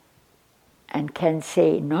 and can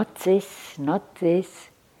say not this,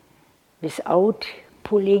 without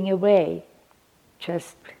pulling away.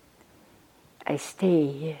 Just I stay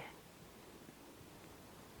here.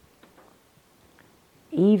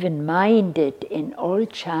 Even-minded in all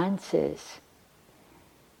chances.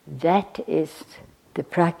 That is the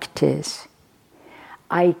practice.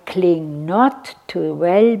 I cling not to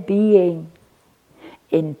well-being.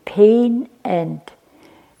 In pain and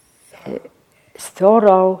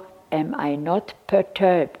sorrow am I not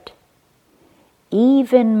perturbed.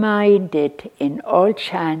 Even-minded in all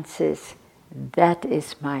chances, that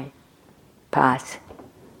is my path.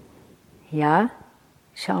 Yeah?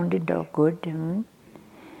 Sounded all good? Hmm?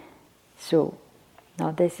 So,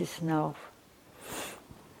 now this is my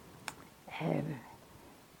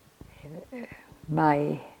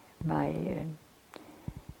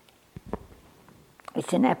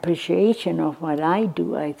it's an appreciation of what I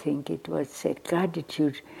do. I think it was a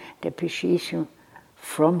gratitude, the appreciation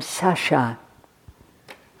from Sasha.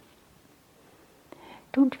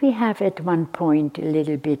 Don't we have at one point a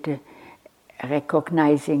little bit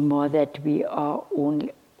recognizing more that we are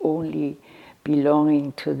only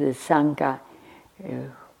belonging to the Sangha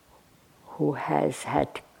who has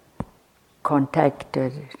had contact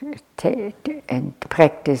and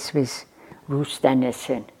practice with Ruth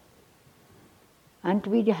Denison? Aren't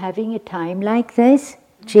we having a time like this?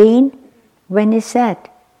 Jean, when is that?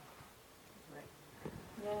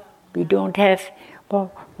 We don't have,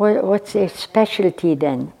 well, what's their specialty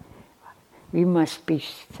then? We must be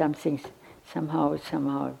something somehow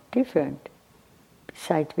different.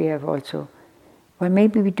 Besides, we have also, well,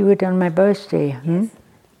 maybe we do it on my birthday. Yes.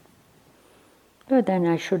 But then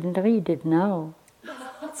I shouldn't read it now.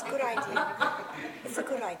 It's a good idea. It's a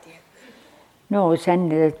good idea. No, then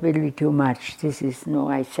that will be too much. No,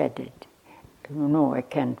 I said it. No, I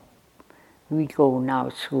can't. We go now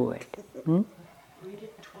through it. Read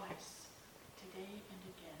it twice, today and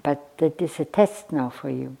again. But that is a test now for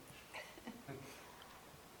you.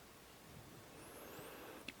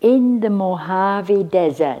 In the Mojave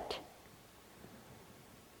Desert,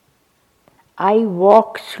 I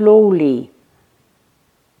walk slowly,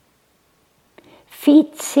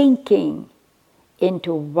 feet sinking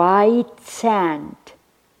into white sand.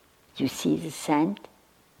 You see the sand?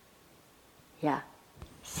 Yeah.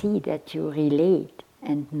 See that you relate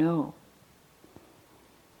and know.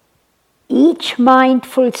 Each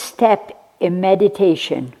mindful step in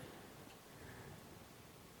meditation.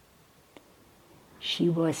 She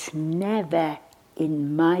was never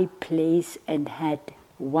in my place and had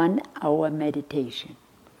 1 hour meditation.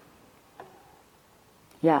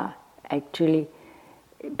 Yeah, actually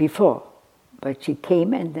before. But she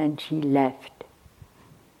came and then she left.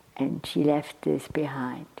 And she left this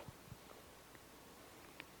behind.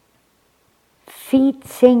 Feet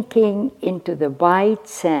sinking into the white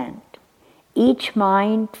sand. Each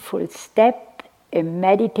mindful step in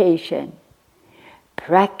meditation.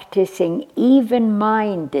 Practicing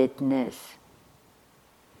even-mindedness.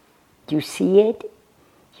 You see it?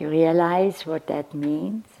 You realize what that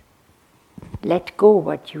means? Let go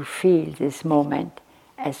what you feel this moment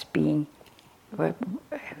as being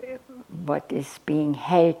what is being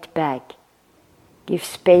held back. Give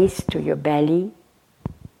space to your belly.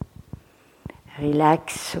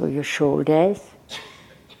 Relax through your shoulders.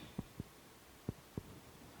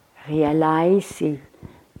 Realize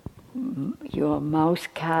your mouth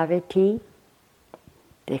cavity,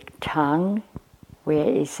 the tongue, where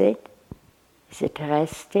is it? Is it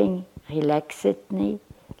resting relaxedly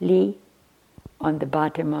on the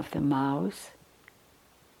bottom of the mouth?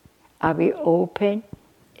 Are we open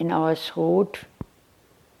in our throat?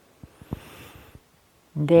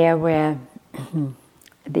 There where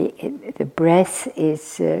the breath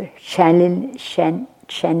is channeling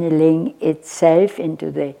itself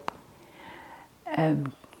into the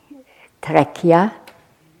trachea.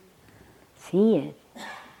 See it.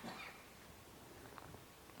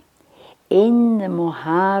 In the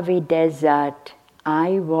Mojave Desert,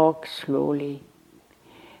 I walk slowly,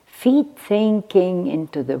 feet sinking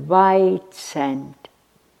into the white sand,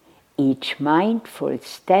 each mindful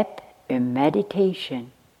step in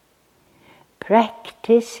meditation,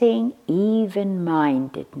 practicing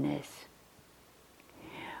even-mindedness.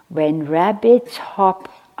 When rabbits hop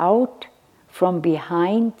out from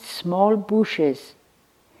behind small bushes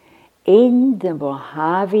in the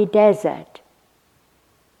Mojave Desert,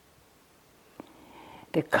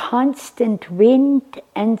 the constant wind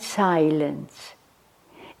and silence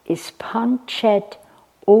is punctured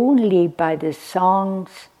only by the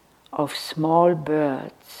songs of small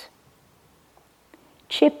birds.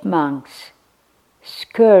 Chipmunks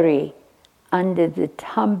scurry under the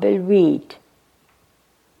tumbleweed,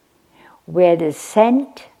 where the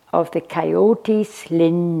scent of the coyotes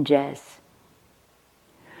lingers.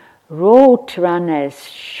 Road runners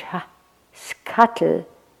scuttle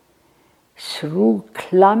through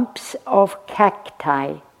clumps of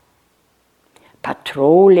cacti,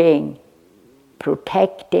 patrolling,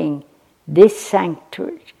 protecting this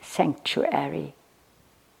sanctuary.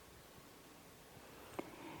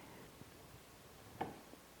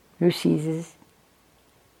 You see this?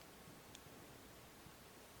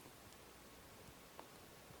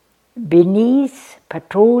 Beneath,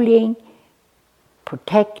 patrolling,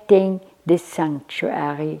 protecting this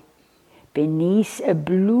sanctuary, beneath a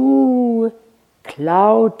blue,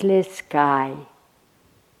 cloudless sky,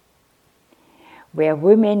 where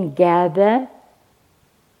women gather,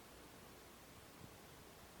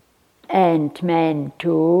 and men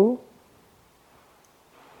too,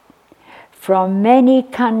 from many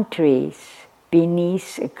countries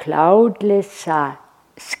beneath a cloudless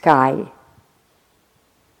sky.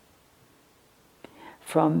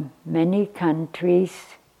 From many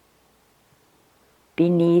countries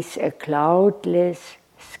beneath a cloudless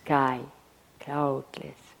sky,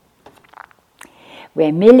 cloudless,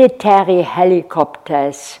 where military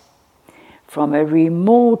helicopters from a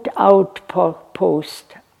remote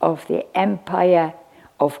outpost of the Empire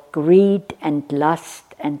of greed and lust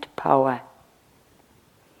and power.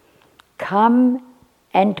 Come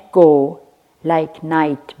and go like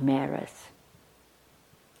nightmares.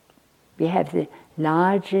 We have the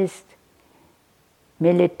largest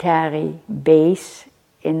military base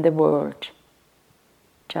in the world,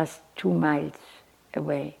 just 2 miles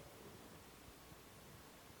away.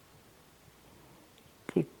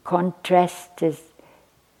 The contrast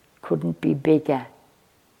couldn't be bigger.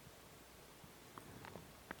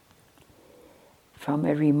 From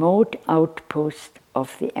a remote outpost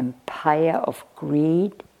of the empire of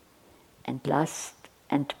greed and lust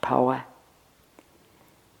and power.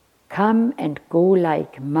 Come and go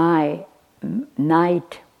like my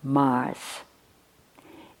night Mars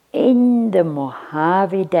in the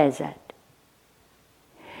Mojave Desert,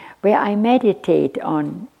 where I meditate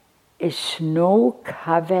on a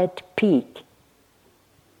snow-covered peak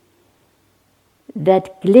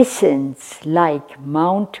that glistens like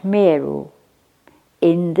Mount Meru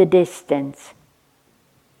in the distance,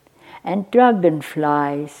 and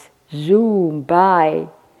dragonflies zoom by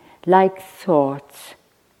like thoughts,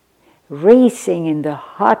 racing in the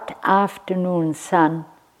hot afternoon sun,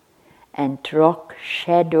 and rock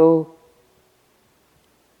shadow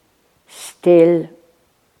still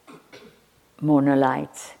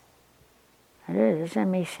monolights. Does that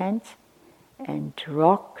make sense? And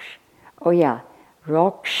rock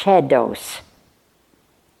shadows,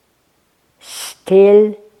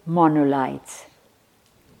 still monolights.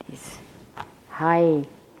 These high,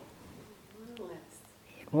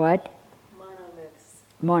 what?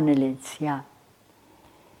 Monoliths, yeah.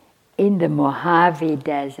 In the Mojave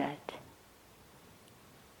Desert.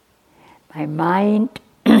 My mind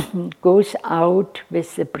goes out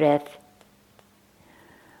with the breath,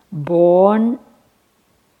 borne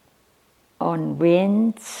on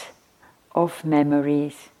winds of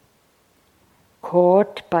memories,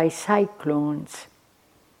 caught by cyclones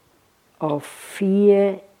of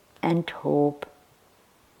fear and hope.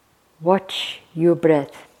 Watch your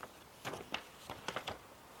breath.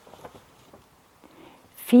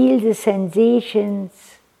 Feel the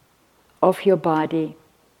sensations of your body,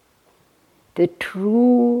 the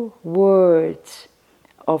true words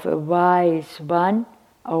of a wise one,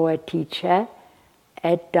 our teacher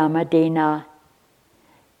at Dhammadena.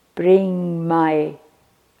 Bring my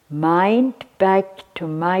mind back to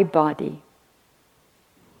my body.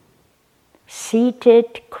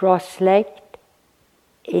 Seated cross-legged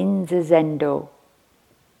in the Zendo,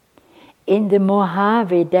 in the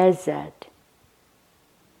Mojave Desert,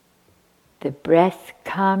 the breath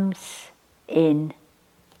comes in.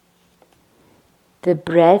 The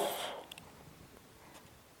breath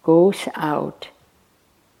goes out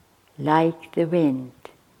like the wind.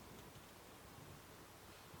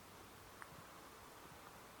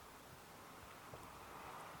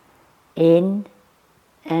 In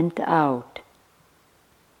and out.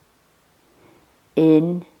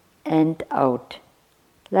 In and out.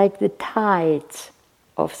 Like the tides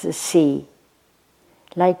of the sea.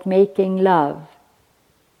 Like making love.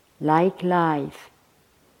 Like life.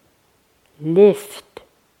 Lift,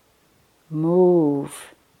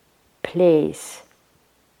 move, place,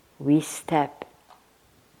 we step.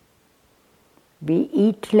 We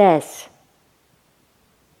eat less,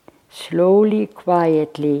 slowly,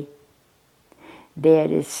 quietly.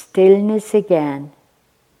 There is stillness again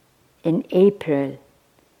in April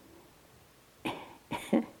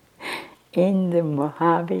in the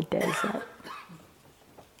Mojave Desert.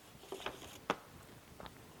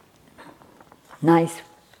 Nice.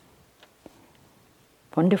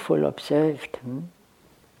 Wonderful observed.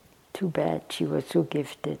 Too bad she was so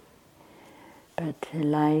gifted. But her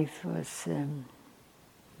life was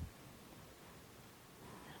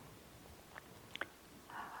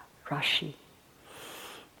rushy,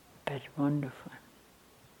 but wonderful.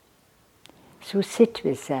 So sit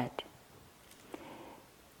with that.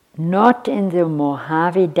 Not in the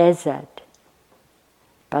Mojave Desert,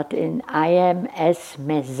 but in IMS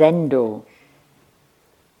Mezendo.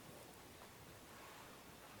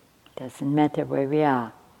 Doesn't matter where we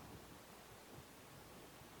are.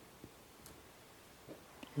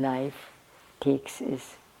 Life takes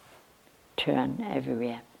its turn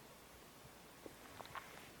everywhere.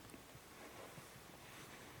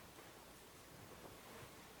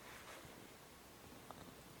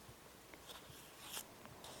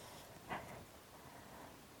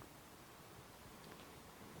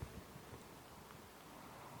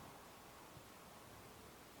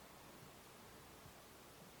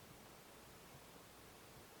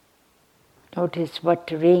 Notice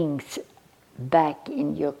what rings back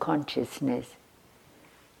in your consciousness.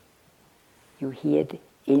 You hear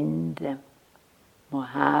in the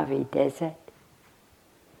Mojave Desert?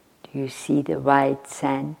 Do you see the white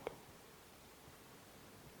sand?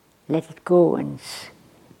 Let it go and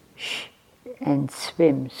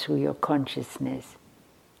swim through your consciousness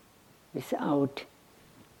without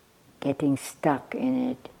getting stuck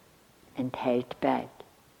in it and held back.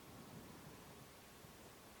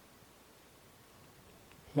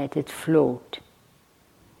 Let it float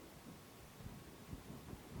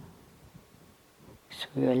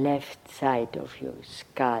through your left side of your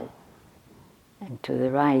skull and to the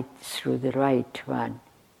right through the right one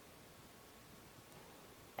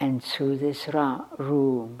and through this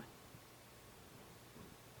room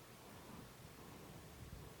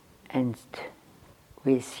and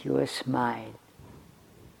with your smile.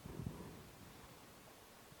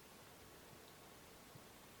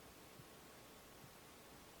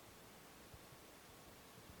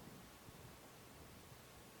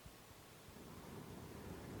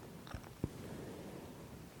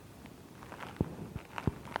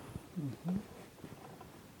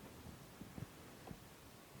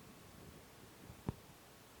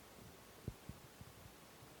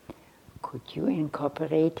 Could you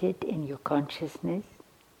incorporate it in your consciousness?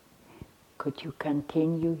 Could you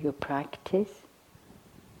continue your practice?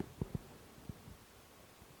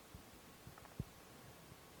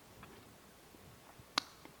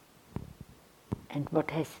 And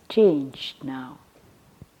what has changed now?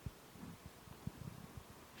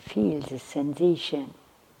 Feel the sensation.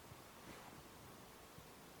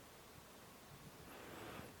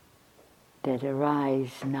 That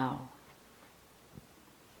arise now.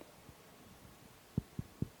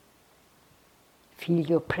 Feel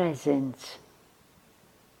your presence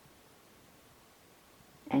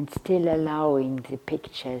and still allowing the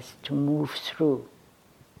pictures to move through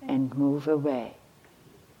and move away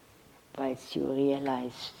whilst you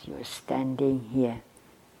realize you're standing here.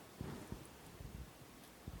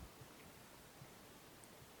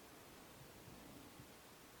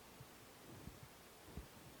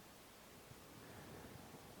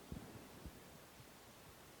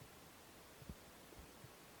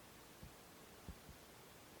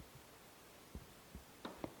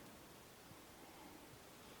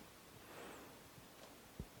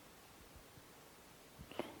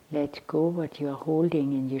 Let go what you are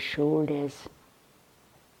holding in your shoulders,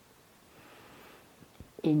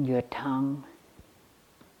 in your tongue.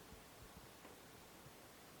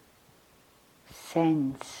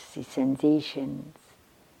 Sense the sensations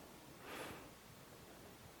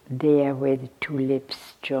there where the two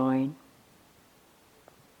lips join.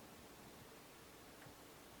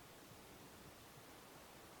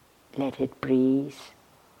 Let it breathe.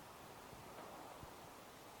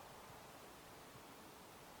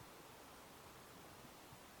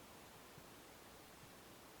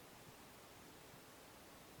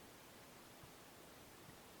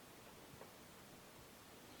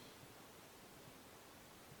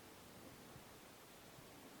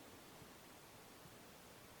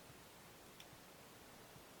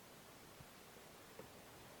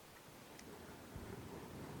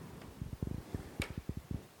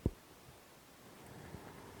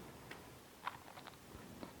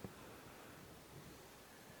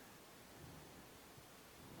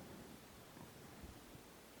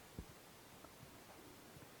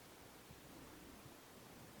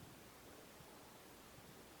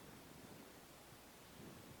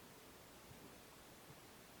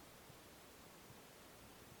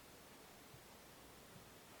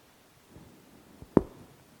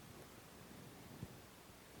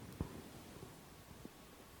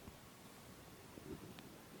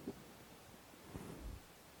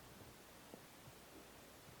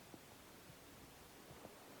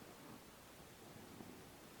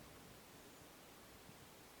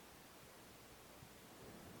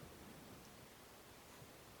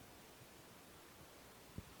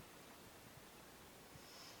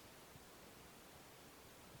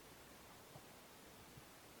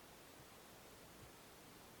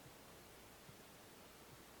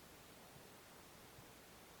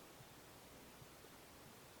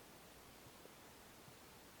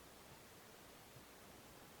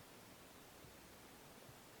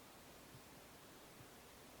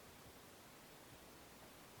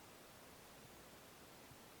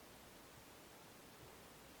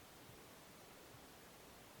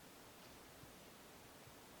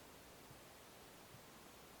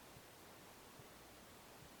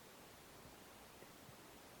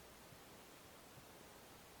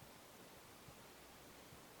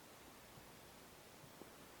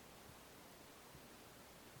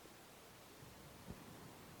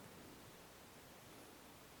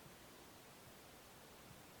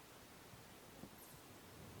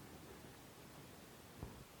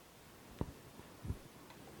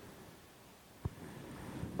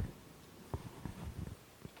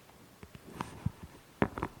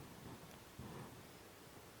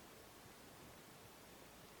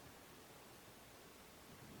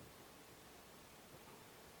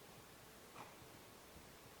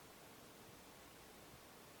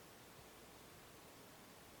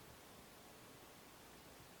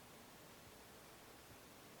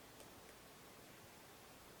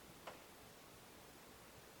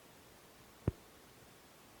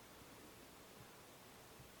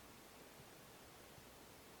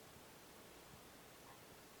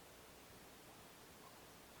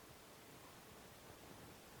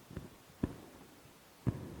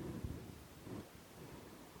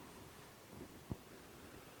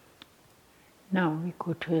 Now we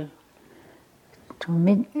go to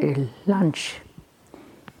lunch.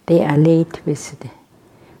 They are late with the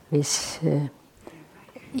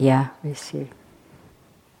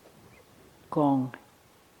gong.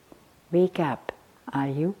 Wake up, are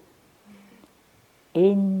you?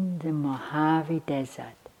 In the Mojave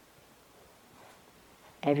Desert.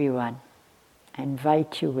 Everyone, I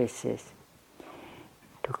invite you with this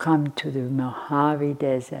to come to the Mojave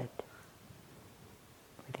Desert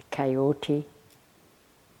with the coyote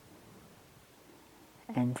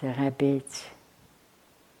and the rabbits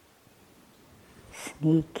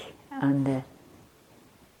sneak under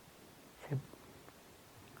the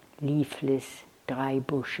leafless, dry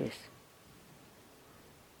bushes.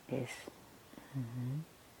 Yes.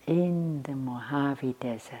 In the Mojave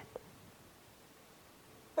Desert.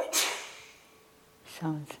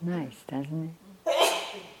 Sounds nice, doesn't it?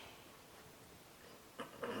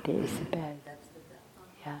 There's the bell.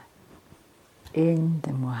 Yeah. In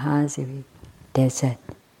the Mojave Desert.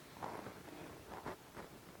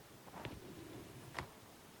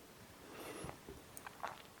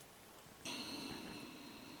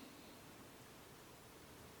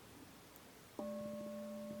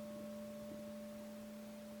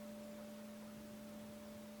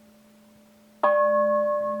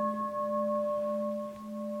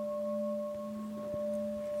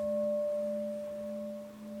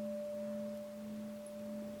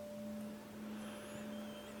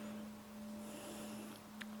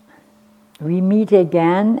 We meet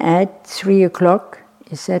again at 3 o'clock,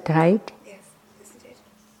 is that right? Yes, isn't it?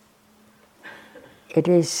 It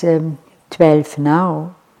is 12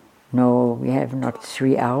 now. No, we have not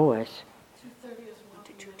 3 hours.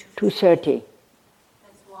 2:30.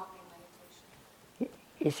 That's walking meditation.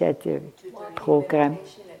 Is that the program?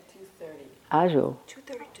 Meditation at 2:30. Also.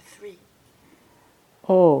 2:30 to 3.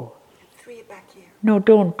 Oh. And 3 back here. No,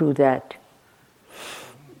 don't do that.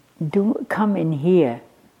 Do come in here.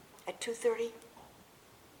 At 2:30?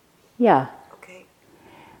 Yeah. Okay.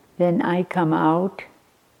 Then I come out.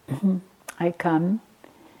 I come,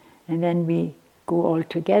 and then we go all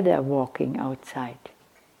together walking outside.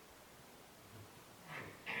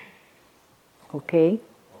 Okay?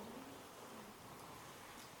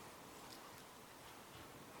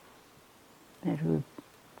 That will.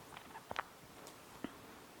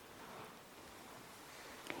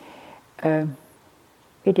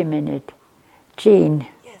 Wait a minute. Jane,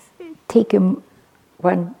 Yes. take him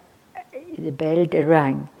one, the bell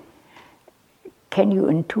rang. Can you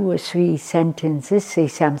in 2 or 3 sentences say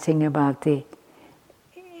something about the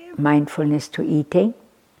mindfulness to eating?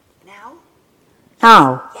 Now?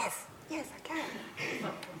 Now. Yes, I can.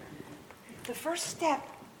 The first step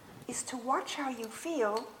is to watch how you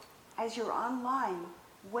feel as you're online,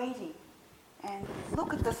 waiting, and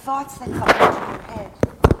look at the thoughts that come into your head.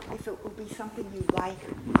 If it will be something you like,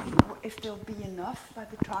 if there'll be enough by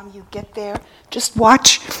the time you get there. Just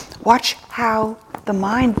watch how the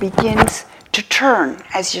mind begins to turn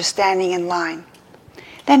as you're standing in line.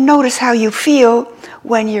 Then notice how you feel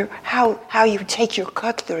when how you take your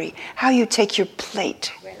cutlery, how you take your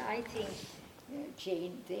plate. Well, I think,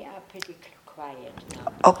 Jane, they are pretty quiet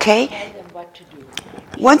now. Okay? Tell them what to do.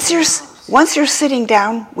 Once you're sitting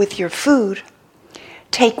down with your food,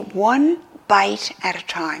 take one bite at a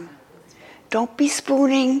time. Don't be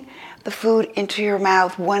spooning the food into your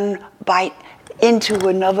mouth, one bite into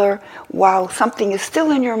another, while something is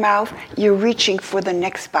still in your mouth, you're reaching for the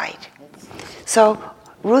next bite. So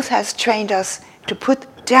Ruth has trained us to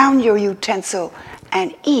put down your utensil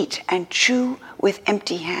and eat and chew with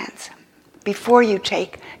empty hands. Before you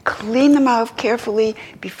clean the mouth carefully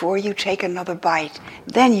before you take another bite.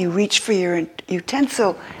 Then you reach for your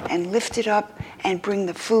utensil and lift it up and bring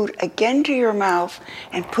the food again to your mouth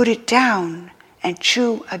and put it down and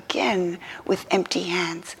chew again with empty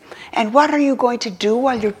hands. And what are you going to do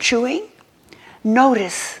while you're chewing?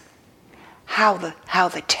 Notice how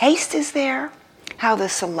the taste is there, how the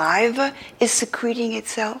saliva is secreting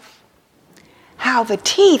itself, how the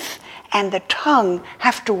teeth and the tongue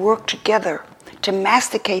have to work together to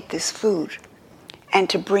masticate this food and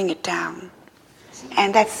to bring it down.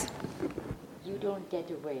 And that's... You don't get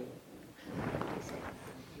away.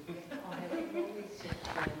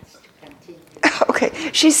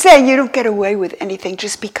 Okay, she's saying you don't get away with anything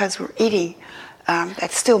just because we're eating.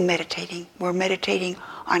 That's still meditating. We're meditating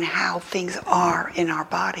on how things are in our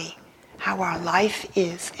body, how our life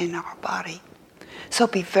is in our body. So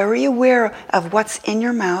be very aware of what's in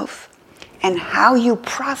your mouth and how you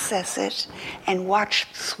process it, and watch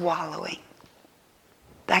swallowing.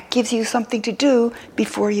 That gives you something to do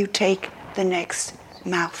before you take the next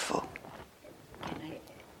mouthful. Can I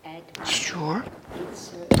add? Sure. It's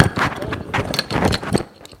very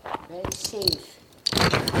very safe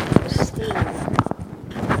to stay in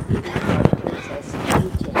process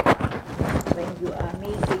eating. When you are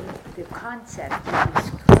making the concept, you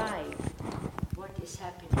describe what is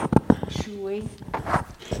happening. Chewing,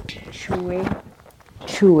 chewing,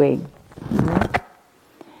 chewing.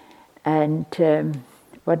 And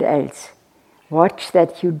what else? Watch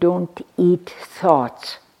that you don't eat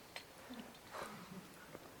thoughts.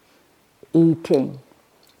 Eating.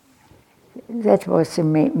 That was the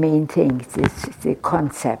main thing, the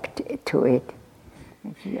concept to it.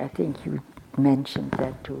 I think you mentioned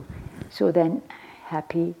that too. So then,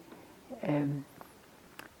 happy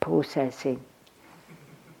processing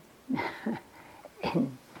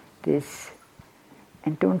in this.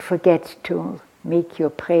 And don't forget to make your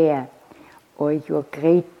prayer or your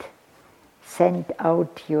send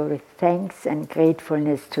out your thanks and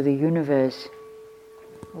gratefulness to the universe.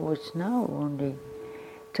 Oh, it's now only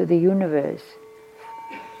to the universe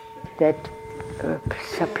that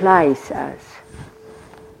supplies us.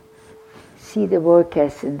 See the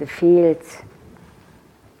workers in the fields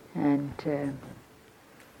and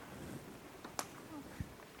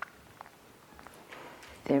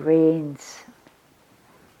the rains,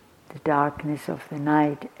 the darkness of the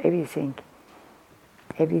night, everything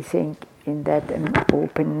in that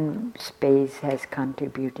open space has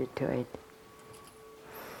contributed to it.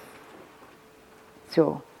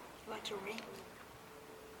 So, You want to read?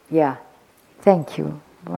 Yeah, thank you.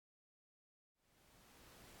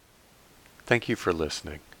 Thank you for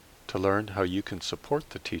listening. To learn how you can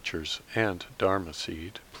support the teachers and Dharma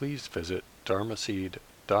Seed, please visit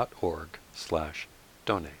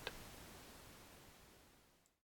dharmaseed.org/donate.